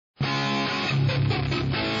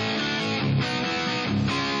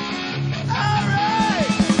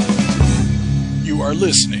You are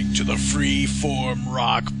listening to the Freeform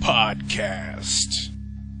Rock Podcast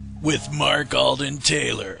with Mark Alden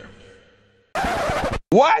Taylor.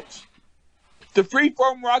 What? The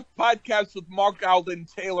Freeform Rock Podcast with Mark Alden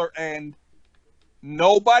Taylor and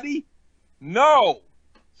nobody? No,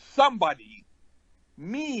 somebody.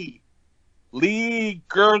 Me, Lee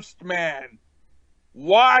Gerstmann.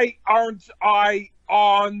 Why aren't I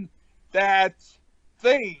on that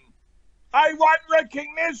thing? I want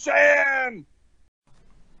recognition!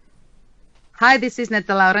 Hi, this is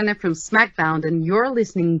Netta Laurene from SmackDown, and you're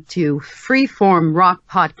listening to Freeform Rock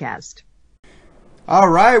Podcast. All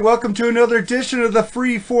right, welcome to another edition of the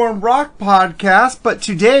Freeform Rock Podcast, but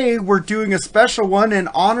today we're doing a special one in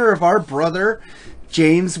honor of our brother,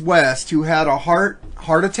 James West, who had a heart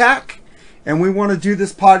attack, and we want to do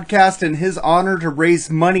this podcast in his honor to raise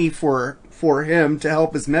money for him to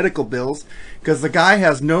help his medical bills, because the guy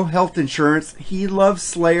has no health insurance. He loves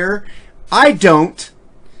Slayer. I don't.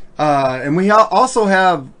 And we also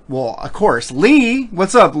have, well, of course, Lee.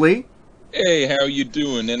 What's up, Lee? Hey, how you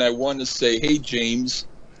doing? And I want to say, hey, James,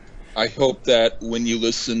 I hope that when you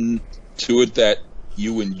listen to it that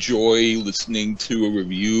you enjoy listening to a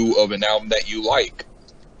review of an album that you like,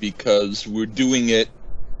 because we're doing it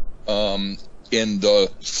in the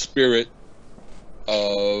spirit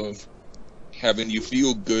of having you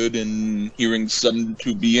feel good and hearing something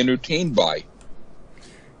to be entertained by.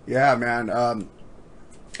 Yeah, man.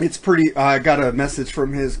 It's pretty. I got a message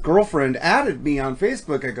from his girlfriend, added me on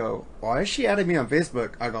Facebook. I go, why is she adding me on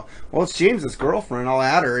Facebook? I go, well, it's James's girlfriend. I'll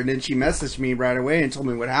add her. And then she messaged me right away and told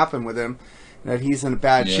me what happened with him, that he's in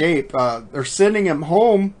bad shape. They're sending him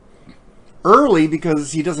home early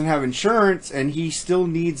because he doesn't have insurance, and he still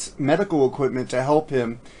needs medical equipment to help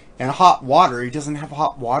him, and hot water. He doesn't have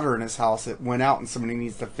hot water in his house. It went out, and somebody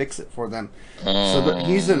needs to fix it for them. So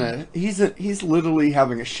he's literally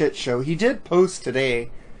having a shit show. He did post today.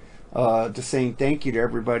 Just saying thank you to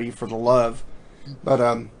everybody for the love, but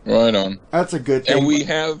right on. That's a good thing. And we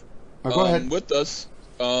have go ahead. With us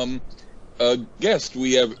a guest.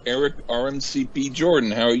 We have Eric RMCP Jordan.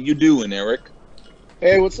 How are you doing, Eric?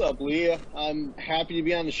 Hey, what's up, Lee? I'm happy to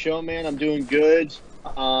be on the show, man. I'm doing good.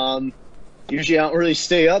 Usually I don't really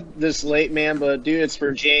stay up this late, man, but dude, it's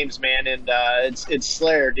for James, man, and it's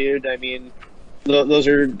Slayer, dude. I mean, those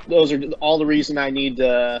are all the reason I need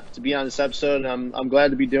to be on this episode. And I'm glad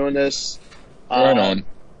to be doing this. Right on.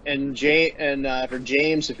 And for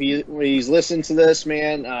James, if he's listening to this,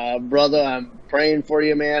 man, brother, I'm praying for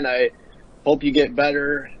you, man. I hope you get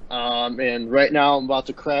better. And right now I'm about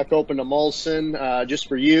to crack open a Molson just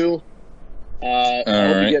for you. I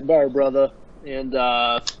hope you get better, brother. And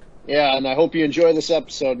yeah, and I hope you enjoy this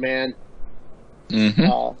episode, man. Mm-hmm.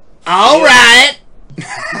 All right.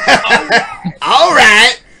 All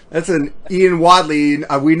right. That's an Ian Wadley.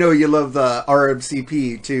 We know you love the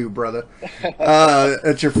RMCP too, brother.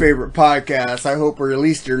 That's your favorite podcast. I hope we're at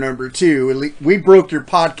least your number 2. We broke your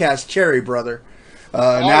podcast cherry, brother.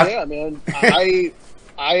 Yeah, man.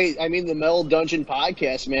 I mean, the Metal Dungeon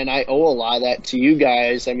podcast, man, I owe a lot of that to you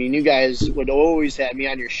guys. I mean, you guys would always have me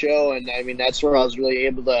on your show, and I mean, that's where I was really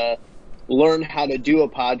able to learn how to do a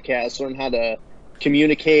podcast, learn how to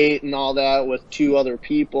communicate and all that with 2 other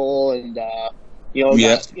people, and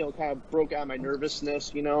kind of broke out my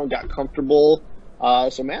nervousness, and got comfortable.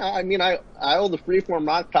 So man, I mean, I owe the Freeform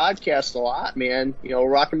Rock Podcast a lot, man.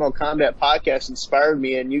 Rock and Roll Combat Podcast inspired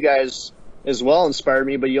me, and you guys as well inspired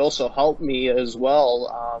me, but you also helped me as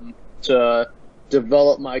well to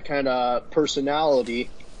develop my kind of personality.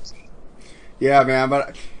 Yeah, man,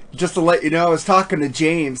 but just to let you know, I was talking to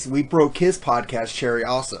James. We broke his podcast cherry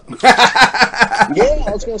also. Yeah, I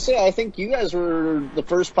was going to say, I think you guys were the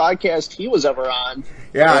first podcast he was ever on.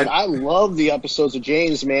 Yeah. And I love the episodes of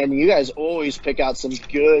James, man. You guys always pick out some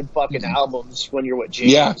good fucking albums when you're with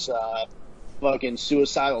James. Yeah. Fucking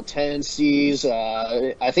Suicidal Tendencies.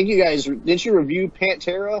 I think you guys, didn't you review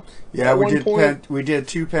Pantera? Yeah, we did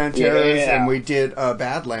 2 Panteras, and we did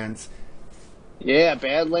Badlands. Yeah,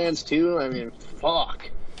 Badlands too. I mean,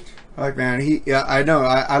 fuck. Like, man, I know.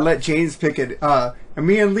 I let James pick it. And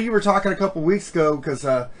me and Lee were talking a couple weeks ago because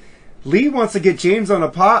Lee wants to get James on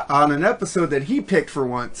an episode that he picked for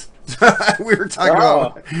once. We were talking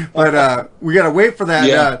about, but we got to wait for that.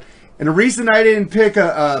 Yeah. And the reason I didn't pick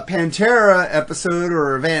a Pantera episode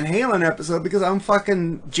or a Van Halen episode because I'm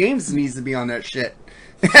fucking James needs to be on that shit.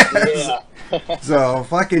 Yeah. So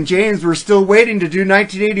fucking James, we're still waiting to do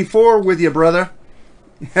 1984 with you, brother.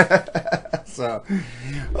 So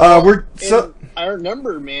I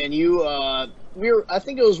remember, man, you I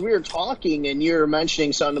think it was we were talking and you were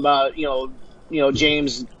mentioning something about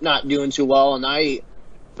James not doing too well,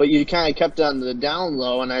 but you kind of kept on the down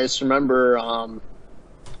low, and I just remember,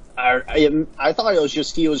 I thought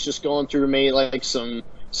he was just going through maybe like some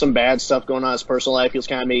bad stuff going on in his personal life. He was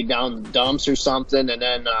kind of maybe down in the dumps or something, and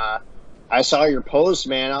then I saw your post,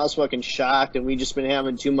 man. I was fucking shocked, and we just been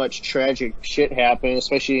having too much tragic shit happen,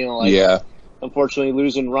 especially unfortunately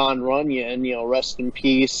losing Ron Runyon, rest in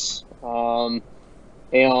peace.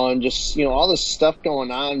 And just all this stuff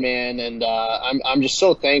going on, man. And I'm just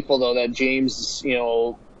so thankful though that James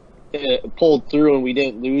pulled through and we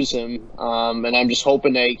didn't lose him. And I'm just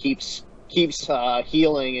hoping that he keeps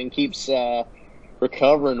healing and keeps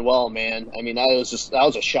recovering well, man. I mean, that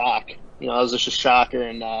was a shock. That was just a shocker,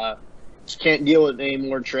 and just can't deal with any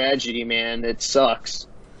more tragedy, man. It sucks.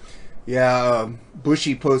 Yeah,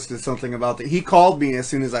 Bushy posted something about that. He called me as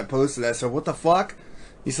soon as I posted that. I said, what the fuck?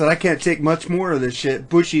 He said, I can't take much more of this shit.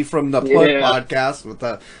 Bushy from the Plug podcast with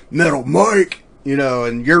the Metal Mike,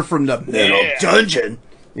 and you're from the Metal Dungeon.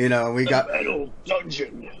 We got Metal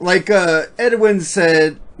Dungeon. Like Edwin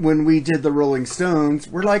said when we did the Rolling Stones,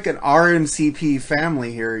 we're like an RMCP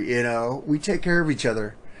family here, We take care of each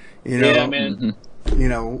other. Yeah, man. Mm-hmm.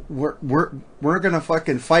 We're gonna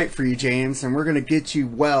fucking fight for you, James, and we're gonna get you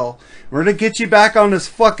well. We're gonna get you back on this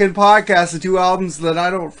fucking podcast to do albums that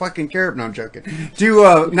I don't fucking care. No, I'm joking. Do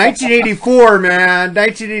 1984, man,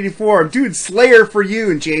 1984. I'm doing Slayer for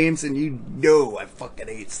you and James, and I fucking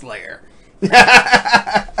hate Slayer.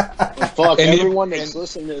 Fuck everyone that's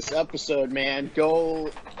listening to this episode, man.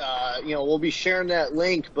 Go, we'll be sharing that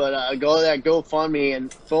link, but go to that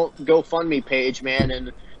GoFundMe page, man,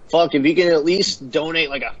 and. Fuck, if you can at least donate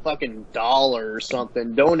like a fucking $1 or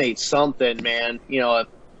something, donate something, man. If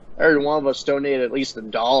every one of us donated at least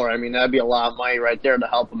 $1, I mean, that'd be a lot of money right there to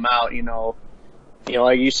help him out,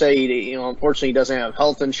 like you say, unfortunately he doesn't have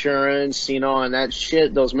health insurance, and that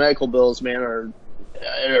shit, those medical bills, man, are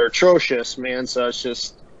atrocious, man. So it's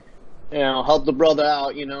just, help the brother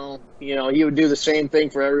out, he would do the same thing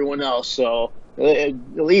for everyone else. So at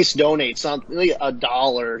least donate something, like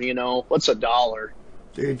 $1, what's $1?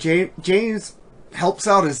 Dude, James helps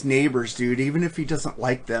out his neighbors, dude, even if he doesn't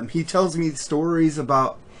like them. He tells me stories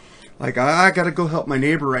about, like, I gotta go help my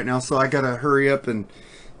neighbor right now, so I gotta hurry up and,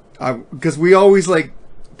 because we always,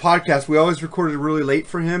 podcast, we always recorded really late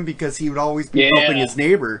for him because he would always be helping his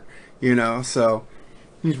neighbor, so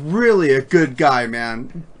he's really a good guy,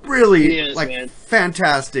 man. Really, man.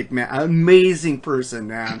 Fantastic, man. Amazing person,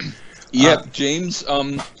 man. Yep, James,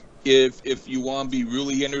 if you want to be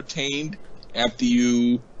really entertained, after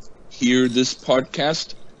you hear this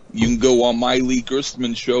podcast, you can go on my Lee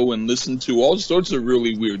Gerstmann show and listen to all sorts of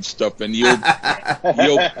really weird stuff, and you'll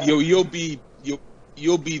be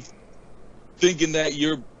thinking that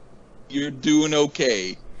you're doing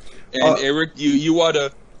okay. And Eric, you ought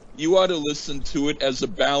to listen to it as a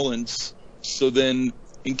balance. So then,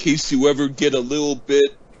 in case you ever get a little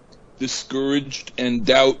bit discouraged and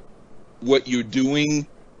doubt what you're doing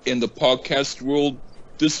in the podcast world,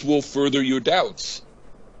 this will further your doubts.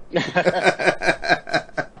 It'll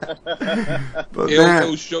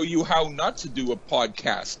show you how not to do a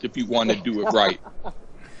podcast if you want to do it right.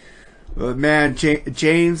 But man,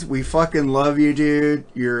 James, we fucking love you, dude.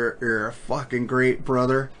 You're a fucking great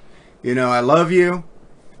brother. I love you.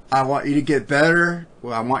 I want you to get better.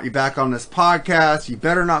 Well, I want you back on this podcast. You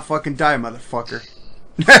better not fucking die, motherfucker.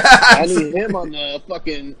 I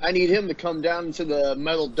need him to come down into the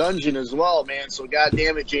Metal Dungeon as well, man. So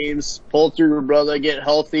goddamn it, James, pull through, brother, get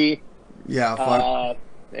healthy. Yeah, fuck.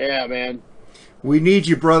 Yeah, man. We need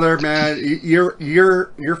you, brother, man.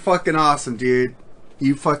 You're fucking awesome, dude.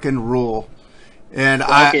 You fucking rule. And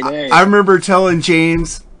I remember telling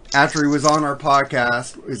James after he was on our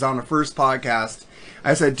podcast, he was on the first podcast,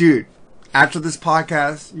 I said, dude, after this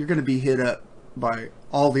podcast, you're gonna be hit up by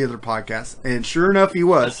all the other podcasts. And sure enough, he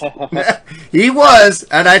was. He was.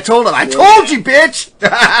 And I told him, I told you, bitch!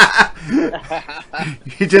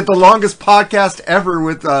 He did the longest podcast ever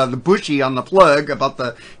with the Bushy on the Plug about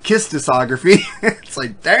the Kiss discography. It's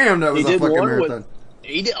like, damn, that was a fucking marathon.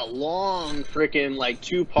 He did a long freaking,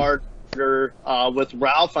 two-parter with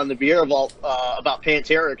Ralph on the Beer Vault about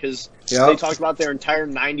Pantera, because they talked about their entire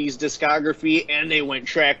 90s discography, and they went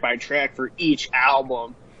track by track for each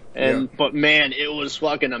album. But man, it was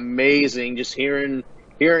fucking amazing just hearing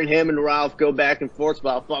him and Ralph go back and forth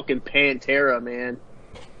about fucking Pantera, man.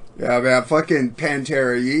 Yeah, man, fucking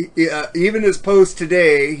Pantera. Even his post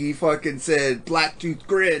today, he fucking said Blacktooth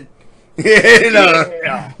Grin.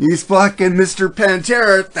 He's fucking Mr.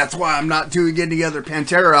 Pantera. That's why I'm not doing any other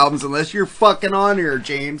Pantera albums unless you're fucking on here,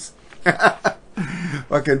 James.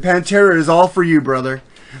 Fucking Pantera is all for you, brother.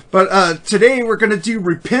 But today we're going to do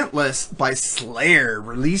Repentless by Slayer,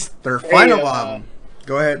 released their final album.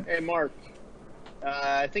 Go ahead. Hey, Mark.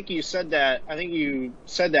 I think you said that. I think you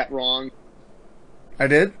said that wrong. I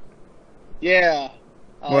did? Yeah.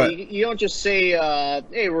 What? You don't just say,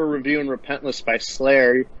 hey, we're reviewing Repentless by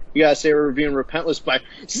Slayer. You gotta say we're reviewing Repentless by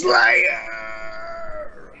Slayer!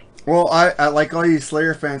 Well, I like all you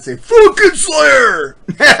Slayer fans say, fucking Slayer!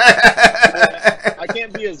 I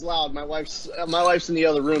can't be as loud. My wife's in the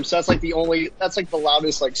other room, so that's like the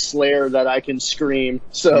loudest like Slayer that I can scream.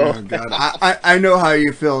 So Oh, God. I know how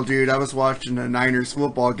you feel, dude. I was watching a Niners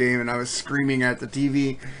football game, and I was screaming at the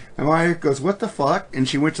TV, and my wife goes, what the fuck? And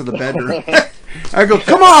she went to the bedroom. I go,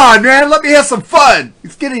 come on, man, let me have some fun.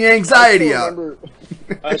 It's getting anxiety out.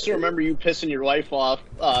 I still remember you pissing your wife off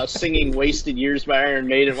singing Wasted Years by Iron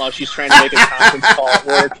Maiden while she's trying to make a conference call at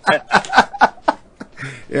work.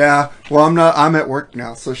 Yeah, well, I'm at work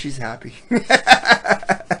now, so she's happy.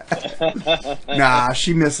 Nah,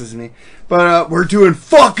 she misses me. But we're doing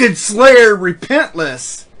fucking Slayer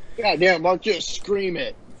Repentless. God damn, Mark, just scream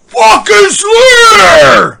it. Fucking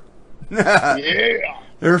Slayer! Yeah.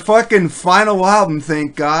 Their fucking final album,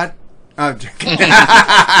 thank God. I'm joking.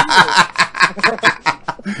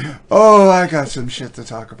 Oh, I got some shit to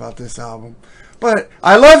talk about this album. But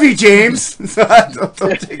I love you, James. So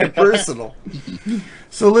don't take it personal.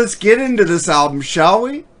 So let's get into this album, shall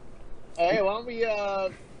we? Hey, why don't we,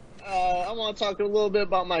 I want to talk a little bit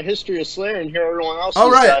about my history of Slayer and hear everyone else's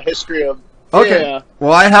All right. history of... Okay. Yeah.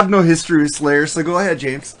 Well, I have no history with Slayer, so go ahead,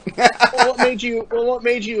 James. What made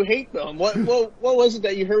you hate them? What was it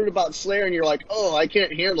that you heard about Slayer and you're like, oh, I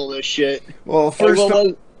can't handle this shit? Well,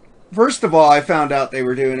 Like, first of all, I found out they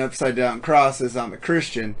were doing upside down crosses. I'm a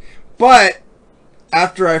Christian, but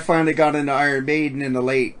after I finally got into Iron Maiden in the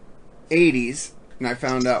late '80s, and I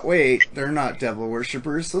found out, wait, they're not devil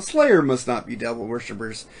worshippers, so Slayer must not be devil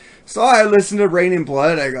worshippers. So I listened to Rain and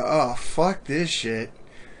Blood. I go, oh, fuck this shit.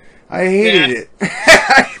 I hated it.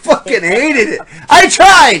 I fucking hated it. I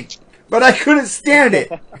tried, but I couldn't stand it.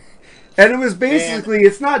 And it was basically,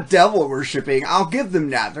 it's not devil worshipping. I'll give them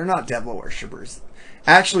that. They're not devil worshippers.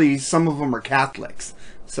 Actually, some of them are Catholics.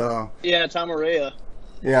 So yeah, Tom Araya.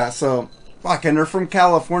 yeah, so fuck, and they're from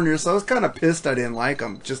California, so I was kind of pissed I didn't like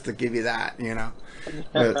them, just to give you that, you know.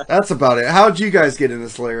 But that's about it. How'd you guys get into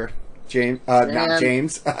Slayer, James? Not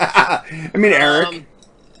James. I mean Eric.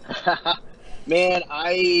 Man,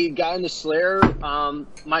 I got into Slayer.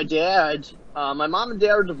 My dad, my mom and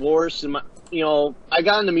dad are divorced, and I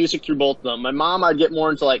got into music through both of them. My mom, I'd get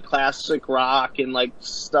more into like classic rock and like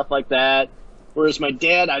stuff like that, whereas my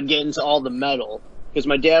dad, I'd get into all the metal because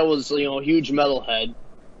my dad was a huge metalhead,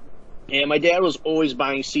 and my dad was always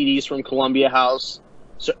buying CDs from Columbia House.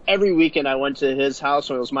 So every weekend I went to his house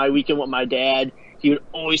when it was my weekend with my dad. He would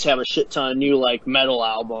always have a shit ton of new like metal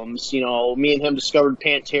albums. Me and him discovered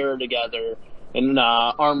Pantera together and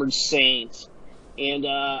Armored Saint. And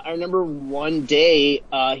I remember one day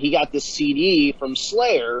he got this CD from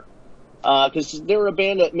Slayer because they were a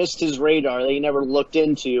band that missed his radar. They never looked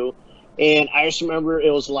into. And I just remember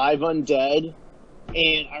it was Live Undead.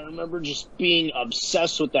 And I remember just being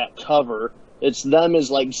obsessed with that cover. It's them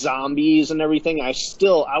as like zombies and everything. I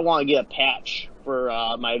want to get a patch for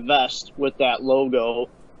my vest with that logo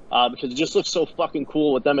because it just looks so fucking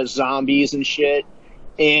cool with them as zombies and shit.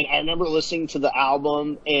 And I remember listening to the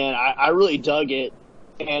album, and I really dug it.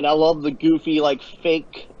 And I love the goofy, like,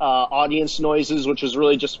 fake audience noises, which is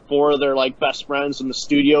really just four of their, like, best friends in the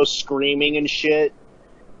studio screaming and shit.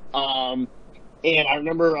 And I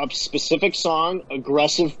remember a specific song,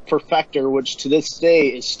 Aggressive Perfector, which to this day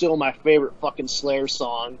is still my favorite fucking Slayer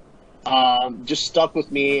song. Just stuck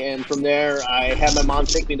with me, and from there, I had my mom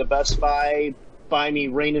take me to Best Buy, buy me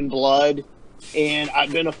Rain and Blood. And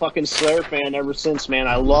I've been a fucking Slayer fan ever since, man.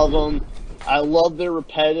 I love them. I love their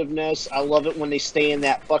repetitiveness. I love it when they stay in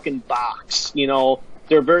that fucking box.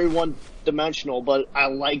 They're very one-dimensional, but I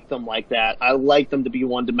like them like that. I like them to be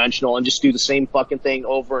one-dimensional and just do the same fucking thing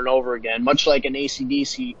over and over again, much like an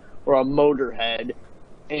AC/DC or a Motorhead.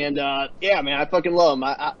 And yeah, man, I fucking love them.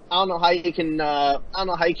 I don't know how you can. I don't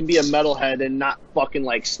know how you can be a metalhead and not fucking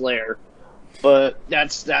like Slayer, but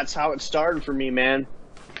that's how it started for me, man.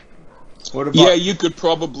 What about? Yeah, you could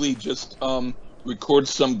probably just record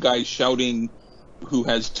some guy shouting who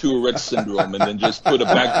has Tourette's syndrome and then just put a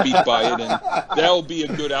backbeat by it, and that'll be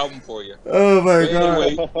a good album for you. Oh my God.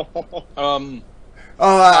 Anyway,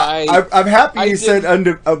 I'm happy you said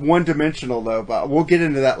one-dimensional though, but we'll get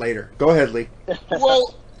into that later. Go ahead, Lee.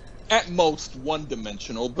 Well, at most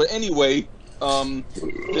one-dimensional, but anyway,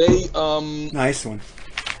 they nice one.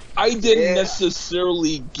 I didn't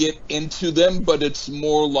necessarily get into them, but it's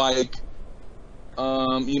more like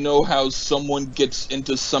You know how someone gets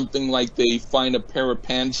into something like they find a pair of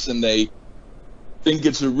pants and they think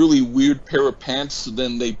it's a really weird pair of pants, so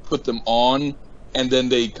then they put them on and then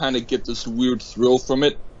they kind of get this weird thrill from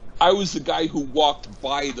it. I was the guy who walked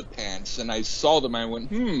by the pants and I saw them and I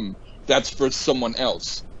went, that's for someone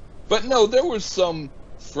else. But no, there were some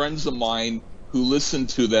friends of mine who listened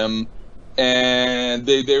to them, and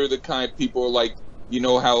they're the kind of people like, you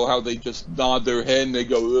know how they just nod their head and they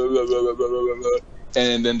go,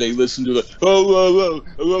 and then they listen to the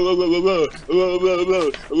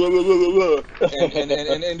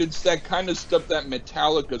and it's that kind of stuff that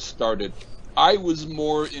Metallica started. I was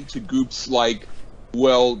more into groups like,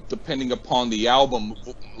 well, depending upon the album,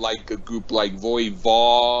 like a group like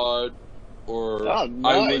Voivod, or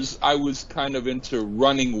nice. I was kind of into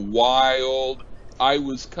Running Wild. I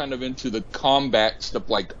was kind of into the combat stuff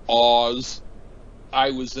like Oz.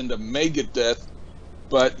 I was into Megadeth,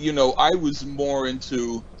 but you know, I was more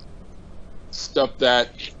into stuff that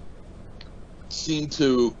seemed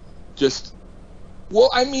to just, well,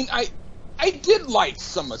 I mean, I did like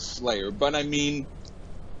some of Slayer, but I mean,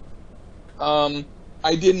 I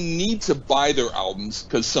didn't need to buy their albums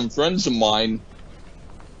because some friends of mine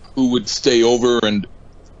who would stay over and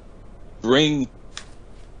bring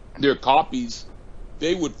their copies,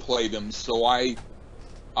 they would play them, so I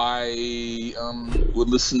would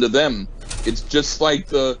listen to them. It's just like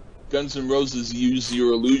the Guns N' Roses Use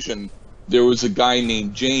Your Illusion. There was a guy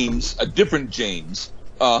named James, a different James,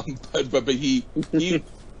 but he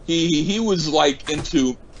was like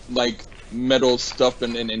into like metal stuff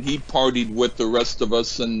and he partied with the rest of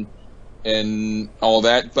us and all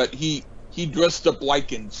that, but he dressed up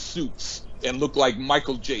like in suits and looked like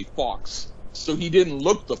Michael J. Fox, so he didn't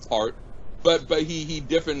look the part, but he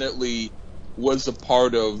definitely was a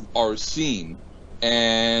part of our scene,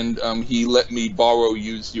 and he let me borrow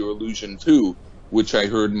Use Your Illusion too, which I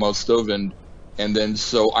heard most of, and then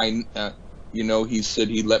so I he said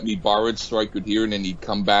he'd let me borrow it so I could hear it, and he'd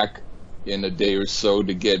come back in a day or so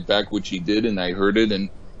to get back, which he did, and I heard it, and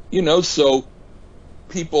so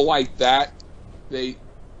people like that, they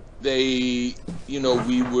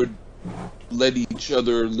we would let each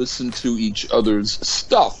other listen to each other's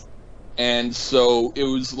stuff, and so it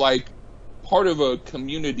was like part of a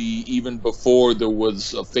community even before there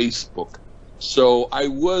was a Facebook. So I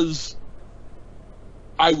was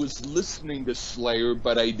listening to Slayer,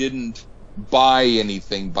 but I didn't buy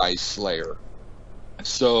anything by Slayer.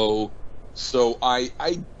 So I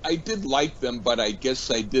did like them, but I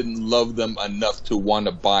guess I didn't love them enough to want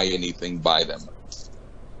to buy anything by them.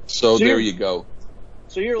 So there you go.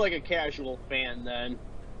 So you're like a casual fan then?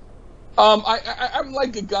 I'm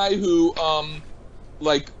like a guy who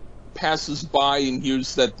like passes by and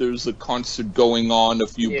hears that there's a concert going on a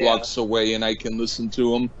few blocks away, and I can listen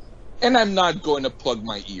to them, and I'm not going to plug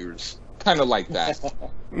my ears. Kind of like that.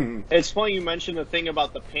 It's funny you mentioned the thing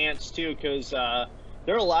about the pants too, because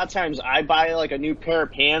there are a lot of times I buy like a new pair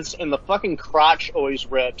of pants and the fucking crotch always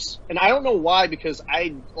rips, and I don't know why, because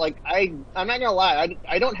I'm not gonna lie,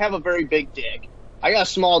 I don't have a very big dick. I got a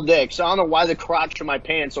small dick, so I don't know why the crotch of my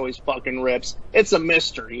pants always fucking rips. It's a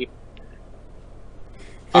mystery.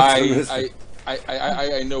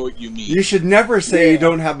 I know what you mean. You should never say you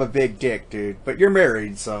don't have a big dick, dude. But you're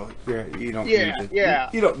married, so you don't need to. Yeah.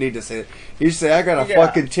 You don't need to say it. You say I got a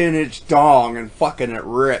fucking 10-inch dong and fucking it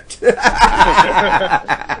ripped. I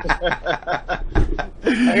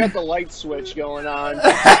got the light switch going on.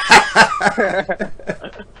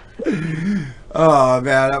 Oh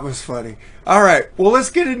man, that was funny. All right, well let's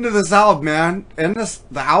get into this album, man. And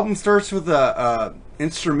the album starts with the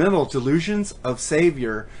instrumental "Delusions of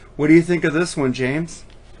Savior." What do you think of this one, James?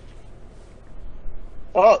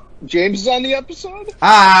 Oh, James is on the episode?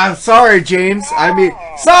 Sorry, James. I mean,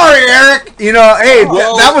 sorry, Eric. Hey,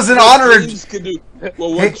 that was an honor.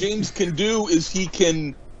 What James can do is he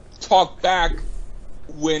can talk back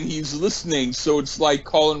when he's listening, so it's like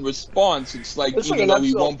call and response. It's like, even though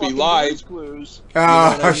he won't be live.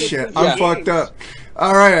 Oh, shit. I'm fucked up.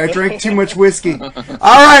 All right, I drank too much whiskey. All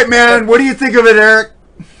right, man. What do you think of it, Eric?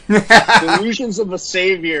 Delusions of a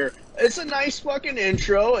Savior. It's a nice fucking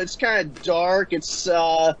intro. It's kind of dark. It's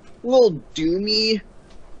a little doomy.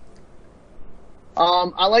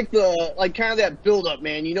 I like kind of that build up,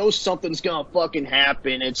 man. You know something's gonna fucking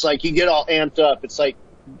happen. It's like you get all amped up. It's like,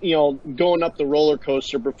 going up the roller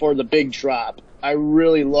coaster before the big drop. I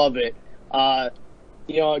really love it. It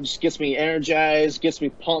just gets me energized, gets me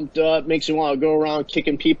pumped up, makes me want to go around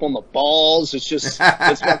kicking people in the balls. It's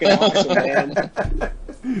fucking awesome, man.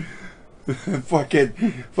 fucking.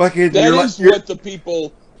 That is what the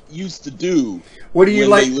people used to do. What do you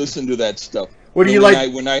when like? They listen to that stuff. What do you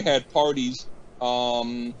like? When I had parties,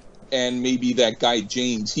 and maybe that guy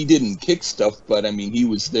James, he didn't kick stuff, but I mean, he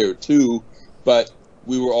was there too. But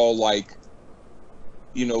we were all like,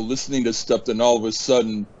 you know, listening to stuff, then all of a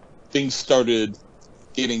sudden things started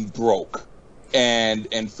getting broke, and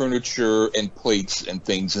furniture and plates and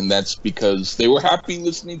things, and that's because they were happy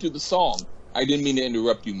listening to the song. I didn't mean to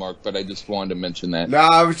interrupt you, Mark, but I just wanted to mention that. No,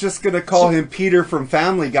 I was just gonna call him Peter from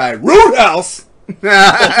Family Guy. Roadhouse.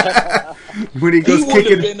 When he goes He would have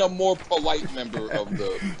kicking, been a more polite member of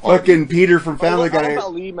the party. fucking Peter from Family I love Guy. how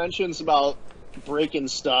Lee mentions about breaking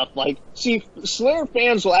stuff. Like, see, Slayer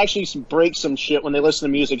fans will actually break some shit when they listen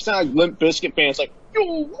to music. It's not like Limp Bizkit fans like, yo,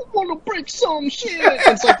 I want to break some shit.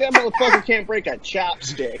 It's like, that motherfucker can't break a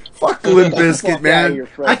chopstick. Fuck Limp Fuck Bizkit, outta man. here,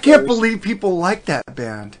 Fred I can't Durst. believe people like that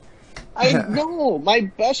band. I know. My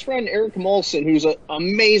best friend, Eric Molson, who's an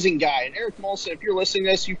amazing guy. And Eric Molson, if you're listening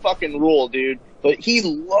to this, you fucking rule, dude. But he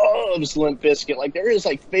loves Limp Bizkit. Like, they're his,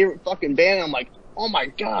 like, favorite fucking band. I'm like, oh my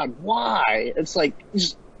God, why? It's like,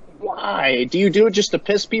 just, why? Do you do it just to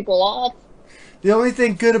piss people off? The only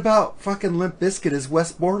thing good about fucking Limp Bizkit is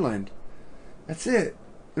Wes Borland. That's it.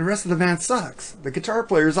 The rest of the band sucks. The guitar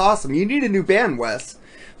player is awesome. You need a new band, Wes.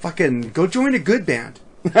 Fucking go join a good band.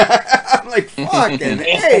 I'm like, fucking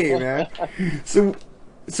hey, man. So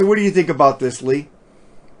what do you think about this, Lee?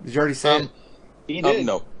 Did you already say it? He did.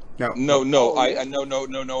 No. Oh, I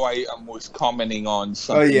was commenting on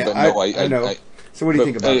something. Oh yeah, but no, I know. So what do you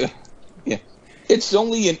think about it? Yeah, it's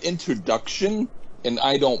only an introduction, and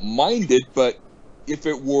I don't mind it. But if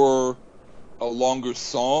it were a longer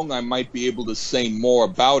song, I might be able to say more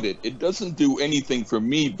about it. It doesn't do anything for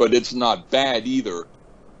me, but it's not bad either.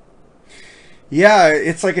 Yeah,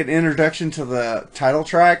 it's like an introduction to the title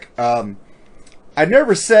track. I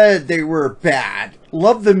never said they were bad.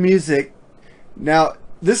 Love the music. Now,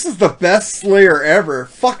 this is the best Slayer ever.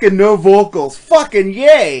 Fucking no vocals. Fucking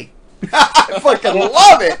yay. I fucking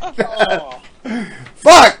love it. Oh.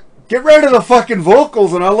 Fuck. Get rid of the fucking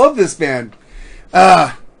vocals and I love this band. You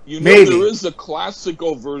know, Maybe. there is a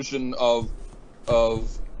classical version of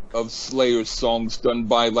Slayer's songs done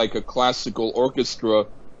by like a classical orchestra,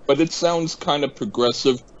 but it sounds kind of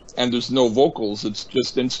progressive, and there's no vocals. It's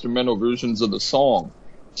just instrumental versions of the song.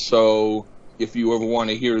 So if you ever want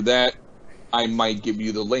to hear that, I might give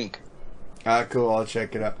you the link. Cool. I'll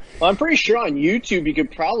check it out. Well, I'm pretty sure on YouTube you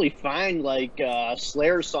could probably find, like,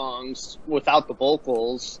 Slayer songs without the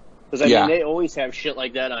vocals. Because, I Yeah. mean, they always have shit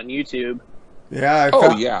like that on YouTube. Yeah,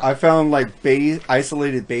 Yeah. I found like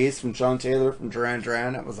isolated bass from Sean Taylor from Duran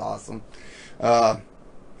Duran. That was awesome.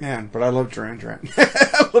 Man, but I love Duran Duran.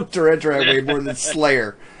 I love Duran Duran way more than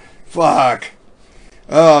Slayer. Fuck.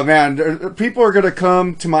 Oh man, people are gonna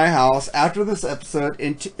come to my house after this episode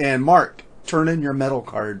and Mark, turn in your metal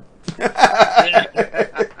card.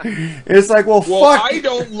 It's like, well, fuck. I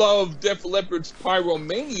don't love Def Leppard's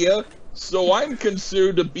Pyromania, so I'm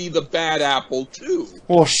considered to be the bad apple too.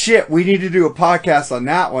 Well, shit, we need to do a podcast on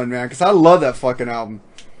that one, man, because I love that fucking album.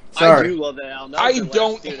 Sorry. I do love that album. That was I their last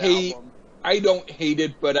don't good hate. album. I don't hate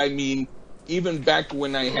it, but I mean, even back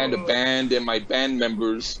when I had a band and my band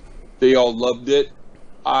members, they all loved it.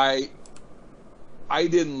 I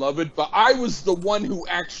didn't love it, but I was the one who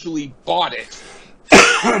actually bought it.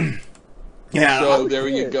 Yeah. So there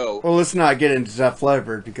you go. Well, let's not get into Def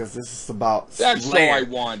Leppard because this is about That's Slayer. all I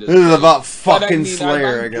wanted. This is about But fucking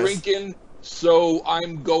Slayer, I I'm guess. drinking, so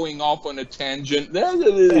I'm going off on a tangent.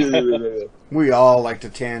 We all like to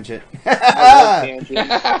tangent. I love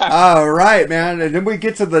Tangent. All right, man. And then we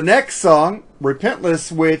get to the next song,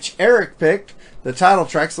 Repentless, which Eric picked, the title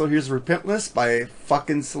track. So here's Repentless by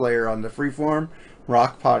fucking Slayer on the Freeform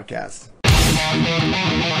Rock Podcast.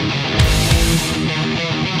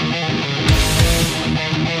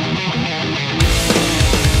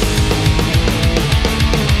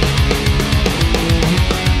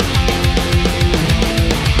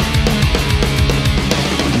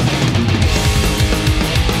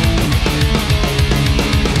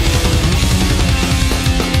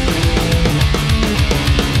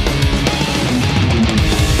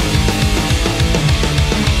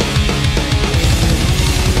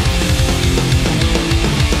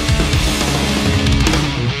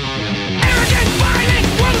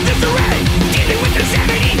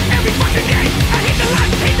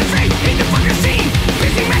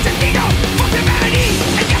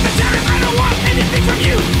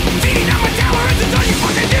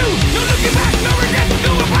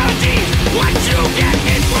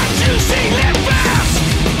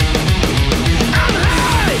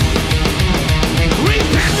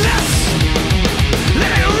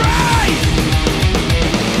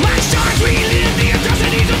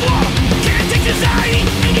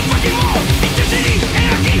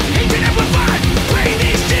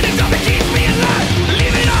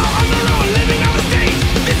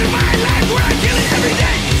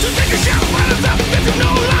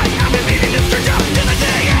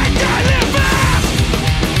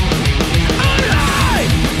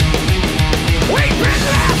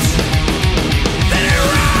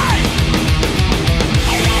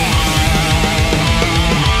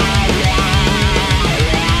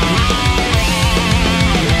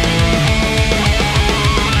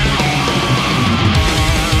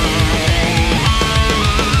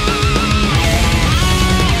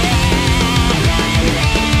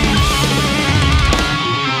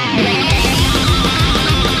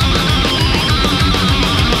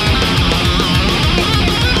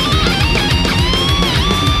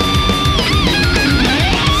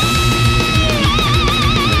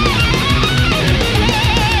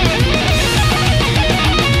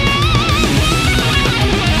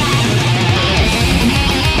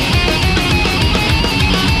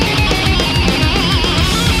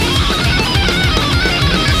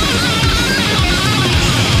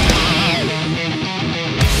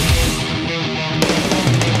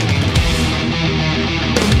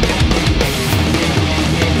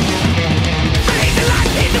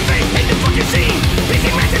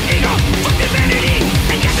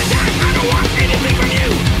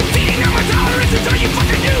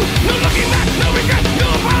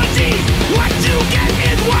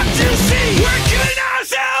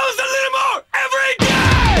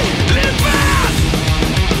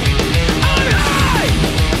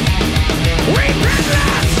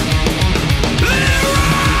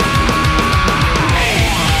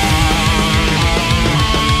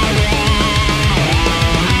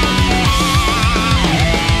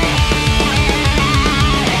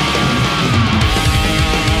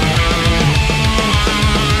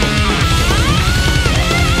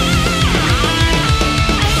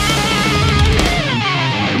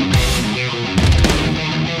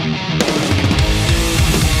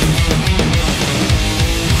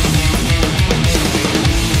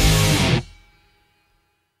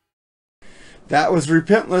 That was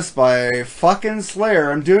Repentless by fucking Slayer.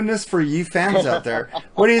 I'm doing this for you fans out there.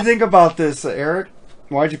 What do you think about this, Eric?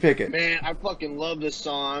 Why'd you pick it? Man, I fucking love this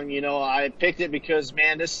song. You know, I picked it because,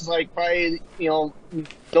 man, this is like probably, you know,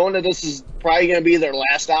 knowing that this is probably going to be their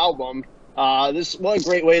last album. This what a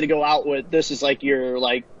great way to go out with. This is like your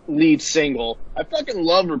like lead single. I fucking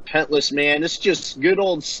love Repentless, man. This is just good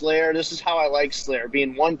old Slayer. This is how I like Slayer,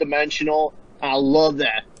 being one-dimensional. I love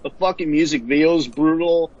that. The fucking music video is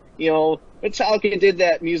brutal. You know, Metallica did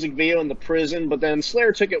that music video in the prison, but then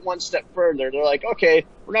Slayer took it one step further. They're like, okay,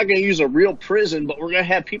 we're not going to use a real prison, but we're going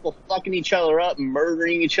to have people fucking each other up and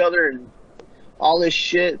murdering each other and all this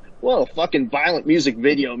shit. What a fucking violent music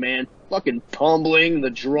video, man. Fucking tumbling,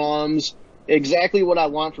 the drums. Exactly what I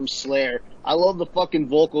want from Slayer. I love the fucking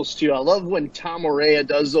vocals, too. I love when Tom Araya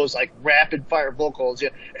does those, like, rapid-fire vocals. Yeah,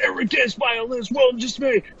 every day's violence, world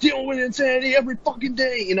dismay, dealing with insanity every fucking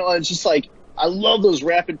day. You know, it's just like, I love those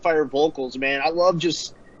rapid-fire vocals, man. I love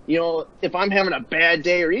just, you know, if I'm having a bad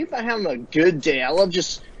day or even if I'm having a good day, I love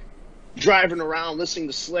just driving around listening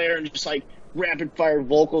to Slayer and just, like, rapid-fire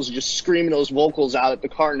vocals and just screaming those vocals out at the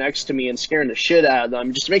car next to me and scaring the shit out of them.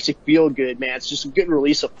 It just makes you feel good, man. It's just a good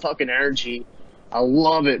release of fucking energy. I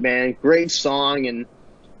love it, man. Great song, and,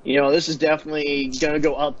 you know, this is definitely going to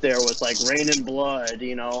go up there with, like, Rain and Blood,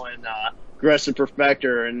 you know, and Aggressive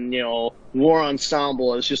Perfector, and, you know, War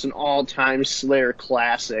Ensemble. It's just an all-time Slayer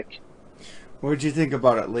classic. What did you think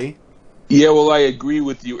about it, Lee? Yeah, well, I agree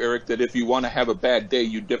with you, Eric, that if you want to have a bad day,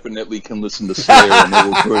 you definitely can listen to Slayer, and it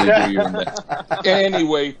will pretty you on that.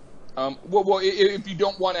 Anyway, well, if you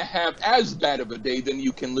don't want to have as bad of a day, then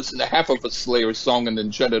you can listen to half of a Slayer song and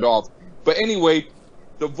then shut it off. But anyway,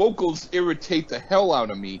 the vocals irritate the hell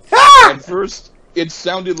out of me. At first, it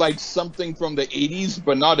sounded like something from the 80s,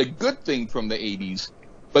 but not a good thing from the 80s.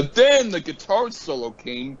 But then the guitar solo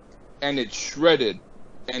came, and it shredded,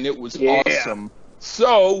 and it was awesome.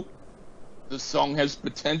 So, the song has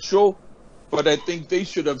potential, but I think they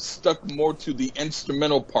should have stuck more to the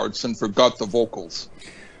instrumental parts and forgot the vocals.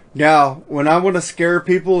 Now, when I want to scare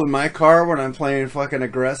people in my car when I'm playing fucking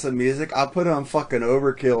aggressive music, I'll put on fucking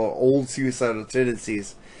Overkill or old Suicidal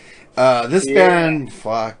Tendencies. This band,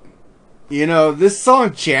 fuck. You know, this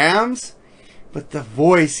song jams, but the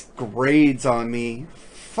voice grades on me.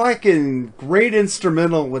 Fucking great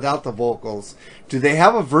instrumental without the vocals. Do they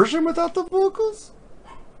have a version without the vocals?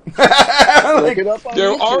 Look it up on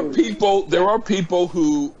YouTube. There are people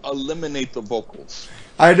who eliminate the vocals.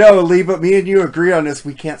 I know, Lee, but me and you agree on this.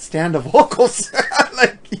 We can't stand the vocals.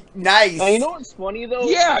 Like, nice. Now, you know what's funny though?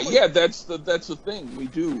 Yeah, that's the thing. We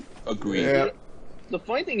do agree. Yeah. The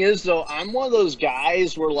funny thing is though, I'm one of those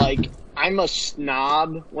guys where like I'm a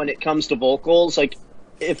snob when it comes to vocals. Like,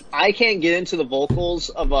 if I can't get into the vocals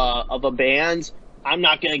of a band, I'm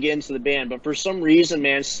not gonna get into the band. But for some reason,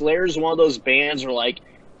 man, Slayer's one of those bands where like,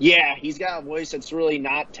 yeah, he's got a voice that's really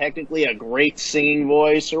not technically a great singing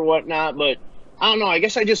voice or whatnot, but I don't know, I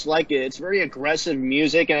guess I just like it. It's very aggressive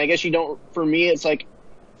music, and I guess you don't, for me, it's like,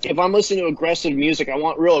 if I'm listening to aggressive music, I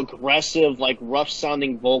want real aggressive, like,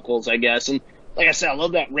 rough-sounding vocals, I guess. And like I said, I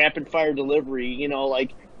love that rapid-fire delivery, you know,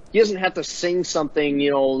 like, he doesn't have to sing something, you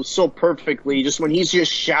know, so perfectly, just when he's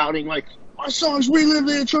just shouting, like, my songs relive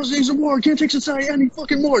the atrocities of war, can't take society any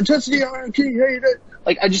fucking more, intensity, anarchy, hate it.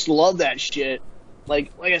 Like, I just love that shit.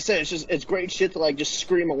 Like I said, it's great shit to, like, just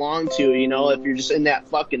scream along to, you know, if you're just in that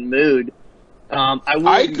fucking mood. I will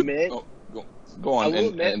admit... Go on,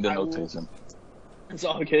 and then I'll take them. It's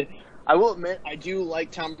all good. I will admit, I do like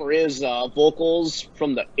Tom Araya's vocals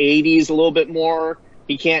from the 80s a little bit more.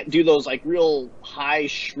 He can't do those, like, real high,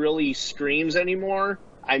 shrilly screams anymore.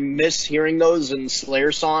 I miss hearing those in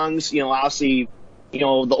Slayer songs. You know, obviously, you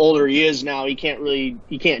know, the older he is now, he can't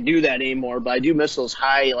do that anymore, but I do miss those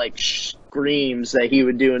high, like, screams that he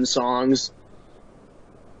would do in songs.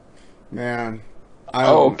 Man.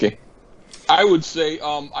 Okay. I would say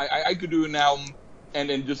I could do an album and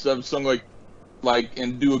then just have a song like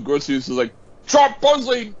and do a grocery store like chopped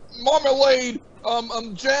parsley, marmalade,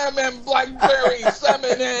 jam and blackberry,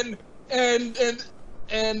 salmon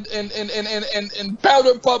and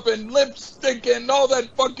powder puff and lipstick and all that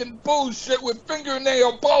fucking bullshit with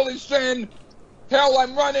fingernail polish and hell,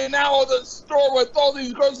 I'm running out of the store with all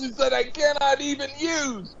these groceries that I cannot even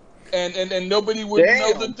use, and nobody would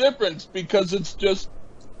know the difference because it's just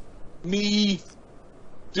me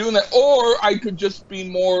doing that. Or I could just be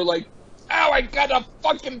more like, ow, I got a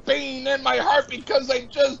fucking pain in my heart because I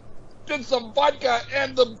just did some vodka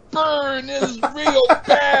and the burn is real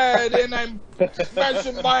bad and I'm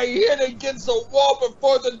smashing my head against the wall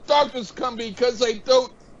before the doctors come because I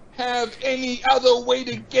don't have any other way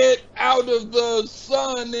to get out of the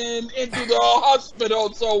sun and into the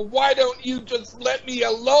hospital, so why don't you just let me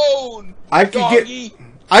alone, doggy?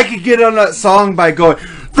 I could get on that song by going,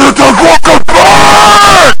 "There's a fucking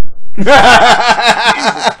bird!"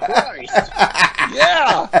 Jesus Christ.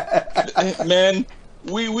 Yeah, man,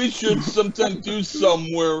 we should sometime do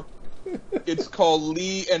somewhere. It's called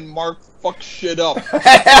Lee and Mark fuck shit up. And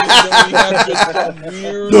then we have just some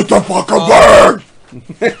weird, "There's a fucking bird!"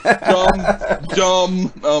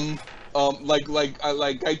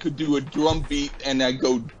 like I could do a drum beat and I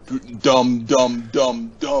go dum dum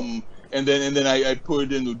dum dum, and then I put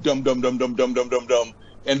it in the dum dum dum dum dum dum dum dum,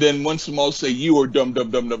 and then once in a while say you are dum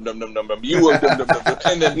dum dum dum dum dum dum dum, you are dum dum dum dum,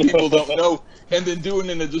 and then people don't know, and then do it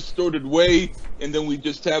in a distorted way, and then we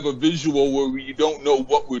just have a visual where we don't know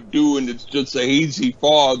what we're doing. It's just a hazy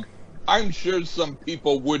fog. I'm sure some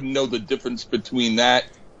people wouldn't know the difference between that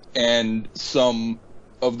and some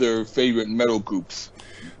of their favorite metal groups.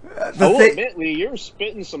 I will admit, Lee, you're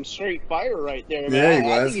spitting some straight fire right there, man. Yeah,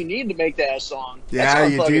 he I was. think you need to make that a song. Yeah,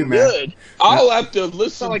 that you sounds do, fucking man. Good. I'll have to listen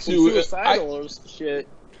Sound like some to it. suicidal or shit.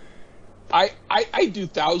 I do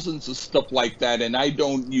thousands of stuff like that, and I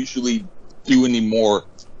don't usually do any more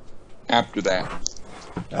after that.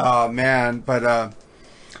 Oh man, but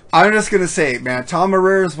I'm just gonna say, man, Tom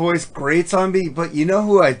Herrera's voice grates on me. But you know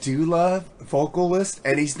who I do love? Vocalist,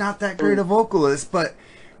 and he's not that great a vocalist, but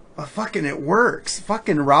fucking it works.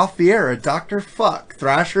 Fucking Ralph Vieira, Dr. Fuck,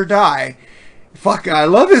 Thrash or Die. Fuck, I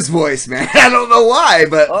love his voice, man. I don't know why,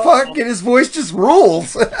 but fucking his voice just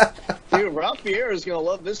rules. Dude, Ralph Vieira is gonna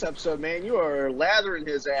love this episode, man. You are lathering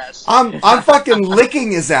his ass. I'm fucking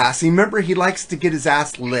licking his ass. Remember, he likes to get his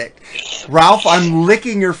ass licked. Ralph, I'm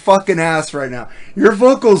licking your fucking ass right now. Your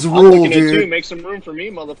vocals rule, licking it dude. too. Make some room for me,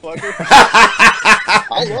 motherfucker.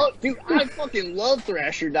 I fucking love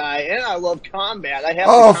Thrash or Die, and I love Combat. I have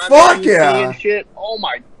Oh, the Combat fuck EP yeah. and shit. Oh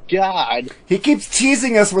my god. He keeps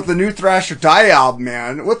teasing us with the new Thrash or Die album,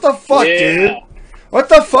 man. What the fuck, Yeah. dude? What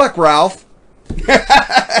the fuck, Ralph?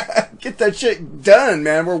 Get that shit done,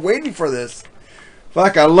 man. We're waiting for this.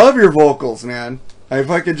 Fuck, I love your vocals, man. I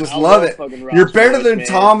fucking just love it. fucking Ralph's You're better voice, than man.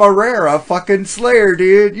 Tom Herrera, fucking Slayer,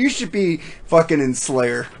 dude. You should be fucking in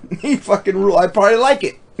Slayer. He fucking rule. I probably like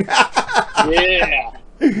it. Yeah.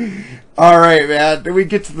 All right, man. Then we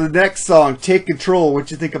get to the next song, Take Control.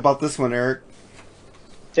 What you think about this one, Eric?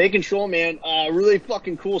 Take Control, man. Really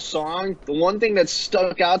fucking cool song. The one thing that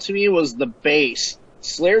stuck out to me was the bass.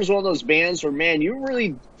 Slayer's one of those bands where, man, you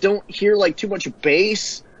really don't hear like too much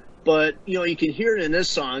bass, but you know you can hear it in this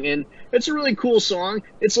song, and it's a really cool song.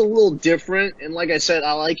 It's a little different, and like I said,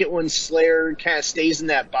 I like it when Slayer kind of stays in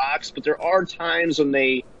that box. But there are times when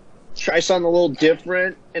they try something a little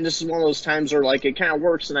different, and this is one of those times where like it kind of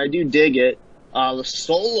works, and I do dig it. The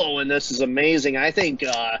solo in this is amazing. I think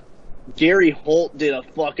Gary Holt did a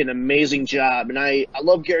fucking amazing job, and I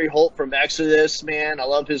love Gary Holt from Exodus, man. I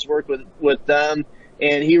love his work with them,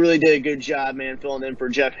 and he really did a good job, man, filling in for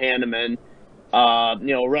Jeff Hanneman.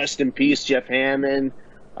 Rest in peace, Jeff Hammond.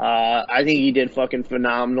 I think he did fucking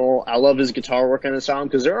phenomenal. I love his guitar work on this album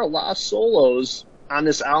because there are a lot of solos on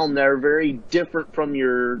this album that are very different from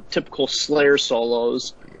your typical Slayer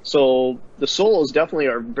solos. So the solos definitely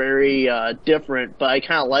are very different, but I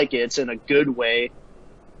kind of like it. It's in a good way.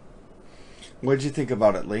 What did you think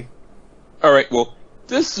about it, Lee? All right, well,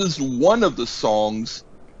 this is one of the songs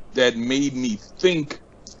that made me think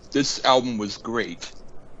this album was great.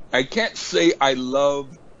 I can't say I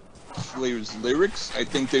love Slayer's lyrics. I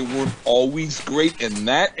think they weren't always great in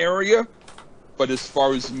that area. But as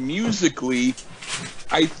far as musically,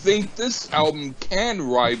 I think this album can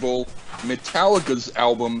rival Metallica's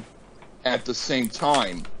album at the same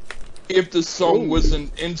time. If the song was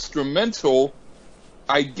an instrumental,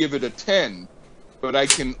 I'd give it a 10. But I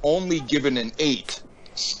can only give it an 8.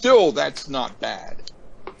 Still, that's not bad.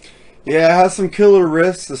 Yeah, it has some killer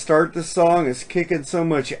riffs to start the song. It's kicking so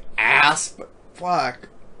much ass, but fuck,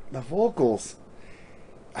 the vocals.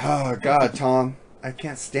 Oh, God, Tom. I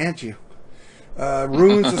can't stand you.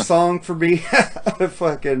 Ruins the song for me.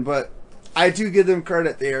 Fucking, but I do give them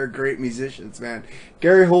credit. They are great musicians, man.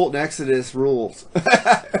 Gary Holt and Exodus rules.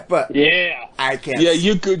 But yeah, I can't. Yeah,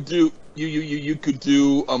 you could do you could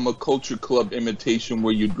do a Culture Club imitation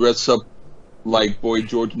where you dress up like Boy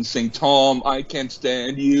George and sing, "Tom, I can't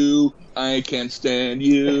stand you, I can't stand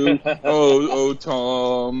you, oh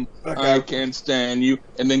Tom, Okay. I can't stand you,"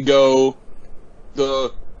 and then go,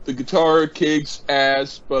 the guitar kicks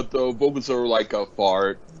ass, but the vocals are like a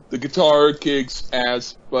fart. The guitar kicks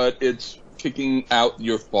ass, but it's kicking out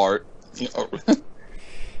your fart. You know?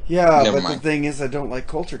 Yeah, Never but mind. the thing is, I don't like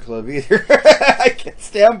Culture Club either. I can't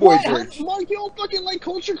stand Boy What? George. Mark, you don't fucking like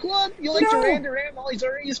Culture Club? You like No. Duran Duran, all these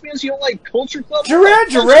R&B bands? You don't like Culture Club? Duran What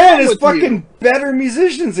the fuck's Duran wrong is with fucking you? better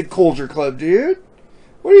musicians than Culture Club, dude.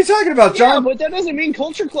 What are you talking about, Yeah, John? but that doesn't mean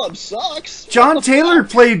Culture Club sucks. John What the Taylor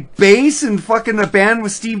fuck? played bass in fucking a band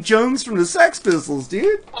with Steve Jones from the Sex Pistols,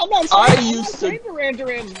 dude. I'm not saying Duran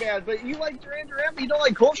Duran's bad, but you like Duran Duran, but you don't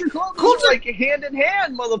like Culture Club? Those Culture- are like hand in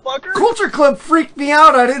hand, motherfucker. Culture Club freaked me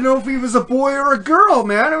out. I didn't know if he was a boy or a girl,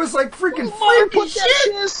 man. It was like freaking Mark, freaky put that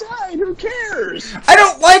shit. shit aside. Who cares? I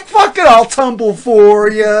don't like fucking I'll Tumble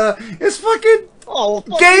For Ya. It's fucking Oh,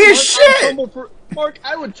 fuck Gay you, as Mark. shit. Mark,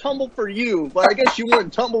 I would tumble for you, but I guess you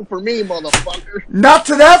wouldn't tumble for me, motherfucker. not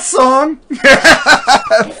to that song.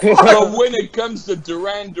 But when it comes to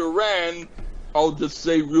Duran Duran, I'll just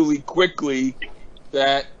say really quickly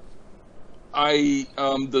that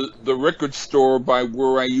the record store by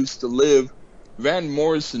where I used to live, Van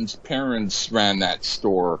Morrison's parents ran that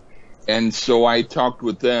store. And so I talked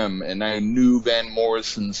with them, and I knew Van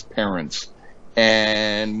Morrison's parents.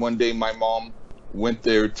 And one day my mom went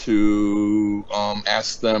there to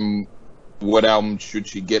ask them what album should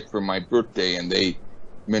she get for my birthday, and they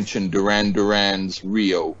mentioned Duran Duran's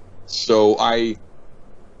Rio. So I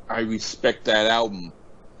respect that album,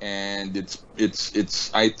 and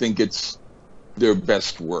it's I think it's their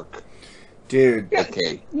best work. Dude. Yeah,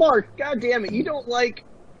 Okay. Mark, goddammit, you don't like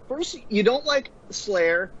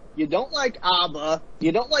Slayer, you don't like ABBA,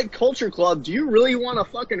 you don't like Culture Club. Do you really want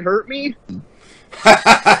to fucking hurt me?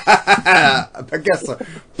 I guess so.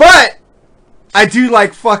 But I do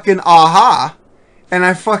like fucking Aha, and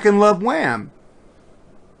I fucking love Wham.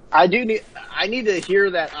 I need to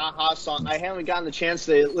hear that Aha song. I haven't gotten the chance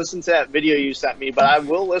to listen to that video you sent me, but I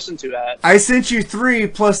will listen to that. I sent you 3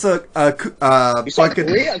 plus a You sent fucking.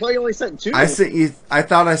 3? I thought you only sent 2. I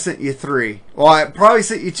thought I sent you 3. Well, I probably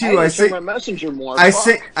sent you 2. I I check my sent. messenger more. I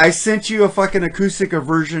Fuck. sent you a fucking acoustic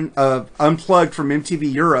version of Unplugged from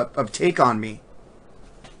MTV Europe of Take On Me.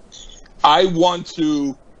 I want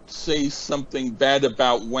to say something bad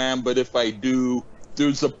about Wham, but if I do,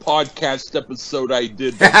 there's a podcast episode I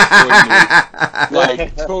did that's going to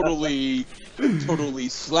like totally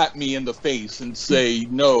slap me in the face and say,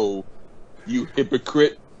 no, you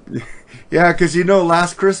hypocrite. Yeah, because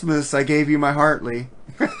last Christmas I gave you my heart, Lee.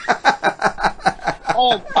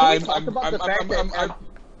 Oh, can we talk about the fact that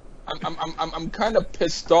I'm kind of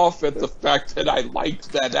pissed off at the fact that I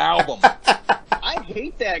liked that album. I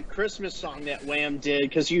hate that Christmas song that Wham did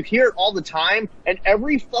because you hear it all the time, and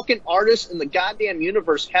every fucking artist in the goddamn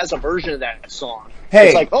universe has a version of that song. Hey.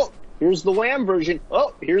 It's like, oh, here's the Wham version.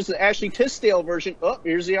 Oh, here's the Ashley Tisdale version. Oh,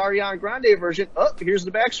 here's the Ariana Grande version. Oh, here's the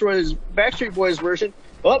Backstreet Boys version.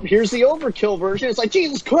 Oh, here's the Overkill version. It's like,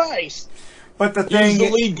 Jesus Christ! But the Here's thing, the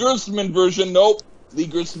Lee Gersman version. Nope, Lee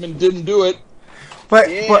Gersman didn't do it. but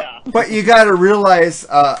you got to realize,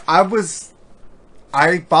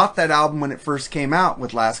 I bought that album when it first came out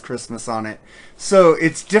with Last Christmas on it. So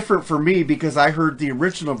it's different for me because I heard the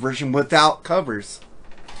original version without covers.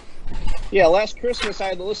 Yeah, last Christmas I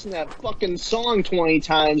had to listen to that fucking song 20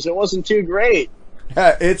 times. It wasn't too great.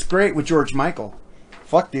 It's great with George Michael.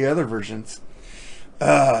 Fuck the other versions.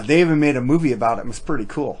 They even made a movie about it. It was pretty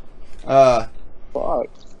cool. Fuck.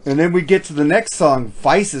 And then we get to the next song,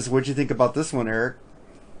 Vices. What'd you think about this one, Eric?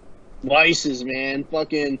 Vices, man.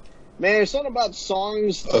 Fucking... Man, there's something about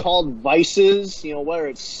songs called Vices, whether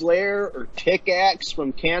it's Slayer or Kick-Axe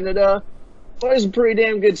from Canada. But it's a pretty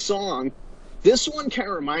damn good song. This one kind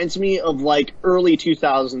of reminds me of, like, early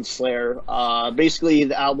 2000s Slayer. Basically,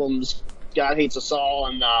 the albums God Hates Us All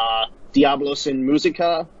and Diablos in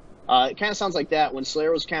Musica. It kind of sounds like that when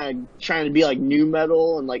Slayer was kind of trying to be, like, new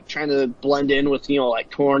metal and, like, trying to blend in with, like,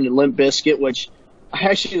 Korn and Limp Bizkit, which I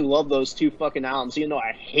actually love those 2 fucking albums, even though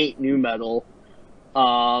I hate new metal.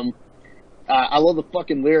 I love the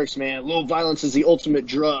fucking lyrics, man. Low violence is the ultimate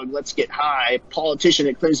drug. Let's get high. Politician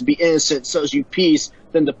that claims to be innocent sells you peace,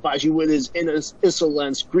 then defies you with his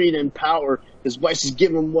insolence, greed, and power. His vices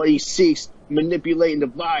give him what he seeks. Manipulate and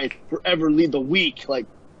divide. Forever lead the weak. Like,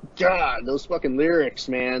 God, those fucking lyrics,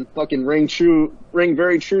 man. Fucking ring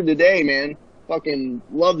very true today, man. Fucking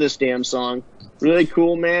love this damn song. Really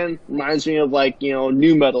cool, man. Reminds me of, like,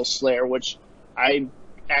 new metal Slayer, which I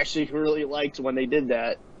actually really liked when they did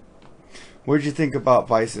that. What did you think about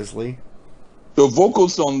Vices, Lee? The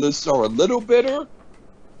vocals on this are a little bitter,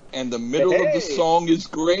 and the middle of the Hey. song is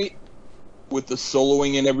great with the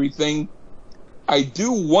soloing and everything. I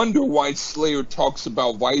do wonder why Slayer talks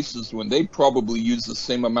about vices when they probably use the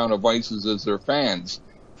same amount of vices as their fans.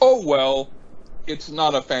 Oh well, it's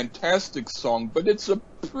not a fantastic song, but it's a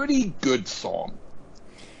pretty good song.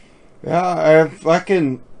 Yeah,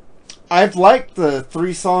 I've liked the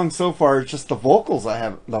 3 songs so far. It's just the vocals I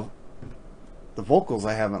haven't the vocals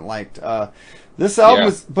I haven't liked. This album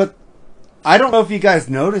is, but I don't know if you guys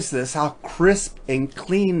noticed this, how crisp and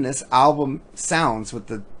clean this album sounds with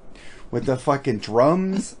the fucking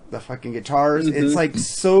drums, the fucking guitars. Mm-hmm. It's like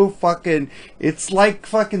so fucking, it's like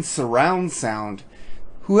fucking surround sound.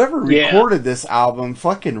 Whoever recorded this album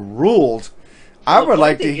fucking ruled. I would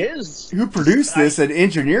like to hear who produced this and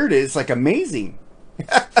engineered it. It's like amazing.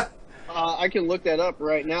 I can look that up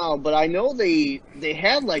right now, but I know they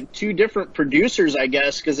had like 2 different producers, I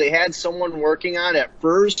guess, because they had someone working on it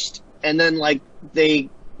first, and then like they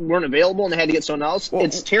weren't available and they had to get someone else. Well,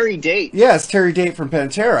 it's Terry Date. Yeah, it's Terry Date from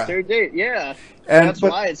Pantera. Terry Date, yeah. And that's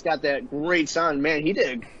why it's got that great sound. Man, he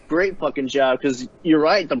did a great fucking job, because you're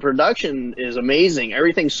right, the production is amazing.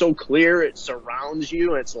 Everything's so clear, it surrounds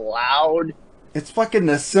you, it's loud. It's fucking,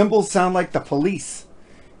 the cymbals sound like the Police.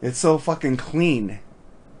 It's so fucking clean.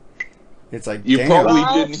 It's like, You damn. probably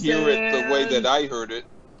didn't hear it the way that I heard it.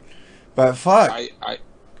 But fuck.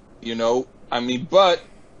 But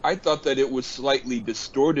I thought that it was slightly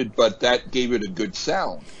distorted, but that gave it a good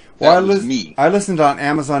sound. Well, That was me. I listened on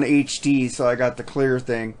Amazon HD, so I got the clear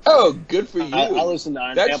thing. Oh, good for you. I listened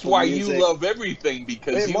on That's Apple why Music. you love everything,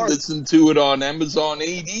 because Hey, you Mark. listen to it on Amazon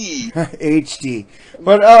AD. HD.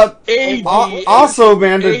 But AD, also,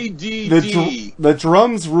 man, ADD. the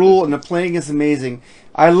drums rule and the playing is amazing.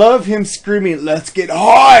 I love him screaming, "Let's get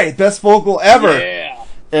high!" Best vocal ever. Yeah.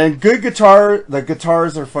 And good guitar. The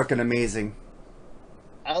guitars are fucking amazing.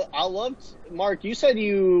 I loved, Mark, you said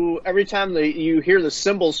every time you hear the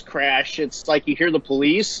cymbals crash, it's like you hear the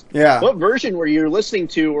Police. Yeah. What version were you listening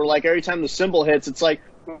to where like every time the cymbal hits, it's like,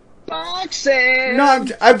 boxing? No,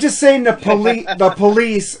 I'm just saying the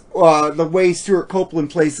Police, the way Stuart Copeland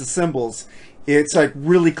plays the cymbals, it's like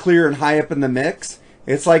really clear and high up in the mix.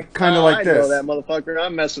 It's like kind of like I this. know that motherfucker.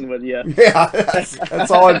 I'm messing with you. Yeah, that's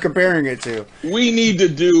all I'm comparing it to. We need to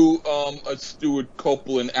do a Stuart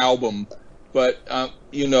Copeland album, but I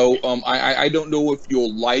don't know if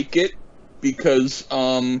you'll like it, because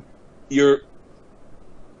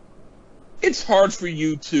it's hard for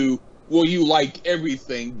you to, you like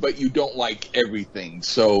everything, but you don't like everything.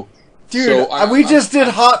 So, Dude, we just did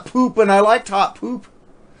Hot Poop, and I liked Hot Poop.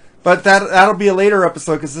 But that'll be a later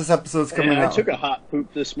episode, because this episode's coming out. I took a hot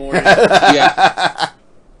poop this morning. yeah.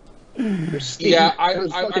 There's steam. Yeah,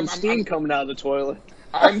 There's fucking steam coming out of the toilet.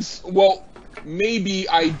 Maybe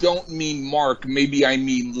I don't mean Mark. Maybe I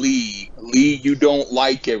mean Lee. Lee, you don't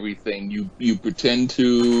like everything. You pretend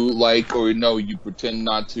to like, or no, you pretend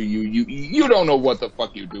not to. You don't know what the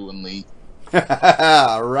fuck you're doing, Lee.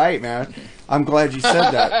 Right, man. I'm glad you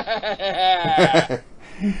said that.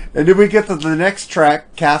 And then we get to the next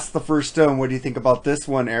track, Cast the First Stone. What do you think about this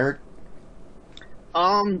one, Eric?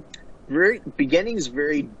 Beginning's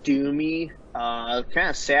very doomy, kind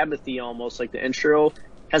of Sabbathy almost, like the intro.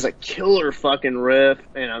 Has a killer fucking riff,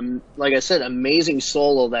 and like I said, amazing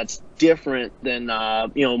solo that's different than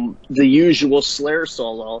the usual Slayer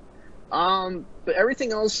solo. But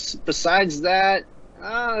everything else besides that,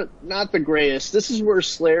 not the greatest. This is where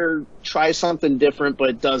Slayer tries something different, but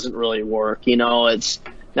it doesn't really work. It's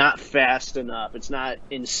not fast enough. It's not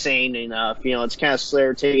insane enough. It's kind of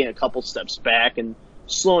Slayer taking a couple steps back and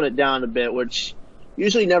slowing it down a bit, which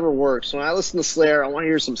usually never works. When I listen to Slayer, I want to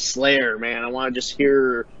hear some Slayer, man. I want to just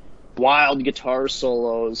hear wild guitar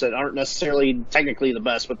solos that aren't necessarily technically the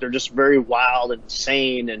best, but they're just very wild and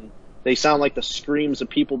insane, and they sound like the screams of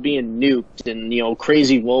people being nuked, and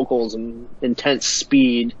crazy vocals and intense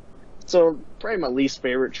speed. So probably my least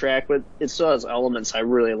favorite track, but it still has elements I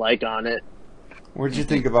really like on it. What did you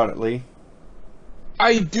think about it, Lee?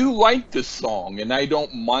 I do like this song, and I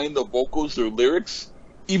don't mind the vocals or lyrics,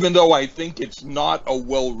 even though I think it's not a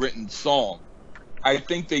well-written song. I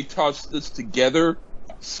think they tossed this together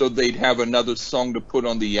so they'd have another song to put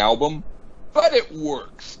on the album, but it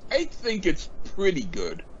works. I think it's pretty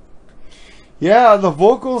good. Yeah, the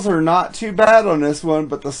vocals are not too bad on this one,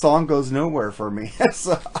 but the song goes nowhere for me.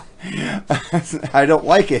 So, I don't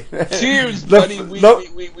like it. Cheers, buddy. We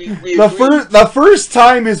agree. The first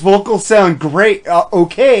time his vocals sound great,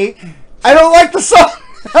 okay. I don't like the song.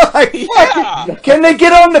 Like, Yeah. Can they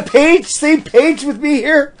get on the same page with me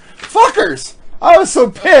here? Fuckers. I was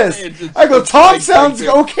so pissed. I go, Tom sounds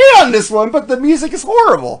okay on this one, but the music is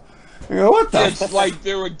horrible. I go, what the? It's like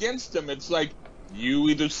they're against him. It's like, you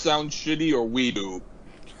either sound shitty or we do,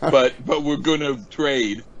 but we're gonna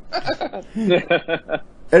trade.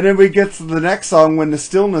 And then we get to the next song, When the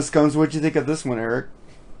Stillness Comes. What'd you think of this one, Eric?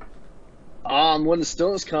 When the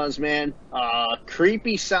Stillness Comes, man,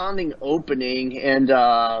 creepy sounding opening and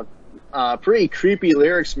pretty creepy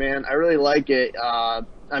lyrics, man. I really like it.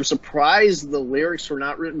 I'm surprised the lyrics were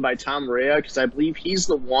not written by Tom Rea, because I believe he's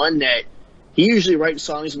the one that he usually writes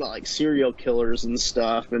songs about like serial killers and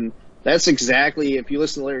stuff, and that's exactly, if you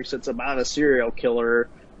listen to the lyrics, it's about a serial killer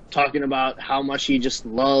talking about how much he just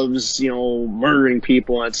loves, murdering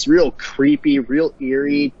people. And it's real creepy, real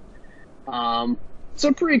eerie. It's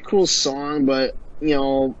a pretty cool song, but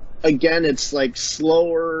again, it's like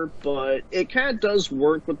slower, but it kind of does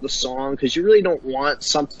work with the song, because you really don't want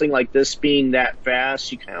something like this being that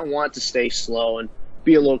fast. You kind of want it to stay slow and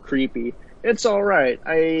be a little creepy. It's all right.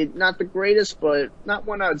 Not the greatest, but not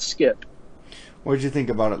one I'd skip. What did you think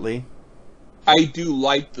about it, Lee? I do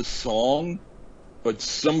like the song, but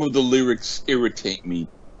some of the lyrics irritate me.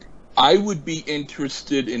 I would be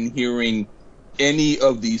interested in hearing any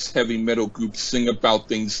of these heavy metal groups sing about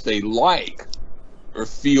things they like or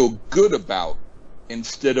feel good about,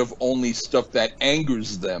 instead of only stuff that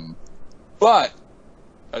angers them. But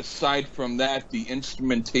aside from that, the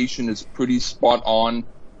instrumentation is pretty spot on,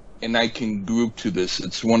 and I can groove to this.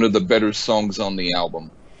 It's one of the better songs on the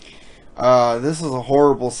album. This is a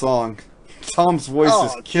horrible song. Tom's voice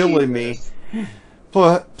is killing Jesus. me.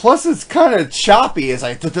 But plus, it's kind of choppy. It's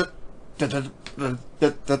like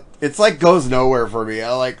it's like goes nowhere for me.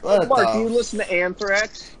 I like. Mark, do you listen to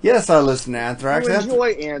Anthrax? Yes, I listen to Anthrax. Do you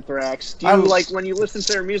enjoy Anthrax? Do you like when you listen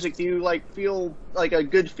to their music? Do you like feel like a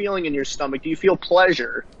good feeling in your stomach? Do you feel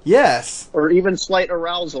pleasure? Yes. Or even slight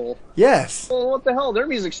arousal? Yes. Well, what the hell? Their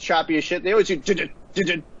music's choppy as shit. They always do. But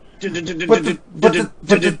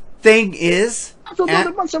the thing is, the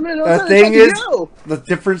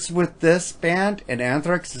difference with this band and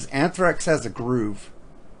Anthrax is Anthrax has a groove.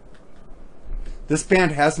 This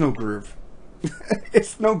band has no groove.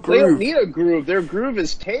 It's no groove. They don't need a groove. Their groove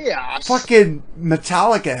is chaos. Fucking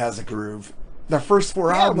Metallica has a groove. Their first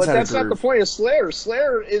 4 albums had a groove. But that's not the point of Slayer.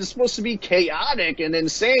 Slayer is supposed to be chaotic and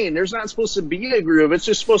insane. There's not supposed to be a groove. It's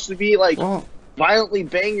just supposed to be like violently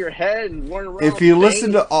bang your head and run around. If you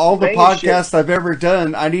listen to all the podcasts I've ever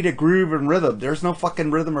done, I need a groove and rhythm. There's no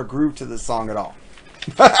fucking rhythm or groove to this song at all.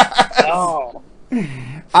 Oh.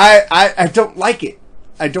 I don't like it.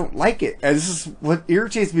 I don't like it. And this is what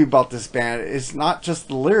irritates me about this band. It's not just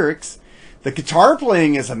the lyrics. The guitar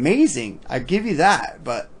playing is amazing. I give you that.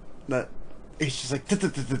 But it's just like... It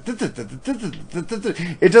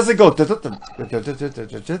doesn't go... It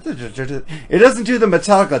doesn't do the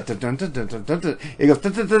Metallica... It goes...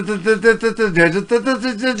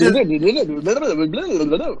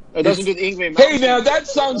 It doesn't do the Ingve. Hey, now that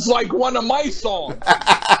sounds like one of my songs.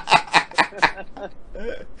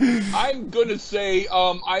 I'm gonna say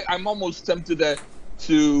I'm almost tempted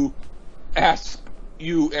to ask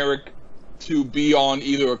you, Eric, to be on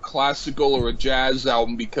either a classical or a jazz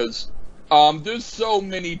album, because there's so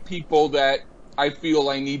many people that I feel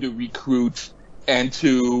I need to recruit and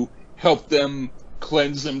to help them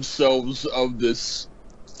cleanse themselves of this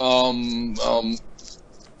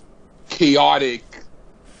chaotic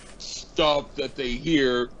stuff that they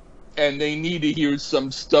hear, and they need to hear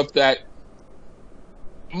some stuff that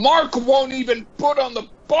Mark won't even put on the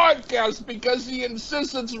podcast because he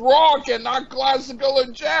insists it's rock and not classical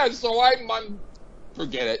and jazz. So I'm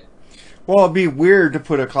forget it. Well, it'd be weird to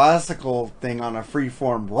put a classical thing on a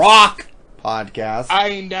freeform rock podcast.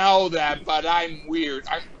 I know that, but I'm weird.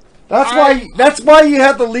 That's why you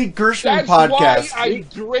have the Lee Gershman podcast. That's why I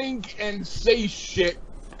drink and say shit,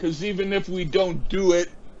 because even if we don't do it,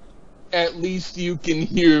 at least you can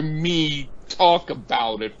hear me talk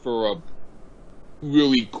about it for a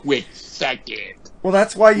really quick second. Well,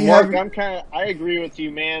 that's why you Mark, have... I agree with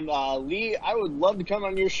you, man. Lee, I would love to come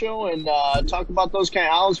on your show and talk about those kind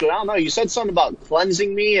of albums, but I don't know. You said something about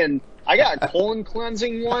cleansing me, and I got colon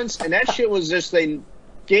cleansing once, and that shit was just, they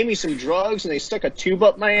gave me some drugs, and they stuck a tube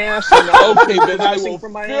up my ass. And okay, then I will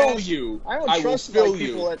fill you. I don't trust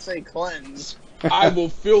people that say cleanse. I will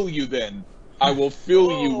fill you then. I will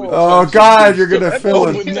fill you with... Oh, God, you're going to fill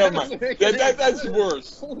it. Never mind. That's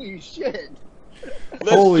worse. Holy shit.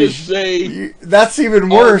 Let's just say that's even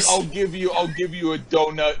worse. I'll give you a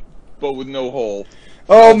donut, but with no hole.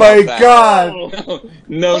 Oh my God!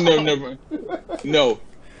 No, never. No.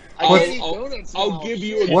 I'll give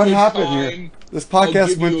you a what good happened time. Here? This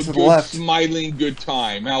podcast went to the left. Smiling good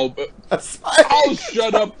time. I'll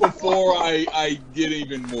shut up before I get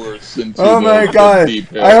even worse. Oh my God!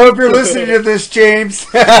 I hope you're listening to this, James.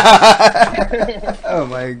 Oh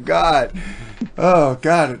my God! Oh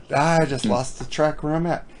God! I just lost the track where I'm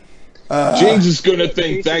at. James is gonna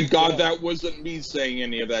think, thank God that wasn't me saying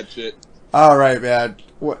any of that shit. All right, man.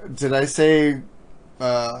 What did I say?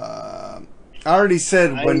 I already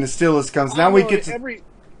said when the stillness comes. Now we get to.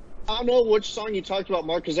 don't know which song you talked about,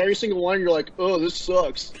 Mark, because every single one you're like, oh, this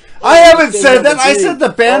sucks. I haven't said that. I said the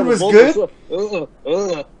band was good.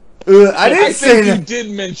 I didn't say that. You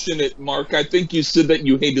did mention it, Mark. I think you said that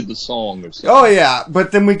you hated the song or something. Oh, yeah.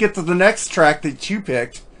 But then we get to the next track that you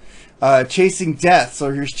picked, Chasing Death.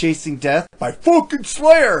 So here's Chasing Death by fucking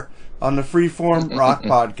Slayer on the Freeform Rock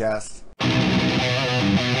Podcast.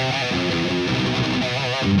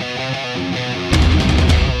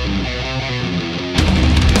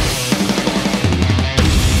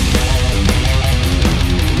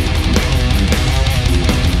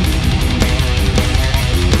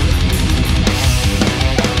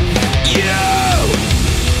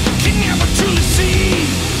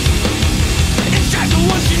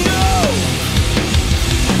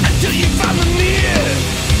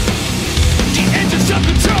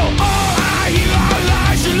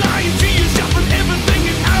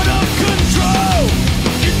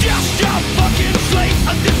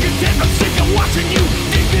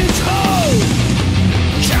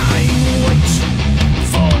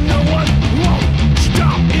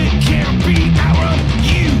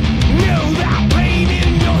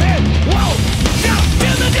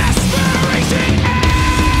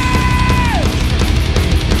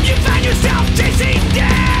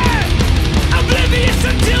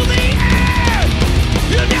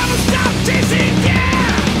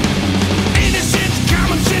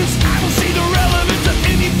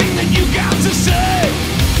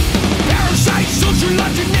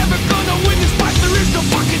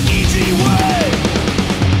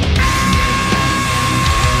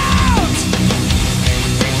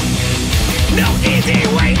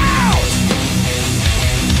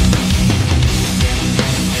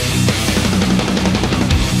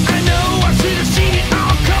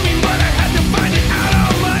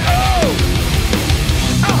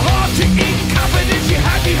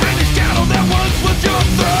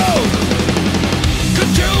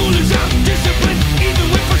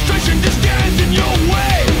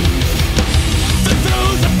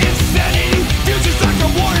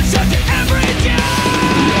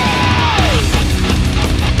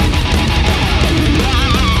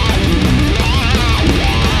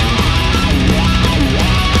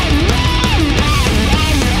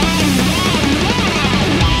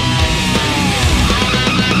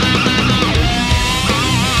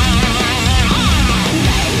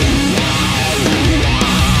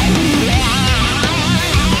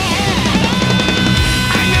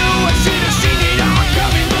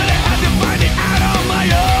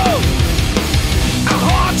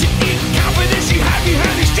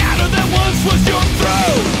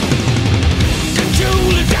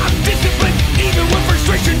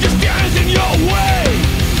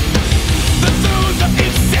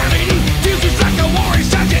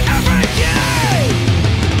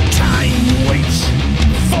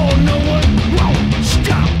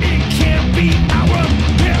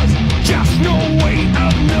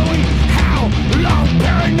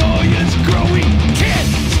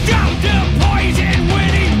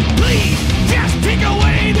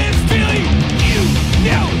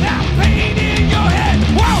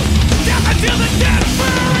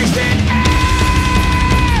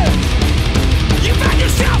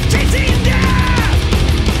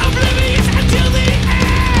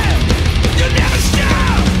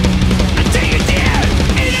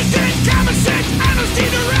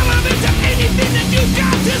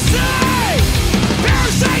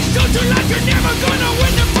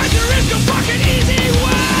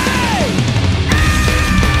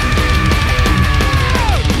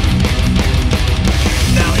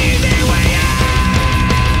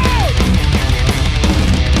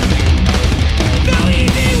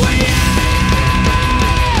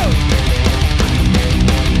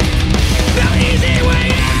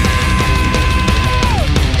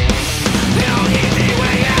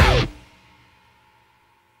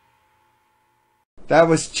 That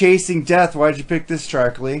was Chasing Death. Why'd you pick this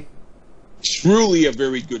track, Lee? Truly a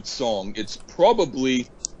very good song. It's probably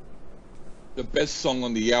the best song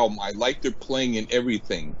on the album. I like their playing and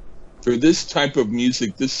everything. For this type of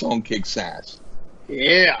music, this song kicks ass.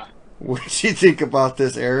 Yeah. What did you think about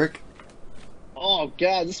this, Eric? Oh,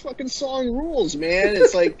 God, this fucking song rules, man.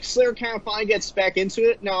 It's like Slayer kind of finally gets back into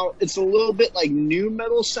it. Now, it's a little bit like new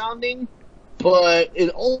metal sounding, but it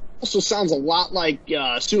also sounds a lot like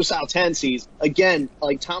Suicidal Tendencies. Again,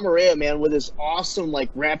 like Tom Araya, man, with his awesome, like,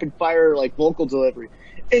 rapid-fire, like, vocal delivery.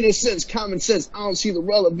 Innocence, common sense, I don't see the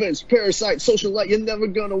relevance. Parasite, social light, you're never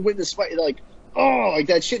gonna win this fight. Like, oh, like,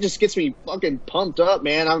 that shit just gets me fucking pumped up,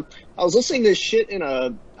 man. I was listening to this shit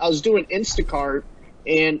I was doing Instacart,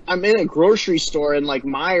 and I'm in a grocery store in, like,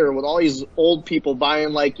 Meijer with all these old people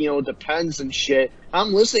buying, like, you know, Depends and shit.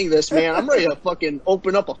 I'm listening to this, man. I'm ready to fucking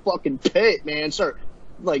open up a fucking pit, man. Start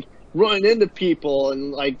like running into people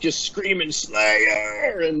and like just screaming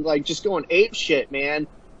Slayer and like just going ape shit, man.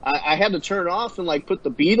 I had to turn off and like put the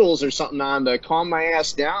Beatles or something on to calm my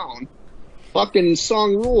ass down. Fucking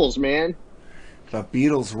song rules, man. The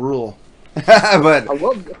Beatles rule. But I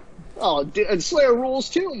love. Oh, and Slayer rules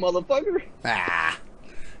too, motherfucker.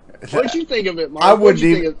 What'd you think of it, Mark? I wouldn't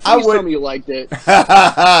even. Please tell me you liked it.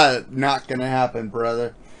 Not gonna happen,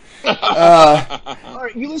 brother. All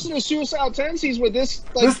right, you listen to Suicidal Tendencies with this.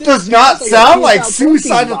 Like, this does not sound like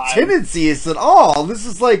Suicidal vibe. Tendencies at all. This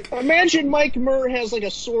is like. Imagine Mike Murr has like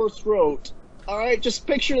a sore throat. All right, just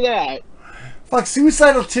picture that. Fuck,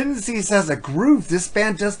 Suicidal Tendencies has a groove. This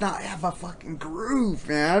band does not have a fucking groove,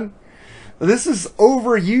 man. This is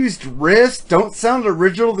overused riffs. Don't sound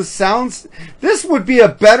original. This would be a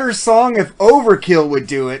better song if Overkill would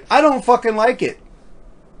do it. I don't fucking like it.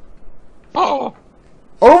 Oh.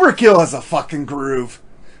 Overkill has a fucking groove.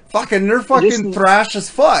 Fucking, they're fucking thrash as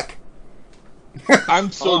fuck.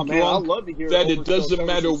 I'm so man, I'd drunk love to hear that Overkill it doesn't cover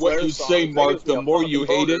matter some what Slayer you songs. say, That Mark, gives me the a more fucking you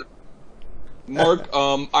hate boner. it. Mark,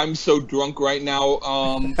 I'm so drunk right now.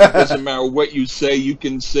 It doesn't matter what you say. You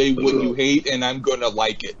can say what you hate, and I'm gonna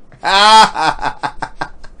like it.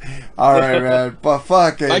 Alright, man. But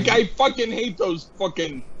fucking. Like, I fucking hate those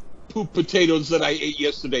fucking poop potatoes that I ate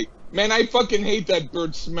yesterday. Man, I fucking hate that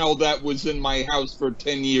bird smell that was in my house for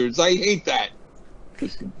 10 years. I hate that.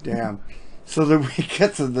 Damn. So then we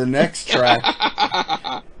get to the next track.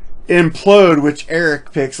 Implode, which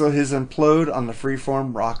Eric picks on his Implode on the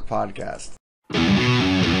Freeform Rock Podcast. So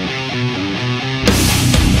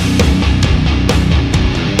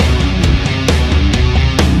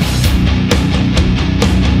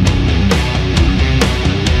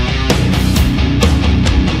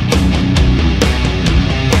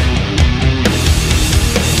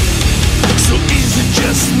is it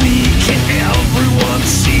just me? Can everyone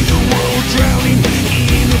see the world drowning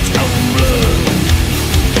in its own blood?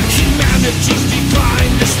 Humanity's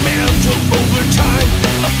decline, dismantled over time,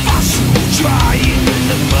 a fossil drying in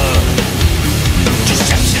the mud.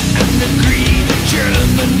 Deception and the greed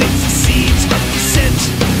germinates the seeds of dissent,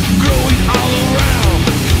 growing all around.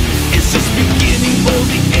 Is this beginning or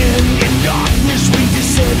the end? In darkness we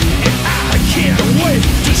descend, and I can't wait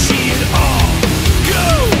to see it all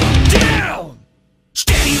go down.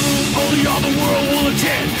 Standing room only all the world will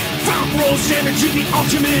attend. Front row center to the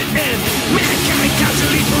ultimate end. Mankind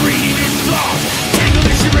constantly parading its flaws. Tangled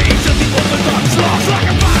in charades of the orthodox laws. Like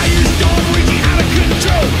a firestorm raging out of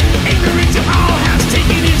control. Ignorance of all has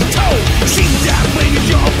taken its toll. Seems that way is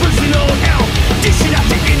your personal hell. Dish it out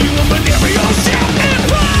to anyone but never yourself.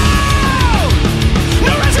 Implode!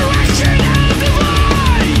 No resurrection of the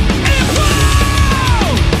light!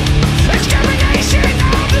 Implode! Extermination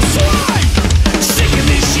of the swine! Sick of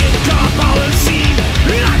this shit, God policy.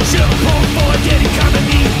 Not your fault for a dead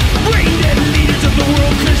economy. Brain dead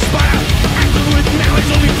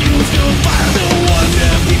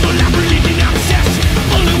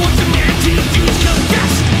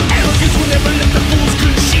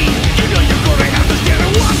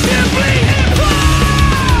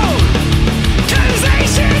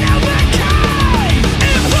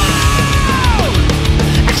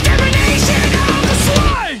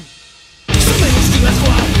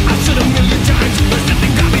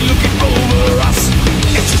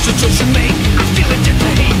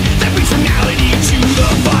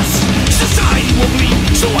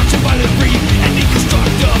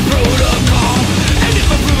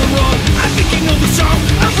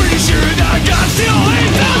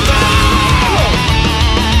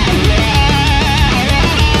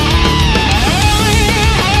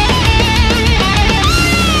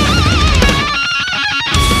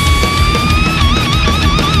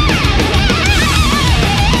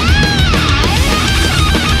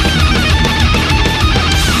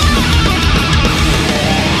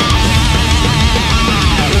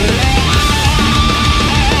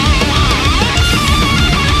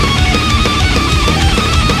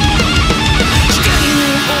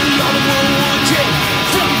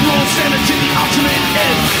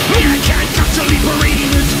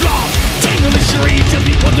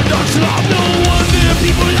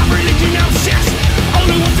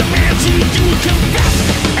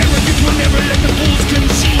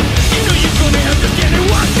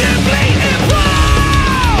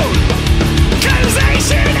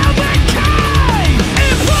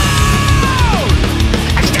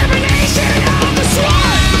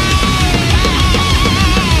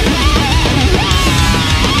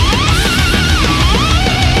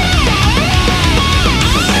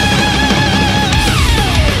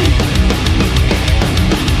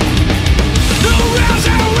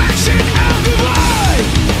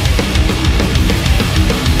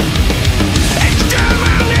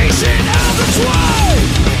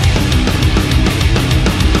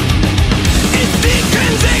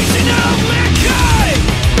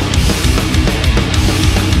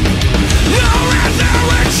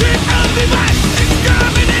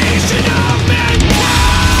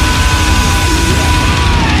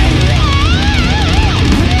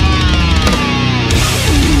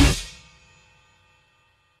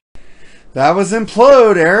That was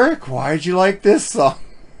Implode, Eric. Why'd you like this song?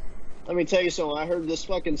 Let me tell you something. When I heard this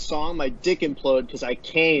fucking song, my dick imploded because I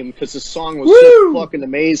came because the song was Woo! so fucking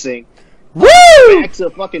amazing. Woo! Back to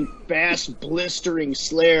fucking fast, blistering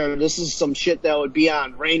Slayer. This is some shit that would be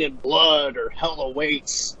on Rain and Blood or Hell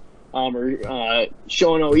Awaits, or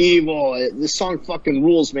Show No Evil. This song fucking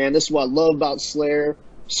rules, man. This is what I love about Slayer.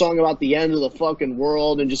 Song about the end of the fucking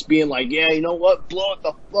world and just being like, yeah, you know what? Blow it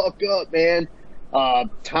the fuck up, man.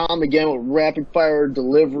 Tom again with rapid fire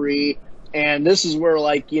delivery. And this is where,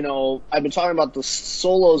 like, you know, I've been talking about the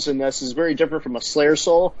solos in this is very different from a Slayer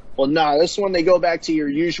solo. Well, no, this one they go back to your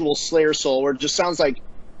usual Slayer solo where it just sounds like,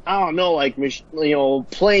 I don't know, like, you know,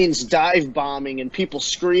 planes dive bombing and people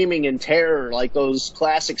screaming in terror, like those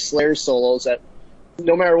classic Slayer solos that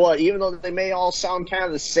no matter what, even though they may all sound kind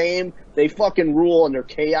of the same, they fucking rule and they're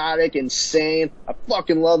chaotic, insane. I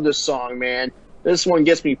fucking love this song, man. This one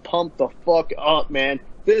gets me pumped the fuck up, man.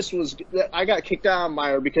 I got kicked out of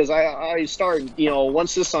Meyer because I started, you know,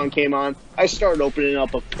 once this song came on, I started opening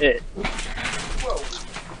up a pit.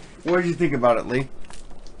 What did you think about it, Lee?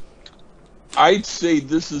 I'd say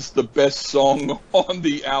this is the best song on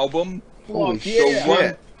the album. Holy The one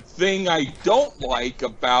shit. thing I don't like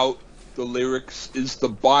about the lyrics is the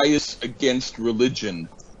bias against religion.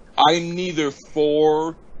 I'm neither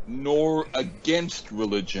for nor against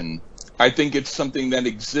religion. I think it's something that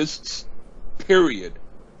exists, period.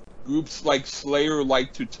 Groups like Slayer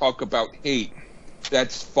like to talk about hate.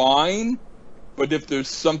 That's fine, but if there's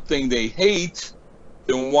something they hate,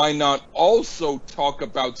 then why not also talk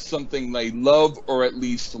about something they love or at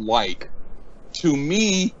least like? To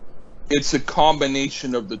me, it's a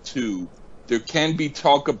combination of the two. There can be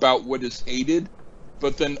talk about what is hated,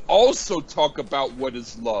 but then also talk about what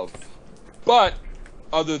is loved. But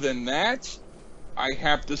other than that, I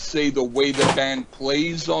have to say the way the band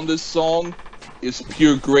plays on this song is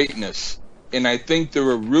pure greatness. And I think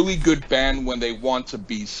they're a really good band when they want to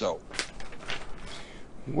be so.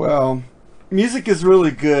 Well, music is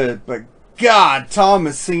really good, but God, Tom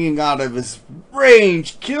is singing out of his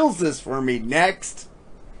range. Kills this for me. Next.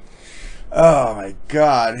 Oh my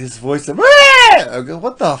God, his voice. I go,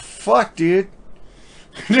 what the fuck, dude?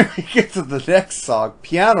 Then we get to the next song,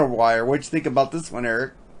 Piano Wire. What'd you think about this one,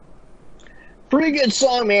 Eric? Pretty good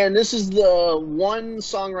song, man. This is the one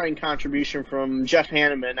songwriting contribution from Jeff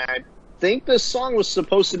Hanneman. I think this song was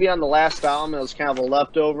supposed to be on the last album. It was kind of a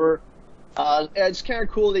leftover. It's kind of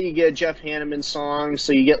cool that you get a Jeff Hanneman song,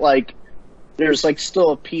 so you get, like, there's, like,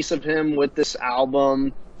 still a piece of him with this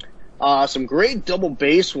album. Some great double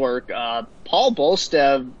bass work. Paul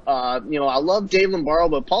Bostev, you know, I love Dave Lombardo,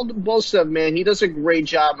 but Paul Bostev, man, he does a great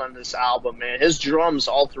job on this album, man. His drums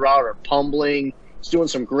all throughout are pumbling. He's doing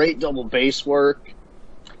some great double bass work.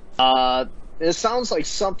 It sounds like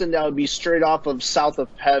something that would be straight off of South of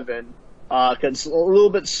Heaven, because it's a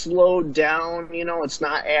little bit slowed down, you know, it's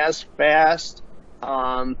not as fast.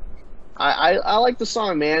 I like the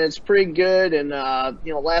song, man. It's pretty good, and,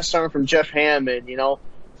 you know, last song from Jeff Hammond, you know,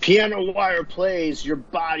 Piano Wire plays, your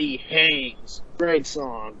body hangs. Great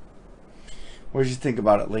song. What did you think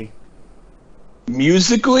about it, Lee?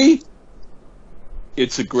 Musically,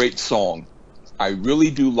 it's a great song. I really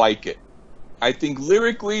do like it. I think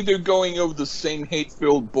lyrically they're going over the same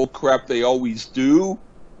hate-filled bullcrap they always do,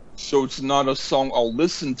 so it's not a song I'll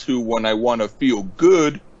listen to when I want to feel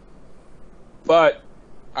good, but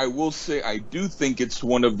I will say I do think it's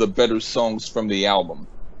one of the better songs from the album.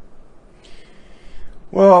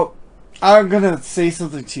 Well, I'm gonna say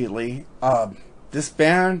something to you, Lee. This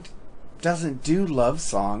band doesn't do love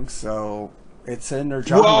songs, so it's in their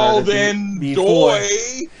genre Well, to then, be doy!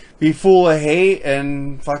 be full of hate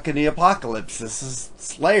and fucking the apocalypse. This is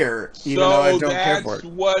Slayer, even though I don't care for that's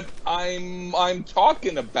it. what I'm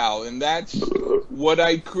talking about, and that's what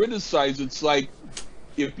I criticize. It's like,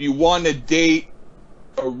 if you want to date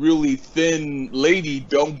a really thin lady,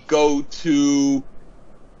 don't go to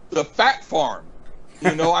the Fat Farm.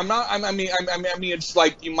 You know, I mean, it's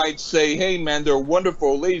like you might say, hey man, they're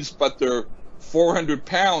wonderful ladies, but they're 400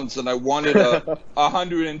 pounds, and I wanted a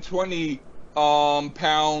 120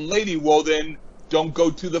 pound lady. Well, then don't go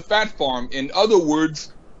to the Fat Farm. In other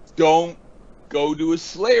words, don't go to a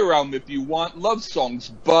Slayer album if you want love songs.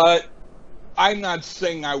 But I'm not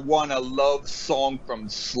saying I want a love song from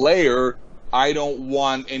Slayer. I don't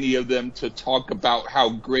want any of them to talk about how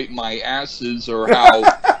great my ass is or how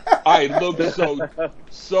I look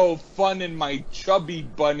so fun in my chubby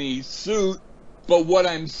bunny suit. But what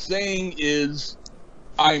I'm saying is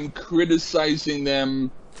I'm criticizing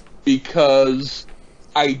them because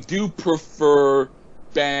I do prefer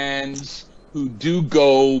bands who do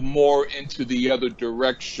go more into the other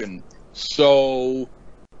direction. So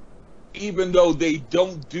even though they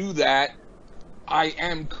don't do that, I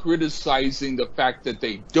am criticizing the fact that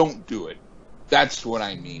they don't do it. That's what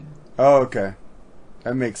I mean. Oh, okay.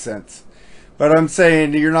 That makes sense. But I'm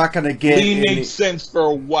saying you're not going to get It makes sense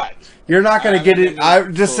for what? You're not going to get it.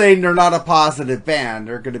 I'm just for- saying they're not a positive band.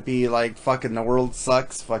 They're going to be like fucking the world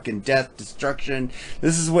sucks, fucking death, destruction.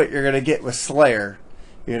 This is what you're going to get with Slayer,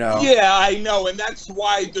 you know. Yeah, I know, and that's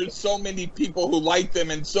why there's so many people who like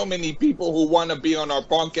them and so many people who want to be on our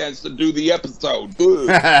podcast to do the episode.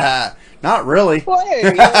 Ugh. Not really. Well,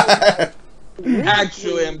 hey, you know,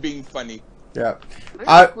 Actually, I'm being funny. Yeah.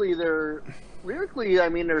 lyrically, I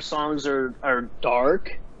mean, their songs are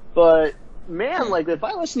dark, but man, like if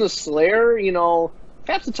I listen to Slayer, you know,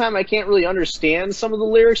 half the time I can't really understand some of the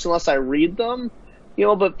lyrics unless I read them, you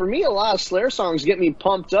know. But for me, a lot of Slayer songs get me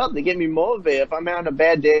pumped up. They get me motivated. If I'm having a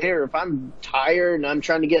bad day or if I'm tired and I'm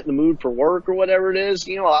trying to get in the mood for work or whatever it is,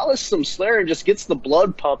 you know, I'll listen to some Slayer and just gets the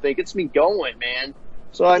blood pumping. It gets me going, man.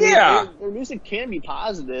 So I mean, Yeah. their music can be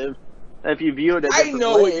positive if you view it. I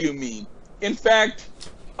know what you mean. In fact,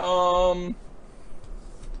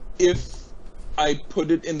 if I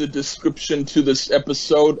put it in the description to this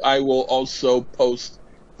episode, I will also post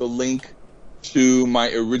the link to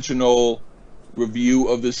my original review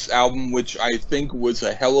of this album, which I think was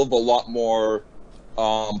a hell of a lot more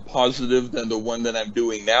positive than the one that I'm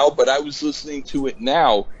doing now. But I was listening to it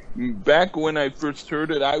now. Back when I first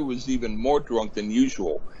heard it, I was even more drunk than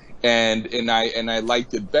usual, and I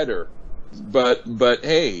liked it better. But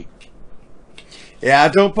hey, Yeah,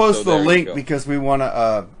 don't post So the there you link go. because we want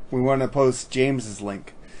to post James's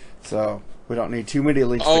link, so we don't need too many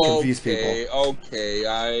links to confuse people. Okay,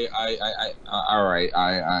 all right,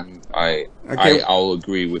 Okay. I'll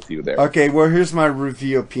agree with you there. Okay, well here's my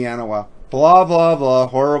review of Piano Wow. Blah blah blah,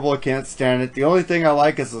 horrible, can't stand it. The only thing I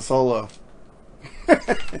like is the solo.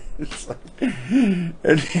 It's like, and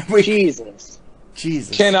Jesus.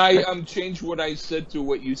 Jesus. Can I change what I said to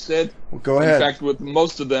what you said? Well, go ahead. In fact, with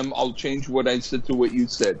most of them, I'll change what I said to what you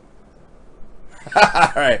said.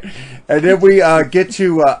 All right, and then we get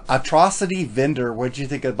to Atrocity Vendor. What'd you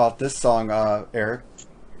think about this song, Eric?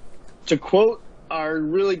 To quote our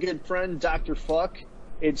really good friend Dr. Fuck,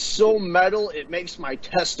 it's so metal it makes my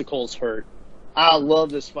testicles hurt. I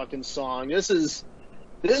love this fucking song. This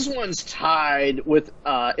one's tied with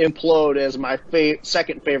Implode as my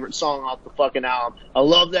second favorite song off the fucking album. I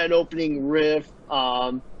love that opening riff.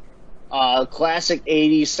 Classic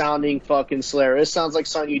 80s sounding fucking Slayer. This sounds like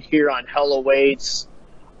something you'd hear on Hell Awaits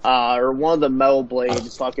or one of the Metal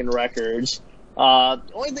Blade fucking records.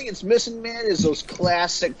 Only thing it's missing, man, is those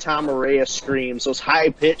classic Tom Araya screams, those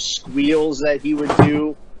high-pitched squeals that he would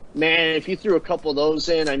do. Man, if you threw a couple of those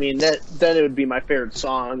in, I mean, then it would be my favorite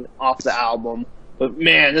song off the album. But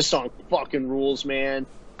man, this song fucking rules, man.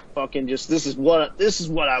 Fucking just this is what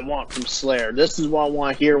I want from Slayer. This is what I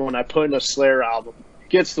want to hear when I put in a Slayer album.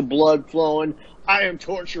 Gets the blood flowing. I Am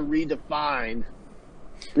Torture redefined.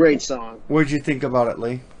 Great song. What'd you think about it,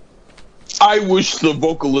 Lee? I wish the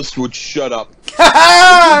vocalist would shut up.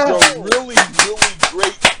 It's a really, really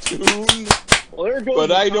great tune, Well, there goes but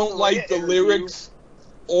the I don't Tom like Araya the interview. lyrics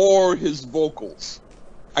or his vocals.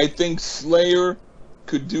 I think Slayer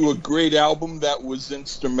could do a great album that was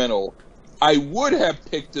instrumental. I would have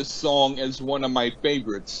picked this song as one of my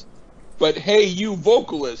favorites, but hey, you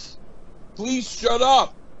vocalists, please shut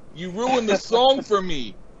up. You ruined the song for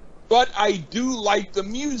me. But I do like the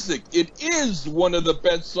music. It is one of the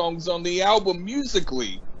best songs on the album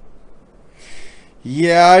musically.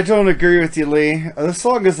 Yeah, I don't agree with you, Lee. The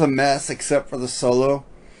song is a mess except for the solo.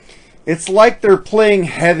 It's like they're playing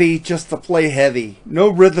heavy just to play heavy. No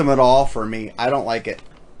rhythm at all for me. I don't like it.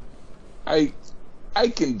 I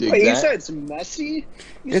can dig Wait, you that. said it's messy?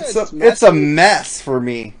 You It's said it's a messy? mess for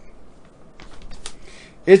me.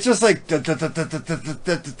 It's just like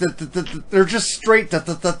they're just straight.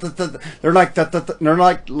 They're like they're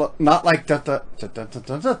like not like It's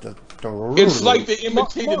like they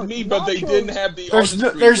imitated Mark, me, but they Nachos- didn't have the there's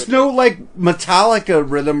artistry there's with no it. like Metallica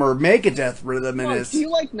rhythm or Megadeth rhythm in Mark, this. do you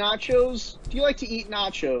like nachos? Do you like to eat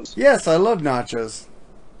nachos? Yes, I love nachos.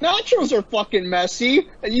 Nachos are fucking messy,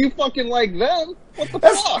 and you fucking like them. What the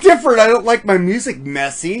That's fuck? different. I don't like my music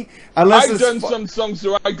messy unless I've it's done some songs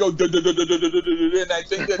where I go and I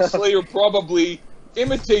think that Slayer probably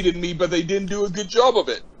imitated me, but they didn't do a good job of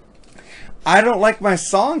it. I don't like my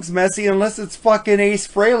songs messy unless it's fucking Ace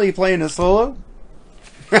Frehley playing a solo.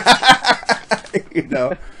 You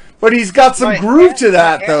know, but he's got some groove to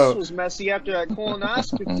that my though. ass was messy after that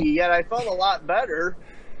colonoscopy, yet I felt a lot better.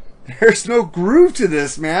 There's no groove to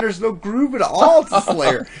this, man. There's no groove at all to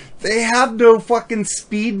Slayer. They have no fucking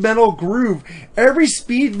speed metal groove. Every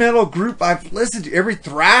speed metal group I've listened to, every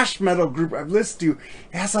thrash metal group I've listened to,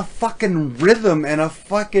 has a fucking rhythm and a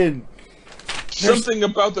fucking... Something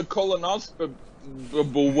about the colonoscopy,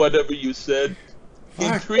 whatever you said,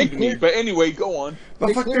 intrigued me. But anyway, go on.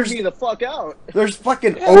 They cleared me the fuck out. There's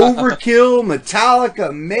fucking Overkill,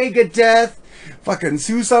 Metallica, Megadeth, fucking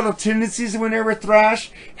Suicidal Tendencies when they were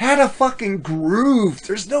thrash, had a fucking groove.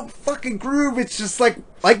 There's no fucking groove. It's just like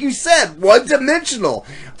you said, one-dimensional.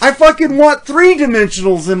 I fucking want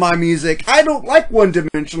 3-dimensionals in my music. I don't like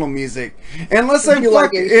one-dimensional music. Unless I'm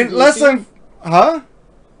fucking... Huh?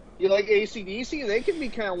 You like AC/DC? They can be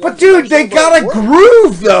kind of... But dude, they got a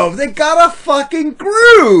groove, though. They got a fucking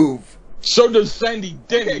groove. So does Sandy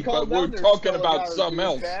Denny, Okay, but we're talking about something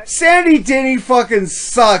else. Sandy Denny fucking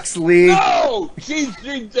sucks, Lee. No!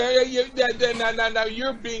 Now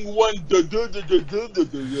you're being one...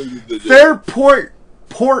 Their port,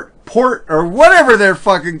 or whatever their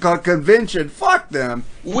fucking convention. Fuck them.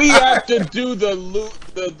 We have to do the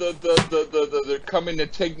Coming to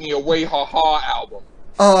Take Me Away Ha-Ha album.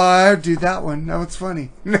 Oh, I'd do that one. No, it's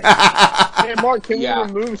funny. Hey, Mark, can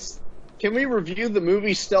we review the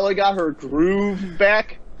movie Stella Got Her Groove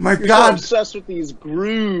Back? My You're God. so obsessed with these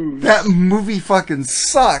grooves. That movie fucking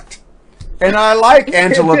sucked. And I like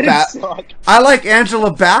Angela Bassett. I like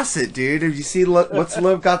Angela Bassett, dude. Have you seen What's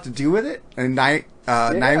Love Got to Do with It? And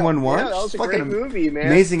 911? Yeah, that was a great movie, man.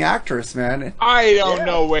 Amazing actress, man. I don't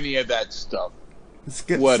know any of that stuff. It's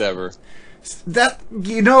good. Whatever. That,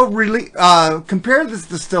 really, compare this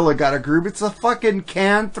to Stella Got a Groove. It's a fucking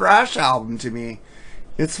canned thrash album to me.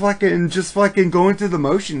 It's just fucking going through the